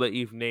couple that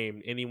you've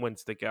named. Anyone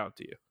stick out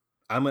to you?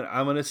 I'm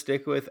gonna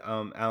stick with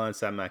Alan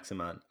Sam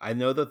Maximan. I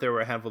know that there were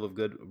a handful of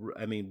good,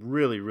 I mean,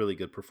 really really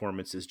good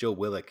performances. Joe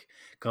Willock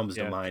comes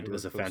to Yeah, mind Drew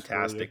as a was really good.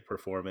 fantastic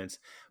performance,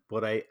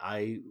 but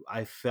I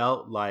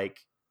felt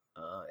like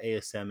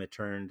ASM had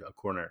turned a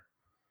corner,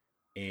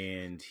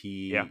 and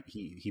Yeah.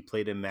 he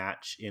played a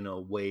match in a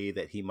way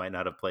that he might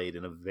not have played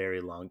in a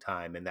very long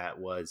time, and that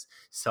was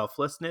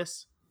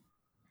selflessness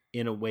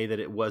in a way that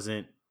it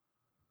wasn't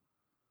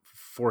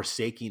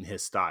forsaking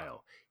his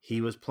style.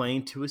 He was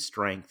playing to his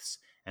strengths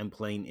and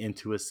playing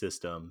into a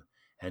system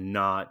and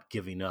not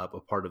giving up a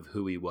part of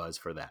who he was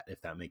for that,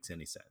 if that makes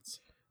any sense.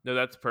 No,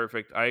 that's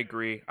perfect. I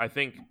agree. I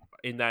think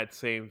in that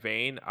same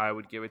vein, I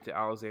would give it to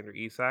Alexander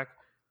Isak,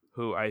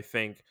 who I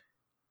think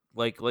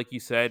like you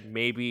said,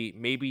 maybe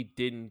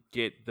didn't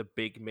get the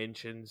big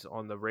mentions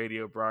on the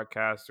radio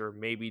broadcast, or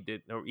maybe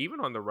did or even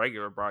on the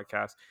regular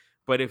broadcast.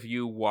 But if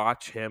you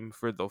watch him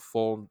for the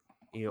full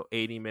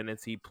 80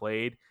 minutes he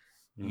played,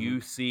 Mm-hmm.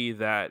 you see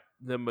that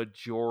the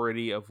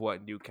majority of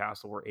what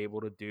Newcastle were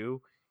able to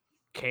do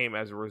came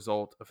as a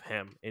result of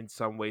him in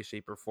some way,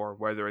 shape, or form,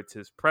 whether it's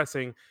his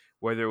pressing,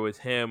 whether it was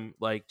him,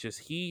 like just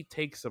he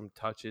takes some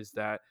touches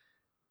that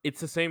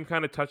it's the same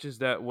kind of touches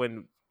that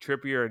when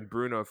Trippier and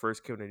Bruno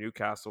first came to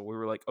Newcastle, we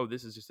were like, oh,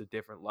 this is just a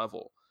different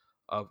level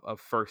of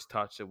first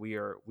touch that we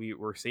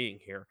were seeing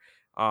here.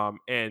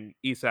 And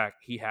Isak,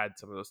 he had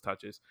some of those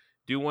touches.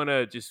 Do want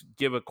to just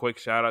give a quick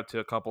shout out to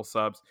a couple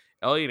subs.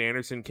 Elliot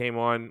Anderson came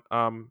on.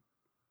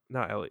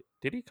 Not Elliot.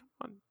 Did he come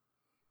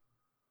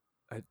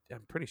on?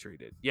 I'm pretty sure he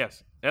did.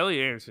 Yes,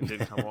 Elliot Anderson did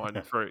come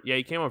on for. Yeah,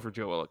 he came on for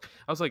Joe Willock.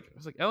 I was like,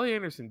 Elliot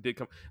Anderson did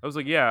come. I was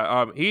like,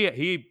 yeah.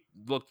 He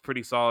looked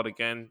pretty solid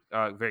again.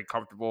 Very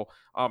comfortable.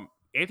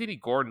 Anthony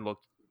Gordon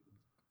looked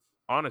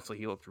honestly,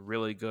 he looked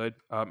really good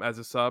as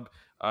a sub.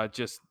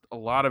 Just a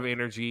lot of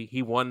energy.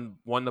 He won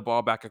the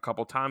ball back a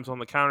couple times on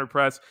the counter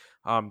press.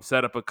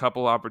 Set up a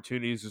couple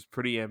opportunities. Was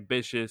pretty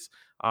ambitious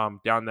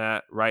down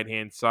that right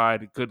hand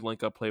side. Good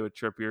link up play with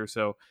Trippier.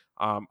 So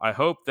I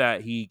hope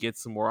that he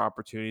gets some more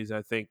opportunities.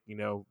 I think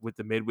with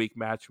the midweek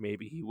match,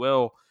 maybe he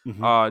will.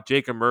 Mm-hmm.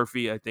 Jacob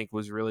Murphy, I think,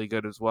 was really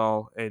good as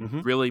well, and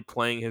Mm-hmm. really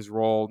playing his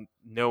role,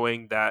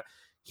 knowing that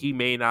he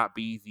may not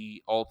be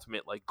the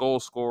ultimate like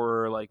goal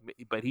scorer,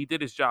 but he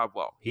did his job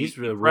well. He's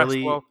He pressed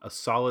really well. a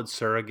solid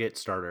surrogate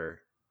starter,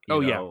 you Oh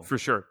yeah, know. for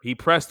sure. He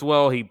pressed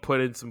well. He put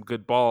in some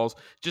good balls.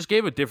 Just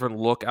gave a different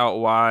look out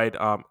wide.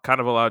 Kind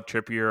of allowed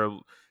Trippier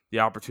the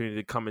opportunity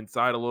to come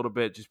inside a little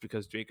bit, just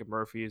because Jacob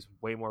Murphy is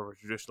way more of a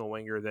traditional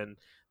winger than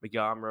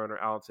Miguel Almiron or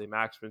Alan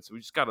Maximin. So we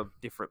just got a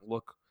different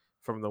look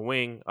from the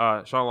wing.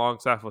 Sean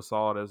Longstaff was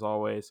solid as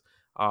always.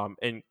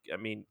 And I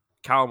mean,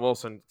 Callum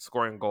Wilson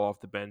scoring a goal off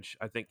the bench.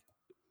 I think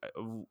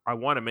I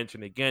want to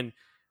mention again,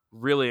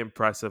 really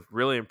impressive.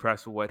 Really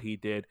impressed with what he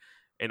did.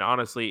 And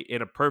honestly,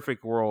 in a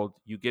perfect world,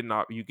 you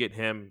get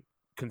him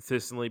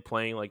consistently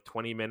playing like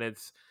 20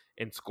 minutes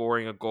and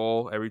scoring a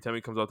goal every time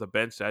he comes off the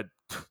bench.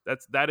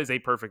 That is a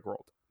perfect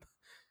world.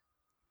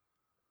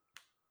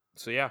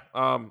 So yeah,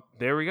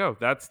 there we go.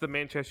 That's the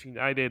Manchester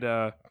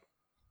United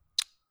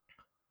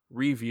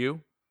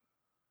review,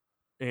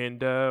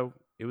 and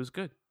it was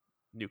good.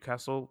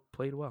 Newcastle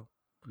played well.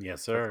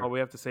 Yes, That's all sir. we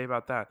have to say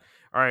about that.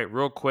 All right,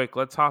 real quick,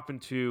 let's hop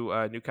into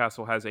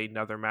Newcastle has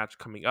another match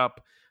coming up.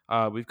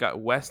 We've got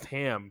West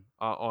Ham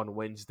on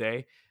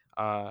Wednesday.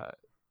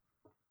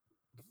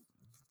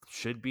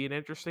 Should be an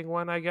interesting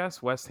one, I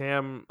guess. West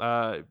Ham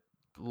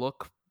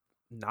look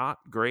not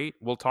great.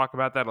 We'll talk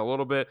about that a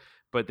little bit,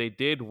 but they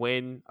did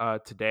win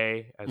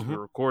today as Mm-hmm. we're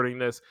recording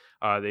this.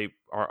 They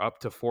are up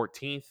to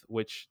 14th,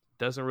 which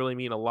doesn't really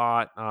mean a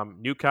lot.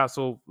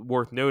 Newcastle,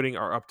 worth noting,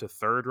 are up to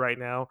third right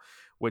now,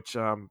 which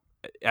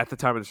at the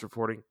time of this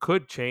reporting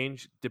could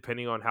change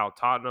depending on how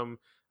Tottenham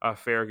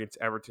fare against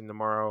Everton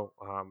tomorrow.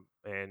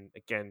 And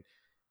again,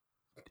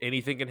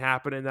 anything can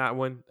happen in that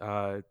one.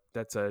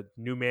 That's a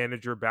new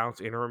manager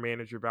bounce, interim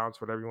manager bounce,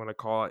 whatever you want to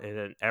call it. And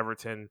then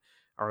Everton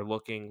are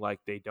looking like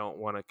they don't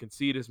want to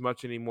concede as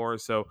much anymore.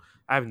 So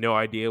I have no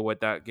idea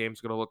what that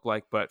game's going to look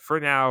like. But for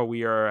now,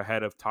 we are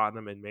ahead of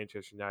Tottenham and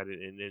Manchester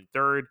United in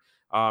third.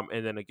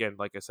 And then again,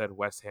 like I said,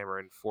 West Ham are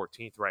in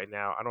 14th right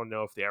now. I don't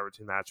know if the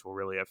Everton match will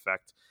really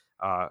affect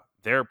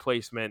their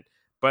placement.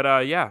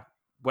 But yeah,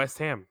 West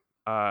Ham.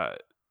 I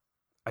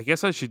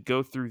guess I should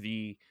go through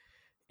the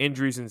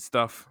injuries and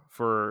stuff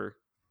for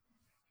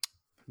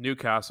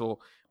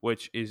Newcastle,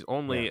 which is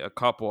only a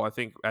couple. I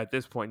think at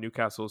this point,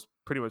 Newcastle is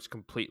pretty much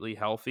completely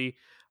healthy.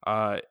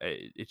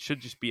 It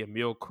should just be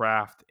Emil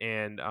Kraft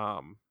and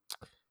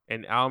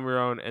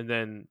Almiron, and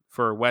then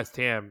for West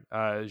Ham,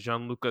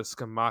 Gianluca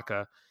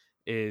Scamacca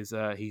is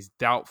he's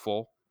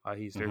doubtful.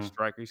 He's their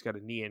striker. He's got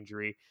a knee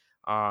injury,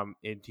 and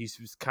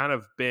he's kind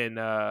of been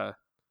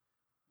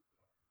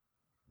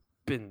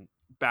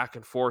back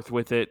and forth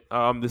with it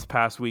this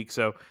past week.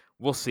 So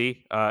we'll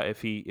see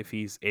if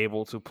he's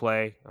able to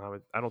play.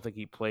 I don't think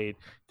he played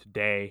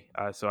today.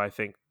 So I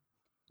think,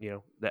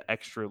 the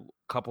extra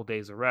couple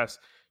days of rest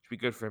should be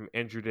good for him.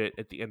 Injured it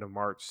at the end of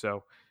March.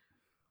 So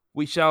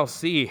we shall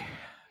see.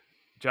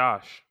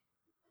 Josh,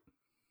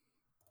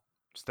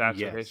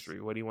 stats or history.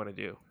 What do you want to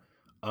do?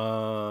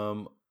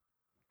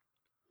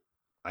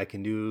 I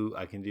can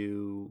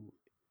do.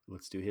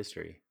 Let's do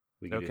history.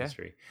 We can do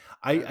history.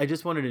 I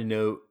just wanted to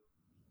note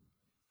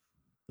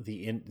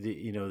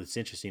it's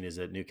interesting is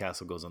that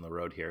Newcastle goes on the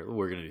road here.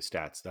 We're going to do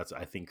stats. That's,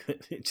 I think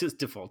it just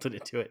defaulted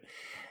into it.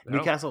 No.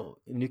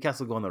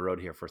 Newcastle go on the road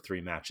here for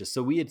 3 matches.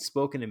 So we had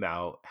spoken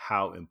about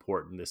how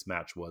important this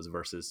match was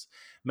versus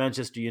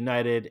Manchester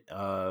United.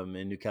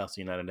 And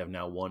Newcastle United have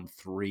now won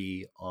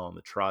 3 on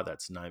the trot.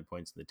 That's 9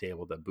 points in the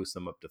table. That boosts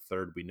them up to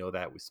 3rd. We know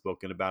that. We've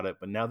spoken about it.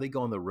 But now they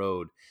go on the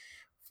road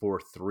for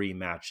 3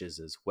 matches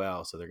as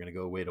well. So they're going to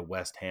go away to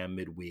West Ham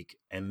midweek.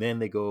 And then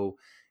they go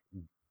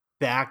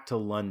back to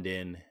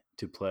London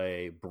to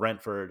play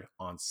Brentford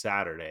on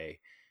Saturday.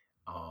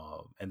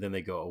 And then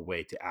they go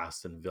away to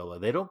Aston Villa.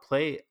 They don't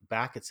play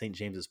back at St.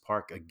 James's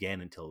Park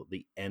again until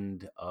the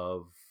into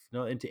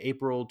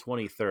April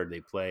 23rd.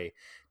 They play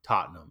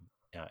Tottenham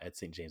at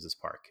St. James's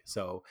Park.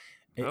 So,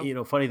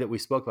 funny that we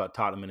spoke about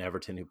Tottenham and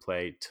Everton, who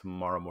play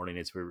tomorrow morning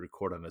as we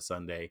record on a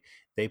Sunday.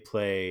 They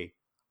play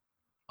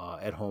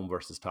at home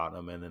versus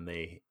Tottenham, and then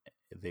they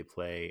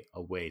play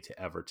away to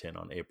Everton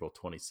on April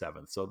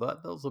 27th.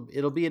 So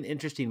it'll be an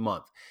interesting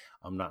month.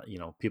 I'm not,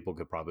 people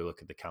could probably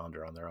look at the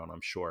calendar on their own,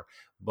 I'm sure,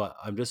 but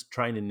I'm just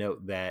trying to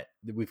note that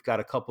we've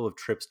got a couple of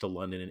trips to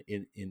London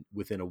in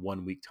within a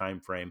 1 week time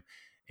frame.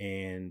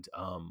 And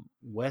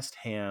West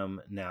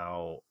Ham,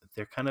 now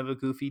they're kind of a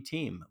goofy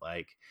team.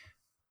 Like,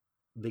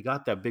 they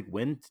got that big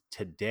win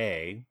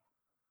today,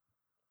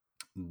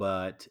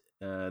 but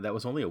that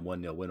was only a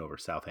 1-0 win over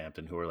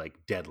Southampton, who are like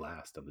dead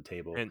last on the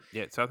table. And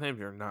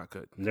Southampton are not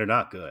good. They're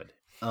not good.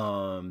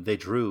 They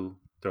drew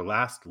their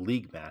last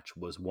league match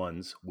was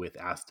ones with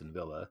Aston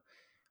Villa.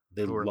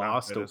 They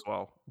lost as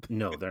well.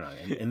 No, they're not.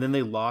 And then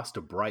they lost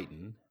to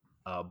Brighton,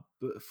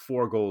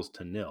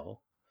 4-0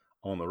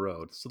 on the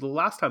road. So the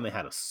last time they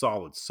had a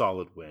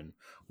solid win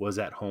was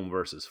at home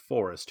versus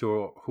Forest,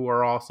 who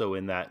are also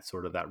in that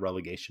sort of that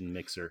relegation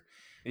mixer.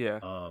 Yeah.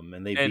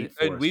 And they beat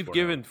Forest. And we've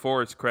given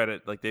Forest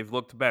credit, like they've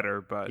looked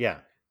better, but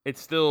it's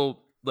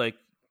still like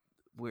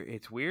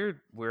it's weird.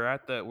 We're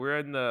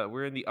in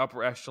the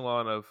upper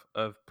echelon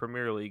of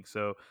Premier League,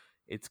 so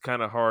it's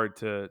kind of hard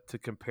to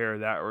compare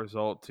that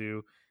result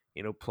to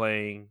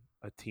playing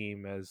a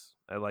team as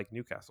like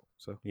Newcastle.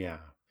 So no,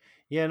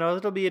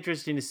 it'll be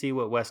interesting to see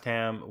what West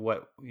Ham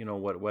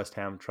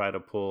try to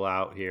pull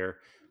out here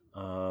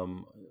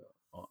on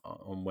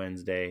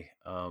Wednesday.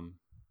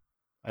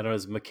 I don't know.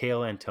 Is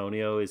Michael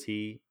Antonio, is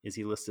he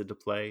listed to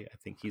play? I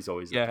think he's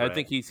always I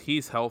think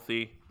he's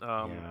healthy.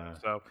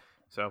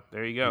 So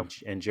there you go.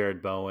 And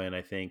Jared Bowen,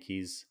 I think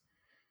he's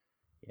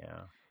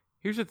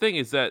Here's the thing: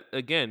 is that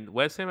again,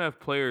 West Ham have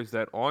players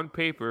that on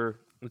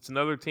paper it's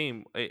another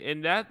team,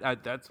 and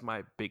that's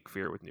my big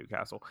fear with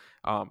Newcastle.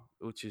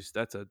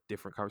 That's a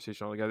different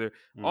conversation altogether.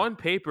 On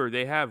paper,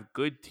 they have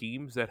good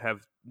teams that have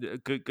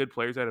good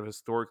players that have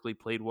historically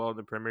played well in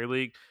the Premier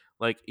League.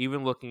 Like,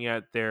 even looking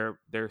at their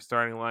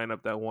starting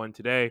lineup that won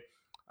today,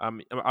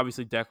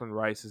 obviously Declan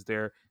Rice is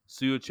there,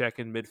 Souček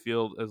in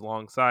midfield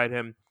alongside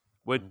him,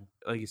 with,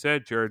 like you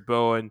said, Jared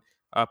Bowen,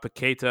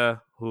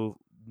 Paqueta, who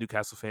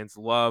Newcastle fans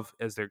love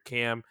as their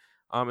cam,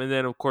 and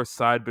then of course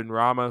Said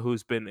Benrahma,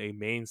 who's been a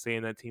mainstay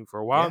in that team for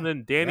a while, and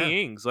then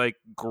Danny Ings, like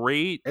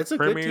great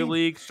Premier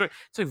League.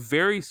 It's a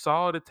very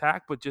solid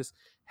attack, but just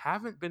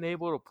haven't been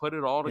able to put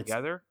it all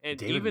together. And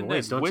David even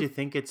Moyes, then, don't you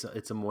think it's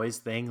a Moyes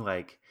thing?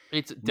 Like,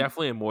 it's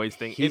definitely a Moyes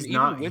thing. He's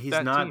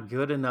not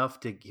good enough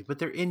to, but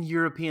they're in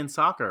European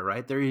soccer,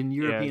 right? They're in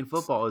European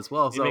football as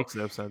well. So it makes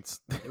no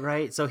sense,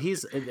 right? So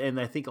and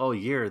I think all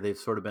year they've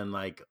sort of been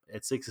like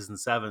at 6s and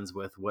 7s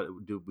with what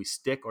do we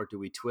stick or do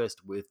we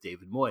twist with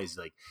David Moyes?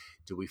 Like,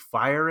 do we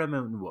fire him?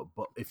 And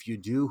if you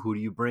do, who do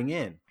you bring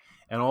in?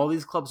 And all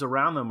these clubs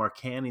around them are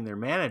canning their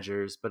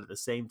managers, but at the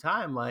same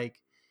time,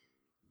 like,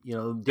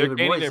 they're David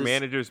gaining Moyes their is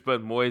managers,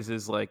 but Moyes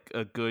is like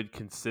a good,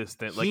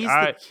 consistent. Like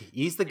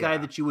he's the guy yeah.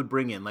 that you would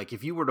bring in. Like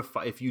if you were to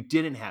if you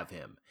didn't have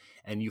him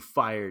and you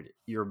fired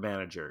your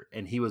manager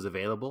and he was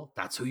available,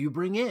 that's who you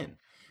bring in,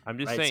 I'm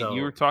just right? saying,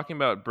 you were So talking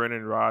about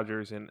Brendan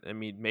Rodgers, and I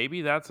mean,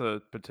 maybe that's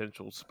a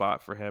potential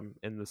spot for him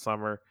in the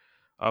summer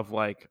of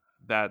like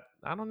that.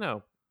 I don't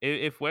know.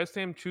 If West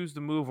Ham choose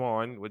to move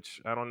on, which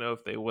I don't know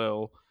if they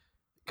will,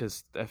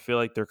 because I feel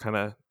like they're kind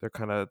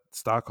of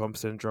Stockholm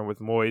syndrome with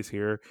Moyes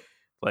here.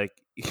 Like,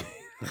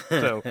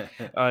 so,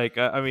 like,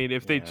 I mean,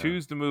 if they yeah.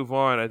 choose to move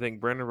on, I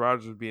think Brendan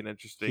Rodgers would be an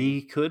interesting.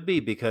 He could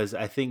be, because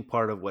I think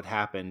part of what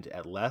happened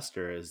at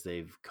Leicester is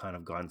they've kind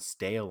of gone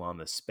stale on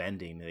the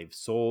spending.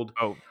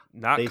 Oh,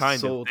 not They've kind of.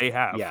 sold, They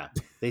have. yeah,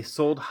 they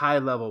sold high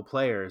level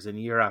players, and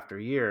year after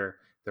year,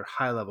 their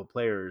high level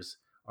players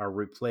are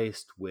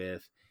replaced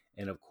with,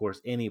 and of course,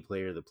 any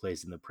player that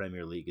plays in the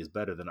Premier League is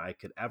better than I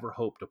could ever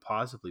hope to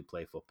possibly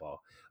play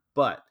football.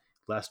 But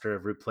Leicester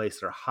have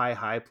replaced their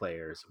high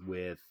players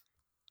with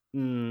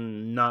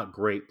not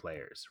great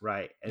players,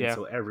 right? And Yeah.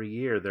 so every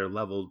year their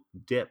level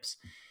dips.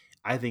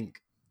 I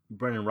think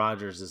Brendan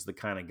Rodgers is the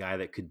kind of guy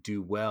that could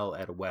do well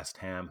at West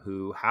Ham,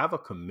 who have a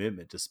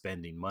commitment to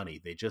spending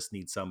money. They just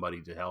need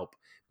somebody to help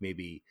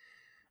maybe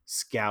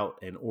scout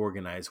and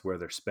organize where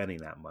they're spending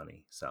that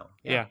money. So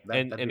yeah, Yeah,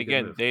 and that'd be and a good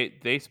again, move.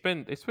 they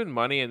spend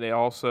money, and they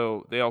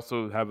also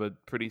have a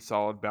pretty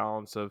solid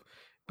balance of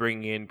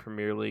bringing in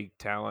Premier League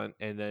talent,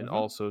 and then Mm-hmm.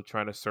 also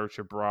trying to search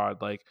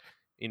abroad, like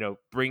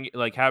bring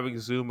like having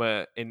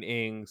Zuma and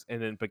Ings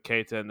and then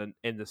Paqueta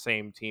in the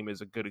same team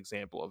is a good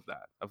example of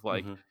that. Of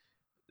like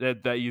Mm-hmm.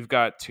 that you've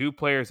got two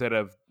players that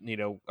have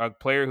a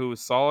player who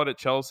was solid at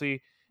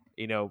Chelsea,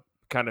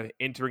 kind of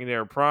entering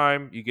their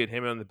prime. You get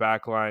him on the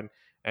back line,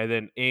 and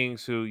then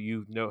Ings, who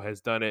has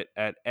done it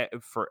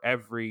for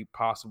every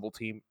possible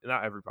team,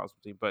 not every possible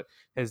team, but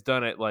has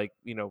done it like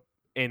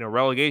in a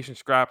relegation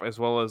scrap as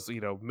well as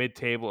mid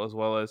table, as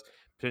well as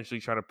potentially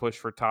trying to push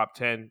for top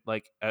 10,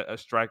 like a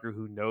striker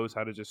who knows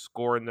how to just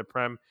score in the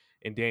prem,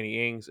 in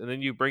Danny Ings. And then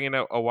you bring in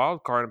a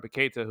wild card in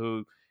Paqueta,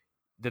 who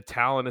the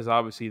talent is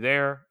obviously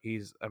there.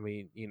 He's, I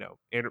mean,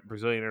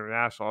 Brazilian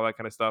international, all that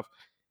kind of stuff.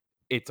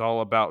 It's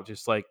all about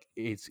just like,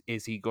 is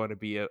he going to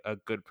be a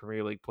good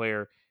Premier League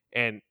player?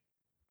 And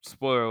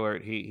spoiler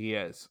alert, he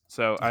is.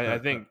 So I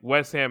think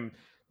West Ham,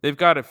 they've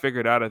got it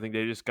figured out. I think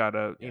they just got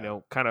to, Yeah.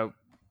 kind of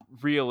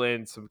reel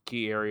in some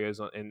key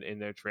areas in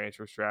their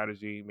transfer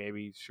strategy,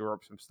 maybe shore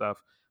up some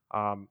stuff.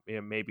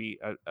 Maybe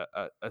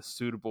a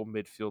suitable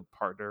midfield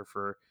partner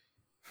for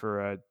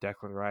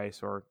Declan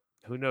Rice, or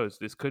who knows?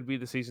 This could be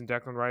the season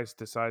Declan Rice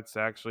decides to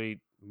actually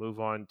move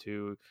on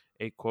to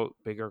a quote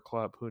bigger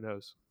club. Who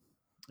knows?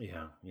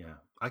 Yeah, yeah.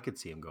 I could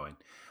see him going.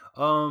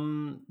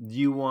 Do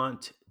you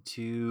want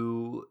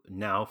to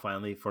now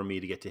finally for me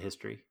to get to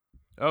history?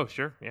 Oh,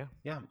 sure, yeah.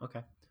 Yeah,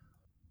 okay.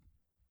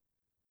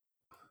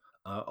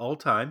 All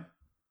time,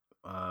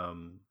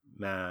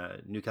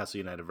 Newcastle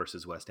United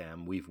versus West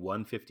Ham. We've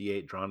won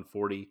 58, drawn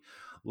 40,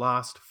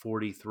 lost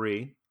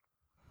 43.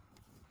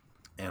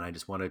 And I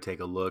just want to take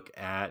a look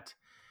at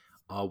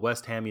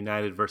West Ham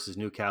United versus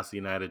Newcastle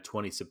United,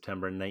 20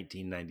 September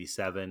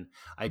 1997.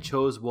 I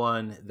chose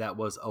one that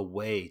was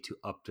away to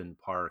Upton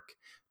Park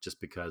just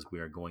because we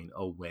are going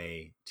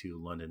away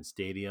to London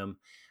Stadium.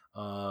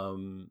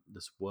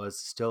 This was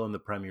still in the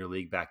Premier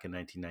League back in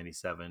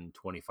 1997,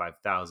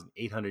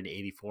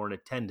 25,884 in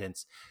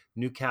attendance.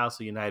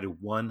 Newcastle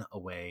United won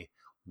away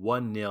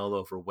 1-0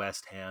 over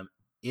West Ham.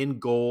 In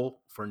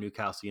goal for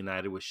Newcastle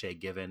United was Shea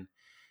Given.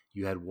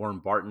 You had Warren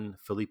Barton,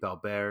 Philippe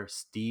Albert,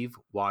 Steve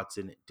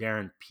Watson,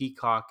 Darren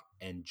Peacock,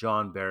 and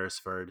John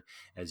Beresford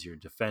as your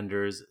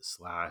defenders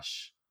 /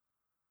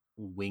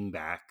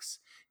 wingbacks.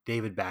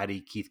 David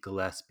Batty, Keith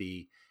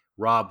Gillespie,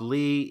 Rob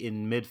Lee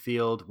in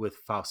midfield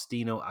with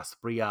Faustino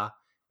Asprilla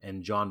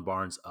and John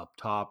Barnes up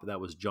top. That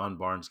was John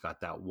Barnes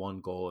got that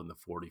one goal in the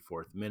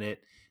 44th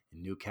minute.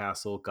 And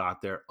Newcastle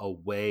got their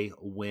away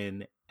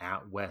win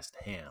at West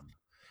Ham.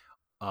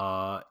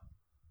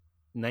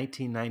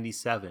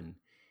 1997.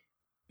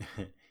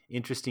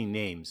 Interesting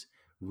names: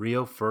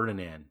 Rio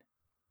Ferdinand,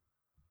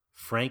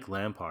 Frank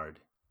Lampard,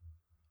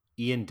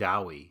 Ian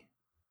Dowie,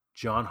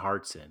 John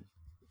Hartson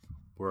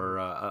were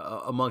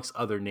amongst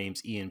other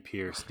names, Ian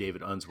Pierce,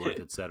 David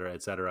Unsworth, etc.,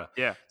 etc.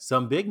 Yeah,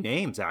 Some big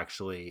names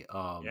actually.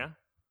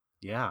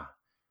 yeah.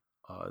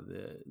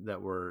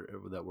 That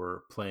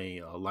were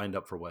playing lined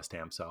up for West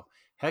Ham. So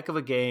heck of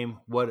a game.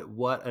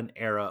 What an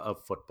era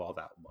of football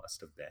that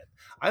must have been.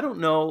 I don't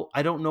know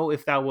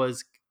if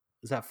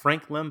is that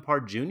Frank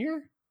Lampard Jr.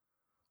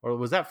 or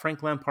was that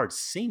Frank Lampard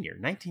Sr.?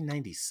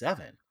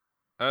 1997.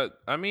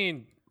 I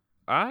mean,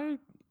 I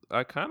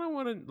kind of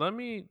want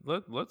to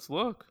let's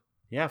look.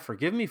 Yeah,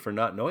 forgive me for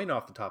not knowing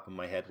off the top of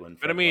my head when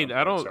But I Frank mean, I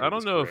Lampard don't started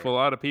his know if a career.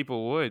 lot of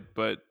people would,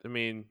 but I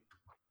mean,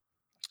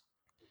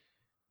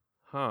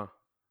 huh?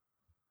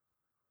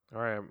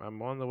 All right,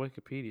 I'm on the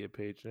Wikipedia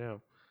page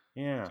now.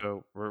 Yeah.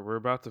 So we're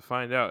about to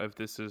find out if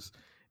this is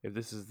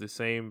the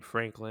same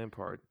Frank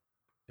Lampard.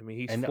 I mean,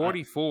 he's And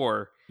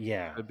 44.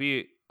 yeah.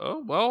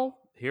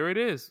 Here it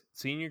is.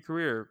 Senior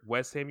career,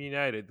 West Ham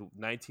United,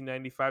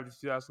 1995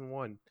 to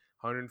 2001,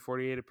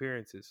 148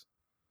 appearances.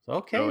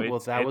 Okay, So well,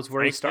 that it's was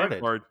where he Frank started.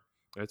 Lampard.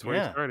 That's where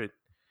he Yeah. started. And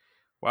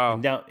Wow.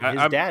 now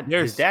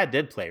his dad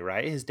did play,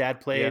 right? His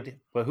dad played,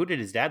 but who did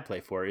his dad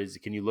play for?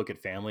 Can you look at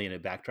family and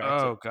it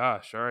backtracks it? Oh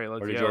gosh. All right. Or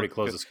did you already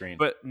close the screen?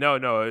 But no,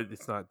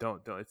 it's not.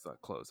 Don't. It's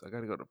not closed. I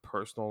got to go to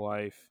personal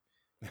life.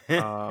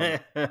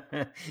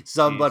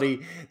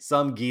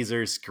 Some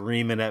geezer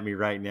screaming at me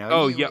right now.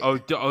 Oh yeah.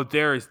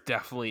 There is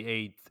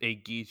definitely a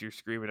geezer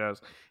screaming at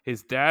us.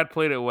 His dad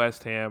played at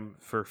West Ham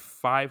for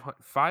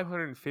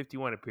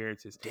 551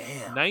 appearances.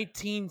 Damn.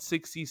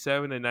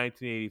 1967 and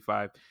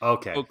 1985.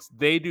 Okay. Folks,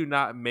 they do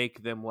not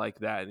make them like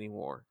that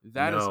anymore.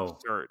 That is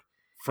absurd.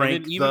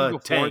 Frank the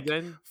Tank.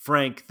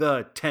 Frank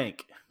the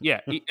Tank.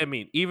 Yeah, I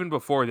mean, even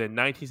before then,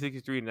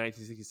 1963 and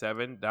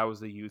 1967, that was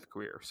the youth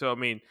career. So I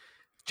mean,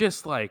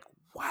 just like,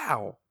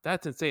 wow,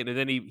 that's insane. And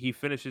then he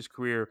finished his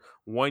career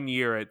 1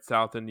 year at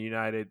Southend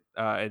United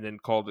and then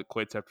called it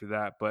quits after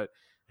that. But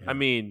I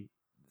mean,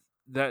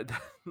 that's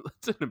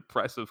an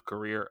impressive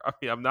career. I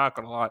mean, I'm not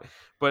going to lie.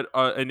 But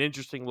an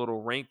interesting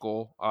little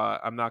wrinkle,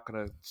 I'm not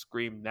going to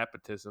scream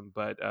nepotism,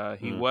 but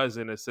he was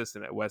an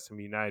assistant at West Ham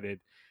United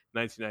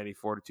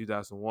 1994 to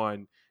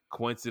 2001.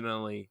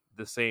 Coincidentally,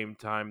 the same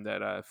time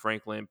that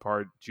Frank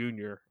Lampard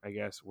Jr., I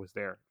guess, was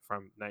there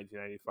from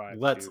 1995.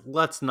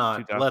 Let's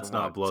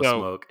not blow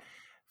smoke.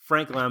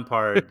 Frank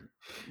Lampard,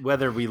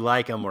 whether we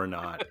like him or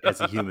not,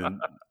 as a human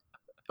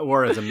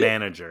or as a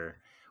manager,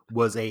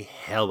 was a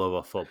hell of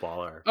a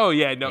footballer. Oh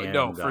yeah,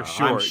 no, for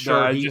sure. I'm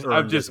sure he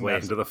earned his way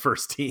into the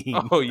first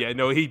team. Oh yeah,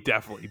 no, he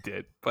definitely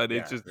did. But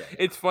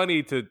it's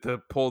funny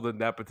to pull the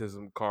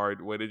nepotism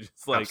card when it's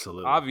just like,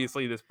 absolutely.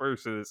 Obviously this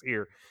person is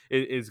here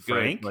is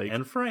good.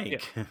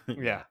 Frank.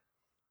 Yeah.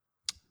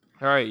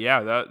 All right,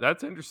 yeah,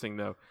 that's interesting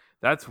though.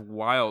 That's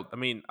wild. I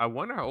mean, I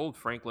wonder how old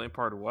Frank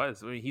Lampard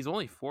was. I mean, he's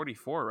only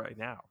 44 right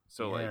now,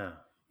 so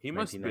he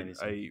must have been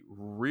a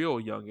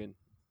real youngin.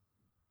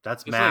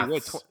 That's math.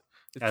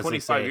 It's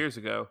 25 years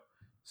ago.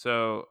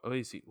 So, let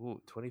me see. Ooh,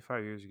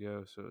 25 years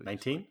ago. So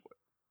 19?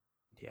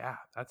 Yeah,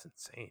 that's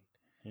insane.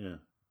 Yeah.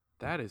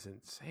 That is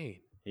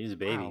insane. He's a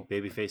baby. Wow.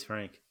 Babyface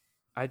Frank.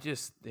 I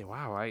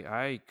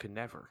could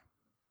never.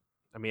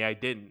 I mean, I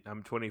didn't.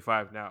 I'm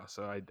 25 now,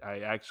 so I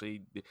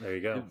actually. There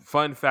you go.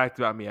 Fun fact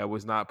about me: I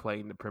was not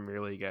playing the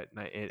Premier League at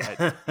age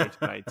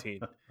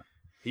 19.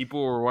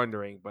 People were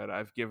wondering, but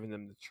I've given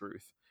them the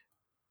truth.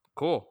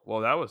 Cool.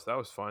 Well, that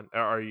was fun.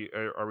 Are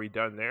we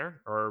done there,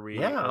 or are we?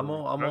 Yeah, I'm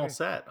all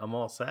set. I'm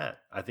all set.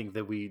 I think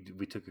that we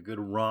took a good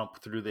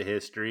romp through the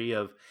history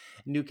of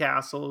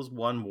Newcastle's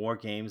won more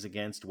games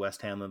against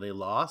West Ham than they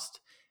lost.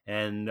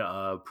 And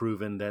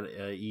proven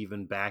that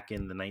even back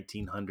in the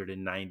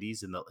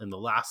 1990s, in the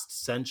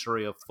last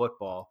century of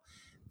football,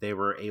 they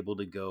were able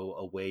to go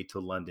away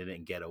to London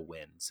and get a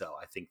win. So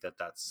I think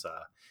that's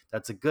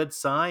a good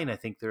sign. I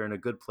think they're in a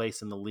good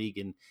place in the league.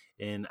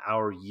 In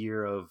our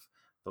year of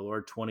the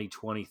Lord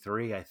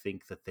 2023, I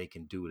think that they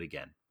can do it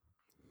again.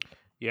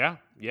 Yeah.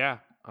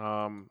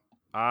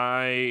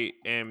 I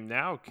am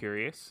now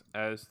curious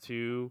as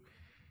to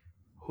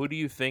who do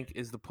you think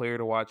is the player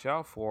to watch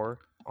out for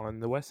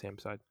on the West Ham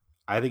side?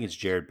 I think it's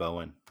Jared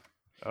Bowen.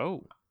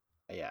 Oh.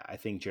 Yeah, I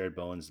think Jared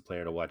Bowen's the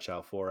player to watch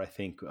out for. I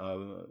think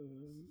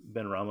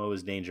Benrahma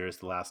was dangerous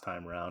the last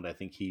time around. I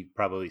think he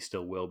probably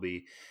still will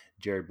be.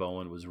 Jared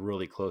Bowen was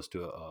really close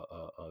to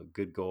a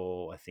good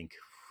goal. I think,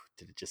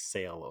 did it just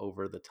sail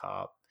over the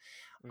top?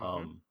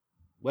 Mm-hmm.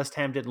 West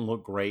Ham didn't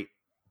look great.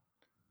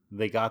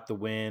 They got the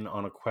win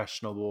on a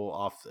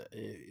questionable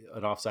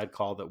an offside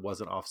call that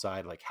wasn't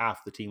offside. Like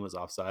half the team was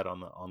offside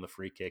on the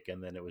free kick,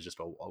 and then it was just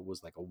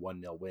like a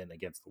 1-0 win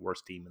against the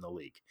worst team in the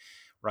league,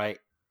 right?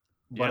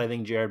 Yeah. But I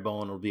think Jared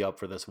Bowen will be up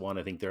for this one.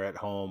 I think they're at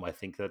home. I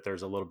think that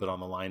there's a little bit on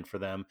the line for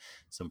them,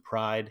 some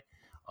pride.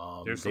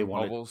 There's some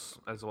bubbles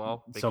as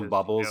well. Some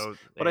bubbles,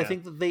 but I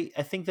think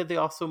that they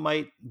also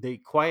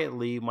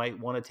quietly might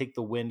want to take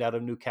the wind out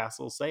of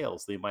Newcastle's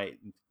sails. They might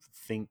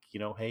think,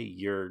 hey,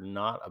 you're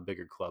not a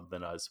bigger club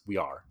than us. We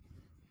are,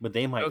 but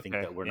they might think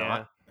that we're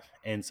not.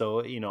 And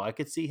so, I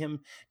could see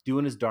him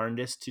doing his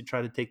darndest to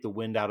try to take the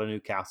wind out of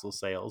Newcastle's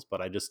sails,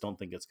 but I just don't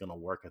think it's going to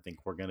work. I think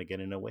we're going to get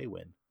an away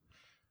win.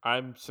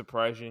 I'm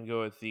surprised you didn't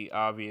go with the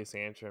obvious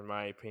answer, in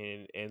my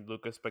opinion, and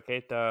Lucas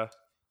Paqueta,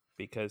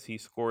 because he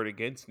scored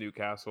against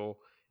Newcastle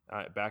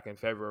back in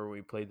February when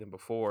we played them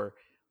before,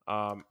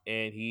 and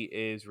he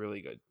is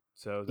really good.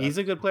 So he's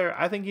a good player.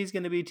 I think he's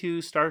going to be too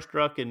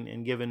starstruck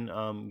and giving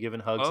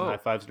hugs and high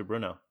fives to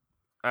Bruno.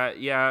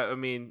 Yeah, I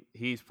mean,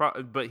 he's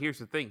probably, but here's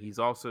the thing: he's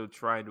also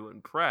trying to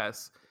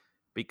impress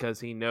because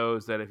he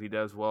knows that if he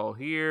does well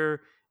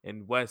here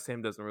and West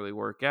Ham doesn't really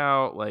work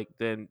out, like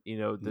then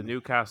the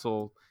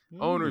Newcastle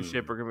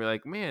ownership are gonna be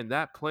like, man,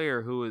 that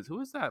player who is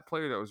that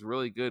player that was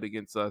really good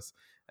against us?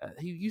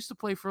 He used to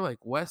play for like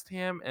West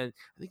Ham, and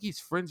I think he's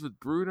friends with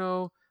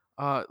Bruno.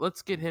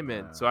 Let's get him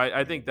in. So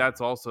I think that's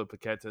also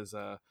Paqueta's.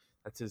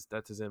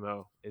 That's his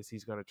MO. Is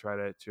he's gonna try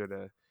to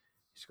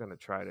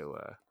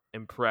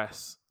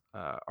impress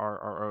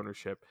our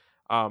ownership,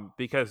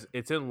 because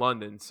it's in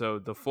London. So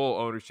the full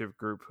ownership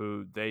group,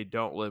 who they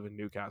don't live in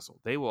Newcastle,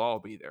 they will all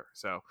be there.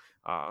 So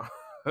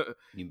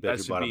You bet that your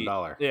should bottom be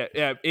dollar.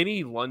 yeah.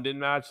 Any London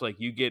match, like,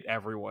 you get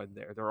everyone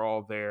there. They're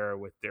all there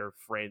with their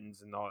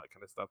friends and all that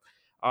kind of stuff.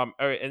 All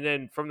right, and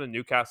then from the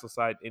Newcastle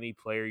side, any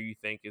player you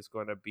think is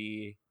going to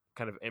be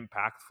kind of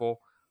impactful?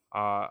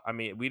 I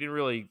mean, we didn't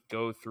really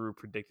go through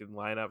predicted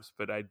lineups,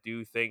 but I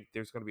do think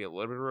there's going to be a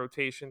little bit of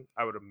rotation,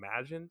 I would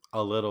imagine.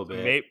 A little So,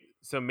 bit.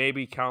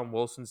 maybe Callum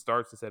Wilson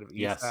starts instead of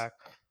Yes. Isak.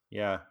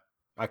 Yeah.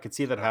 I could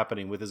see that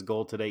happening with his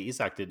goal today.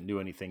 Isak didn't do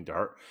anything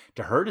to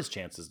hurt his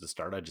chances to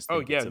start. I just Oh,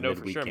 think yeah, it's a no,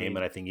 for midweek sure. I game, mean,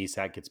 and I think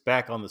Isak gets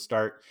back on the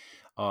start,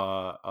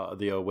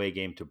 the away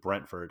game to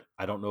Brentford.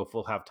 I don't know if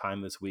we'll have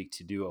time this week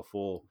to do a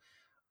full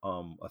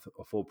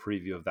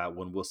preview of that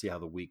one. We'll see how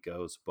the week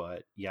goes,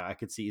 but yeah, I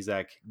could see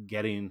Isak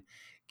getting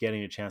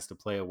a chance to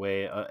play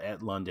away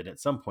at London at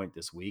some point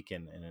this week,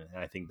 and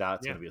I think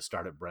that's yeah, going to be a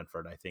start at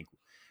Brentford. I think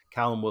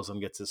Callum Wilson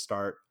gets his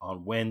start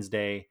on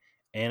Wednesday.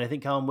 And I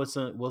think Callum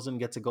Wilson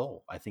gets a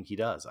goal. I think he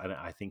does.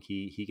 I think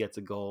he gets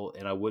a goal,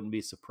 and I wouldn't be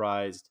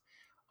surprised.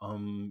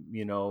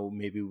 Maybe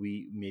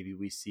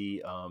we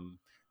see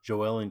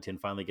Joe Ellington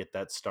finally get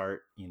that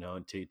start.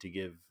 To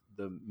give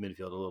the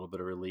midfield a little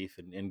bit of relief,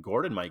 and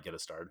Gordon might get a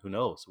start. Who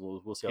knows?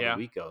 We'll see how yeah, the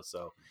week goes.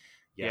 So,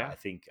 yeah, yeah.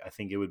 I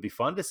think it would be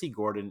fun to see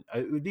Gordon.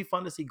 It would be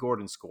fun to see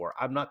Gordon score.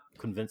 I'm not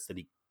convinced that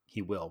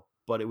he will,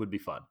 but it would be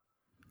fun.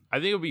 I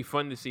think it would be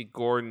fun to see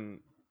Gordon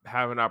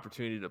have an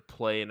opportunity to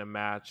play in a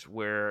match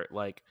where,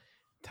 like,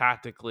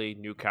 tactically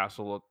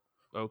Newcastle looked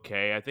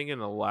okay. I think in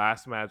the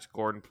last match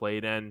Gordon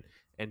played in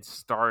and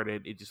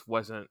started, it just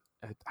wasn't.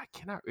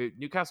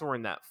 Newcastle were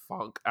in that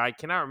funk. I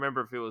cannot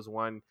remember if it was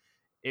one.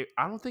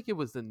 I don't think it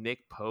was the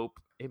Nick Pope.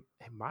 It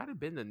might have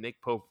been the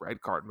Nick Pope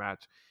red card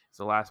match. It's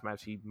the last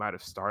match he might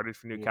have started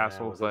for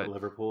Newcastle, Was but it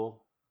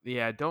Liverpool?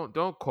 yeah,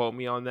 don't quote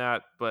me on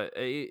that, but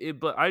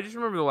but I just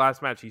remember the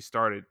last match he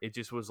started. It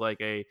just was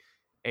like a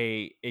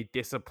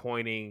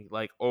disappointing,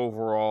 like,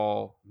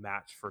 overall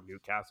match for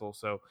Newcastle.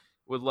 So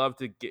would love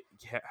to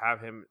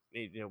have him,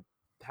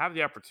 have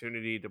the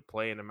opportunity to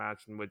play in a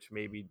match in which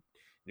maybe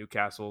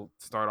Newcastle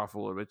start off a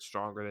little bit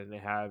stronger than they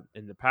have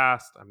in the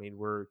past. I mean,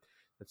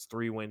 that's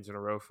 3 wins in a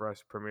row for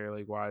us Premier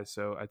League wise.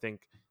 So I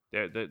think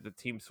the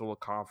team's full of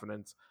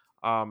confidence.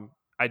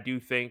 I do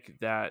think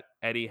that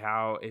Eddie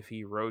Howe, if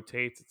he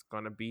rotates, it's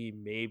going to be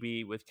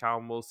maybe with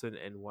Callum Wilson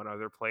and one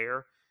other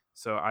player.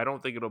 So I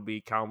don't think it'll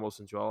be Callum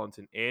Wilson, Joel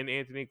Ellington, and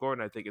Anthony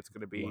Gordon. I think it's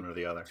going to be One or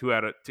the other. It's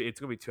going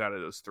to be 2 out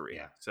of those 3.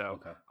 Yeah. So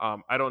Okay.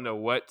 I don't know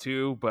what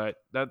to, but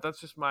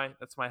that's my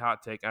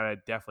hot take. And I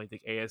definitely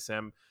think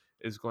ASM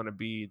is going to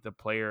be the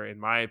player, in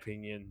my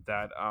opinion,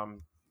 that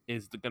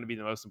is going to be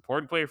the most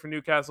important player for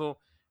Newcastle,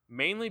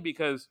 mainly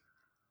because,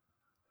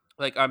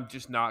 like, I'm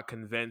just not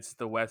convinced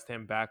the West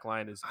Ham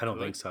backline is I don't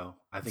good. think so.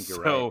 I think you're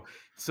right.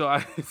 So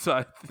I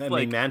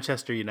mean,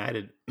 Manchester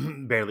United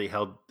barely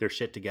held their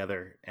shit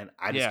together, and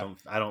I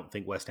don't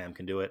think West Ham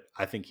can do it.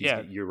 I think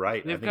you're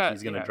right. I think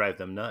he's going to drive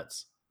them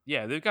nuts.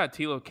 Yeah, they've got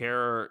Tilo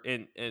Kehrer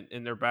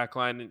in their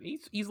backline, and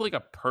he's like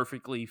a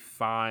perfectly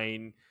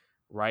fine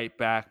right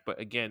back, but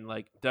again,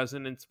 like,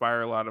 doesn't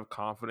inspire a lot of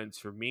confidence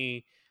for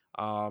me.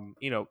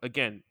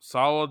 Again,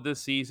 solid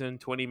this season,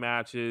 20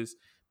 matches,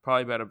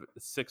 probably about a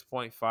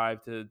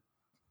 6.5 to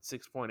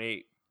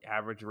 6.8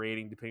 average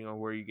rating, depending on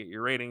where you get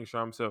your ratings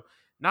from. So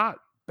not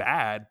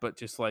bad, but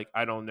just, like,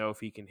 I don't know if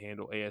he can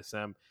handle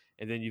ASM.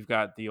 And then you've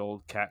got the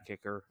old cat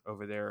kicker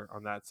over there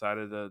on that side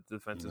of the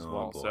defense as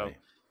well. Boy.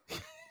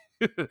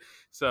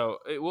 So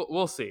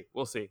we'll see.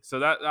 We'll see. So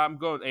that I'm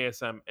going with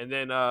ASM. And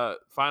then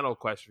final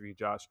question for you,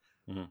 Josh.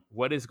 Mm-hmm.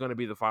 What is going to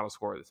be the final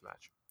score of this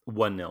match?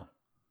 1-0.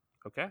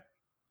 Okay.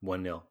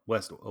 1-0.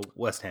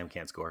 West Ham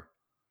can't score.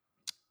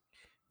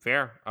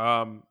 Fair.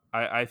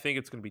 I think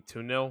it's going to be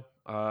 2-0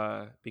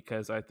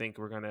 because I think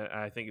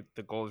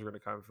the goals are going to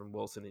come from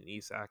Wilson and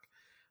Isak.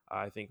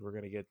 I think we're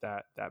going to get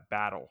that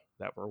battle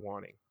that we're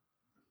wanting.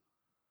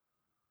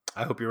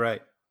 I hope you're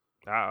right.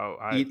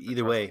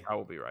 Either way, I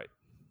will be right.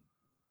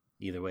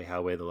 Either way, how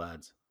away the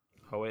lads.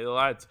 Away the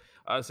lads.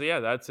 So yeah,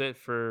 that's it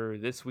for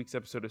this week's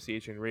episode of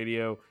CHN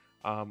Radio.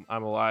 I'm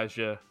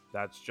Elijah.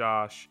 That's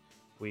Josh.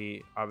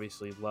 We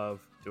obviously love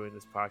doing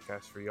this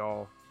podcast for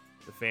y'all,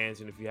 the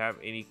fans. And if you have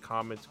any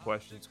comments,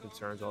 questions,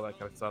 concerns, all that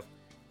kind of stuff,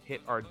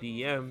 hit our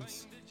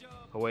DMs.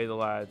 Away the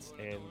lads,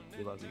 and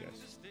we love you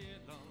guys.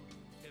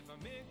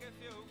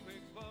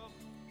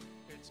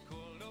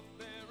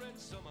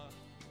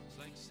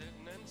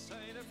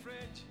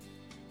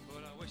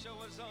 Wish I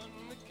was on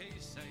the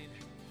quayside,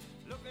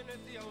 looking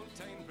at the old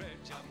town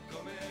bridge. I'm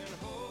coming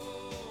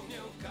home,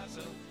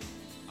 Newcastle.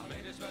 I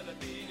might as well have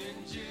been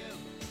in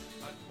jail.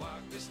 I'd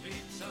walk the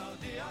streets all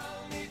day.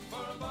 I'll need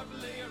for a bottle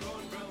of your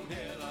own brown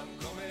ale. I'm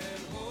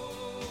coming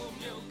home,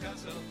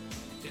 Newcastle.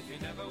 If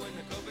you never win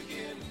the cup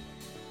again,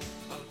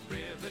 I'll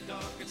brave the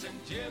dark at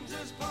St.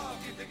 James's Park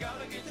if the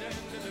Gallagher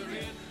end in the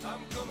rain.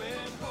 I'm coming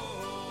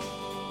home.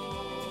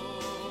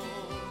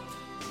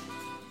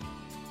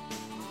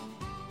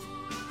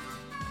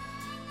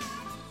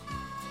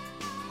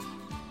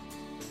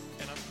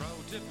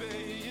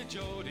 be a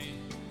Geordie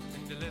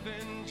and to live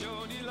in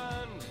Geordie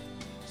land.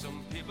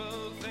 Some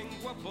people think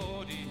we're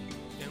bawdy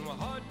and we're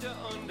hard to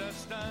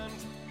understand,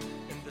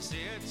 and they say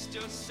it's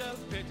just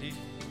self-pity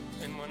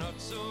and we're not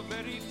so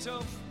very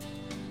tough,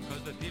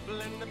 cause the people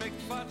in the big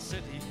fat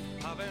city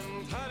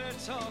haven't had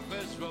it half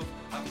as rough.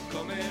 I'm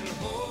coming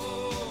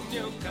home,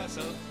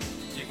 Newcastle,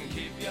 you can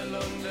keep your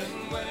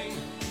London wine.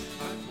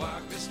 I'd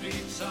walk the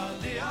streets all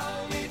day,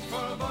 I'll meet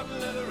for a bottle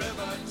of the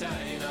River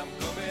Tyne. I'm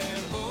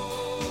coming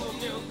home,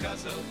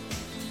 Newcastle,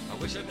 I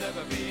wish I'd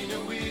never been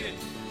away.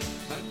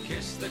 I'd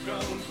kiss the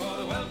ground for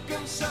the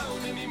welcome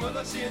sound and me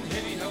mother saying,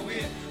 Henny, how are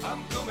you?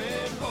 I'm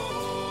coming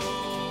home.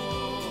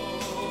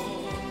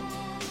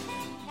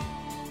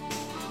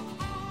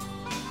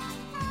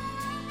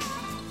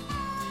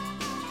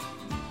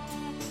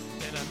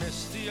 Then I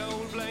miss the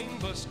old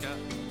blind busker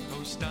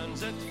who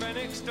stands at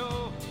Fenwick's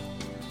door.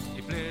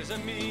 He plays a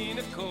mean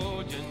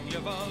accordion,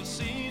 you've all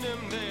seen him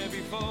there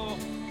before.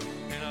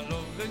 And I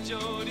love the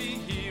Geordie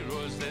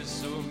heroes, there's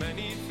so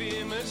many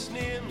famous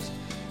names,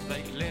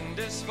 like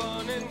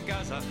Lindisfarne and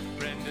Gaza,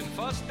 Brendan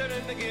Foster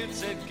and the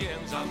Gateshead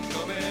Games. I'm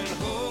coming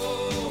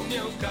home,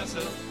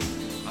 Newcastle,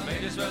 I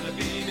might as well have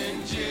been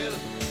in jail.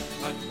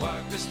 I'd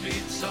walk the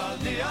streets all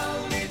day,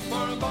 I'll need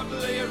for a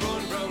bottle of your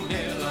own brown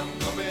ale. I'm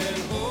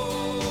coming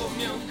home,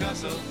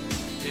 Newcastle,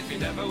 if you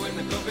never win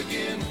the cup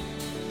again.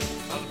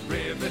 I'll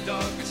brave the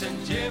dog at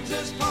St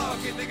James's Park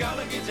at the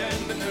Gallagher's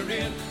End in the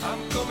rain.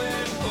 I'm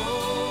coming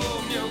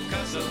home,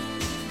 Newcastle,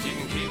 you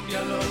can keep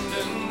your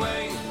London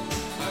wine.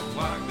 I'd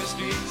walk the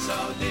streets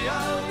all day,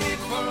 I'll need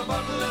for a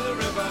bottle of the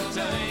River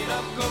Tyne.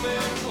 I'm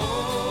coming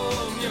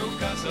home,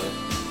 Newcastle,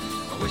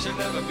 I wish I'd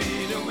never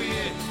been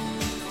away.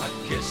 I'd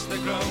kiss the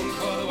ground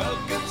for the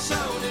welcome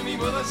sound and me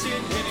mother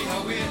saying, Henny,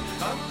 how are you?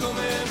 I'm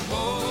coming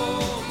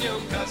home,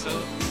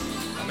 Newcastle,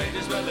 I might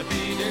as well have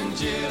been in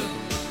jail.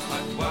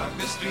 I'd walk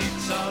the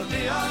streets all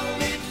day, I'll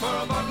need for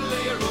a bottle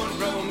of your own